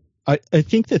 Yeah. I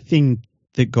think the thing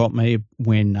that got me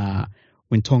when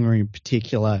Tonga in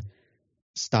particular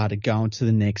started going to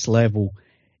the next level,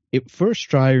 for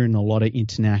Australia in a lot of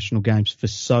international games for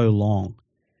so long,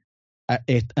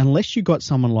 unless you got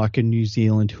someone like a New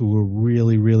Zealand who were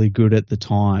really, really good at the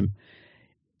time,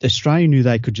 Australia knew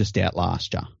they could just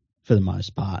outlast you for the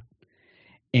most part.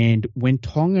 And when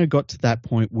Tonga got to that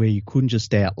point where you couldn't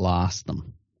just outlast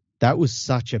them, that was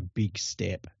such a big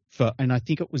step. And I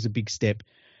think it was a big step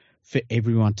for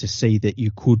everyone to see that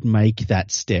you could make that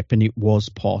step, and it was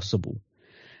possible.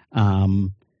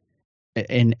 And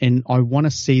I want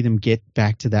to see them get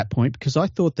back to that point, because I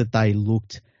thought that they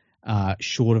looked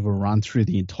short of a run through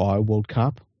the entire World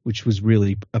Cup, which was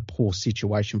really a poor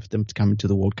situation for them to come into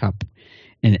the World Cup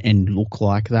and look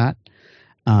like that.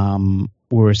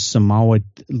 Whereas Samoa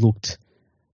looked,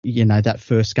 that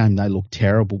first game they looked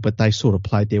terrible, but they sort of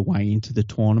played their way into the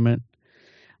tournament.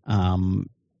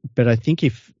 But I think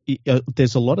if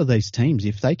there's a lot of these teams,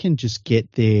 if they can just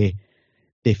get their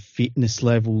fitness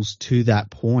levels to that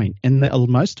point, and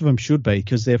most of them should be,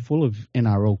 because they're full of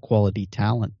NRL quality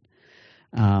talent.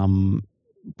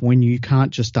 When you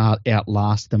can't just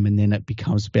outlast them and then it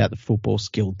becomes about the football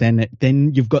skill,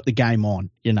 then you've got the game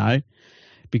on,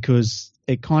 because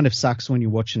it kind of sucks when you're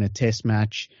watching a test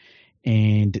match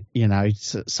and,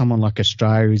 someone like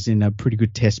Australia is in a pretty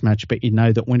good test match, but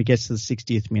that when it gets to the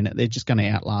 60th minute, they're just going to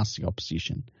outlast the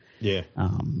opposition. Yeah.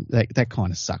 That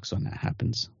kind of sucks when that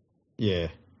happens. Yeah.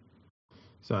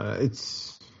 So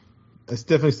it's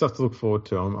definitely stuff to look forward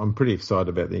to. I'm pretty excited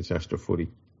about the international footy.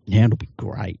 Yeah, it'll be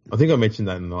great. I think I mentioned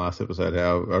that in the last episode,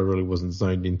 how I really wasn't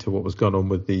zoned into what was going on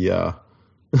with the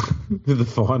with the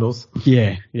finals.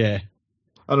 Yeah.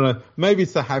 I don't know. Maybe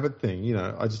it's a habit thing.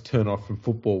 I just turn off from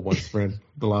football once the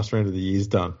last round of the year's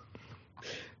done.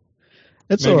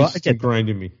 That's maybe all right. It's ingrained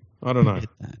in me. I don't know.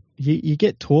 You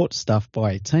get taught stuff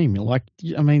by a team.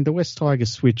 The West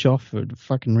Tigers switch off at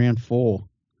fucking round 4.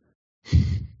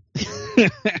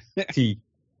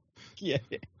 Yeah.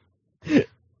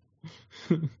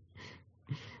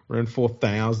 Around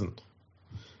 4,000.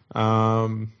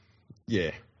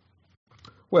 Yeah.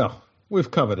 Well, we've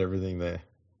covered everything there.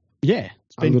 Yeah,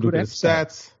 it's been a little good bit of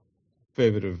stats,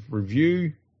 fair bit of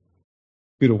review,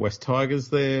 bit of West Tigers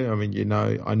there. I mean,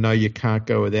 I know you can't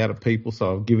go without it, people,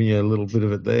 so I've given you a little bit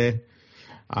of it there.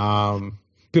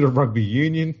 Bit of rugby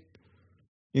union,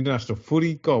 international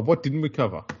footy. God, what didn't we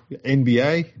cover?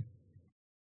 NBA.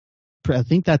 I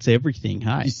think that's everything,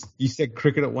 hey? You said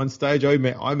cricket at one stage. I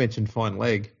mentioned fine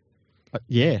leg.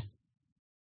 Yeah.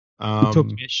 We talked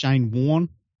about Shane Warne.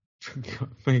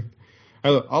 Hey,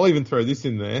 look, I'll even throw this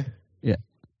in there. Yeah.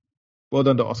 Well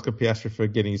done to Oscar Piastri for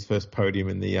getting his first podium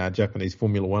in the Japanese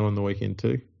Formula One on the weekend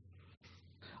too.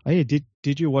 Oh yeah,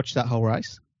 did you watch that whole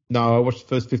race? No, I watched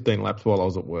the first 15 laps while I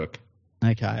was at work.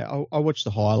 Okay, I watched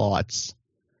the highlights.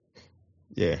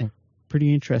 Yeah.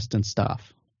 Pretty interesting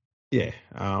stuff. Yeah.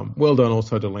 Well done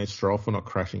also to Lance Stroll for not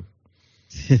crashing.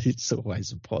 It's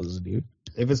always a positive.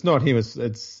 If it's not him,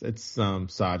 it's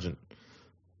Sargent.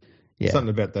 Yeah. Something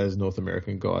about those North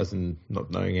American guys and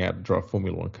not knowing how to drive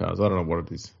Formula One cars. I don't know what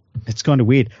it is. It's kind of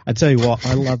weird. I tell you what,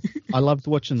 I loved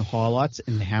watching the highlights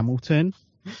in Hamilton.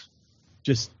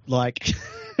 Just like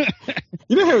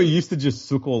you know how he used to just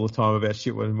sook all the time about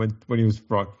shit when he was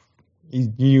right.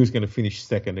 He knew he was going to finish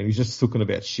second, and he's just sooking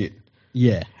about shit.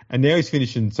 Yeah. And now he's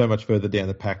finishing so much further down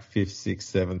the pack, 5th, 6th,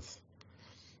 7th.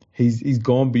 he's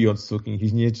gone beyond sulking.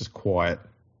 He's near just quiet.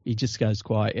 He just goes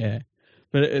quiet, yeah.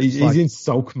 But it's He's in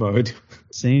sulk mode.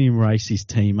 Seeing him race his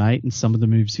teammate and some of the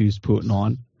moves he was putting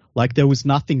on, like there was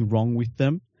nothing wrong with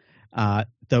them.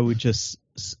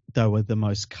 They were the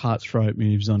most cutthroat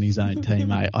moves on his own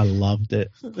teammate. I loved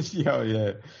it.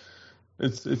 Yeah.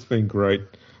 It's been great.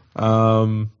 But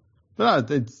no,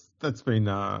 that's been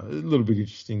a little bit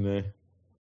interesting there.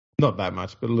 Not that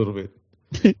much, but a little bit.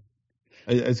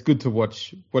 It's good to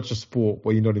watch a sport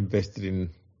where you're not invested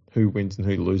in who wins and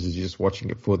who loses. You're just watching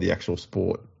it for the actual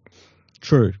sport.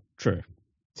 True.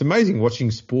 It's amazing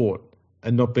watching sport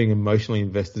and not being emotionally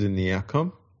invested in the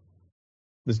outcome.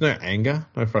 There's no anger,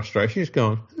 no frustration. You're just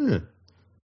going,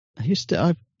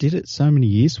 I did it so many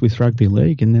years with rugby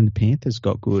league, and then the Panthers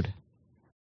got good.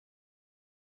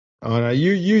 Oh no,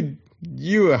 you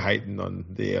were hating on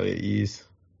the earlier years.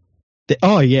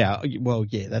 Well, yeah,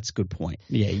 that's a good point.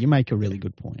 Yeah, you make a really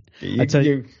good point. I tell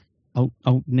you,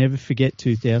 I'll never forget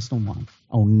 2001.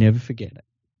 I'll never forget it.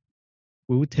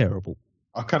 We were terrible.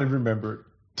 I can't even remember it.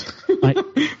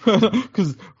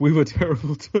 Because we were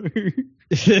terrible too.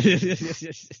 Did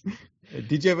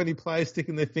you have any players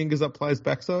sticking their fingers up players'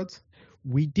 backsides?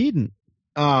 We didn't.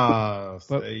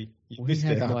 See, you missed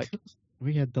out.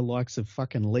 We had the likes of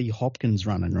fucking Lee Hopkins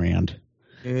running around.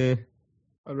 Yeah,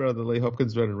 I'd rather Lee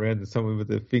Hopkins running around than someone with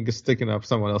their fingers sticking up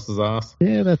someone else's ass.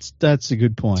 Yeah, that's a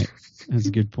good point. That's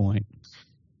a good point.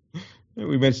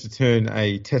 We managed to turn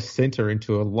a test centre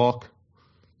into a lock.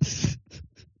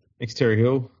 Next Terry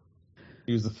Hill.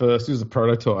 He was the first. He was a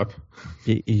prototype.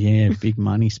 Yeah, big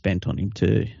money spent on him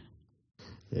too.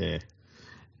 Yeah.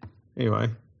 Anyway,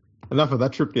 enough of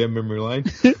that trip down memory lane.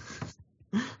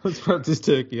 Let's wrap this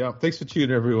turkey up. Thanks for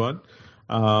tuning, everyone.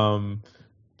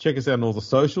 Check us out on all the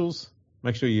socials.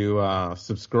 Make sure you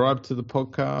subscribe to the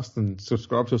podcast and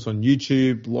subscribe to us on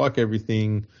YouTube. Like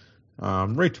everything.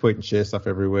 Retweet and share stuff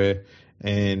everywhere.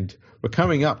 And we're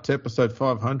coming up to episode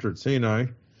 500. So,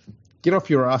 get off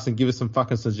your ass and give us some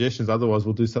fucking suggestions. Otherwise,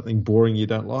 we'll do something boring you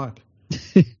don't like.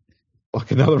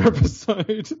 Like another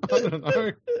episode. I don't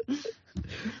know.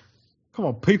 Come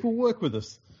on, people, work with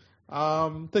us.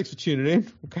 Thanks for tuning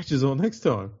in. We'll catch you all next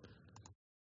time.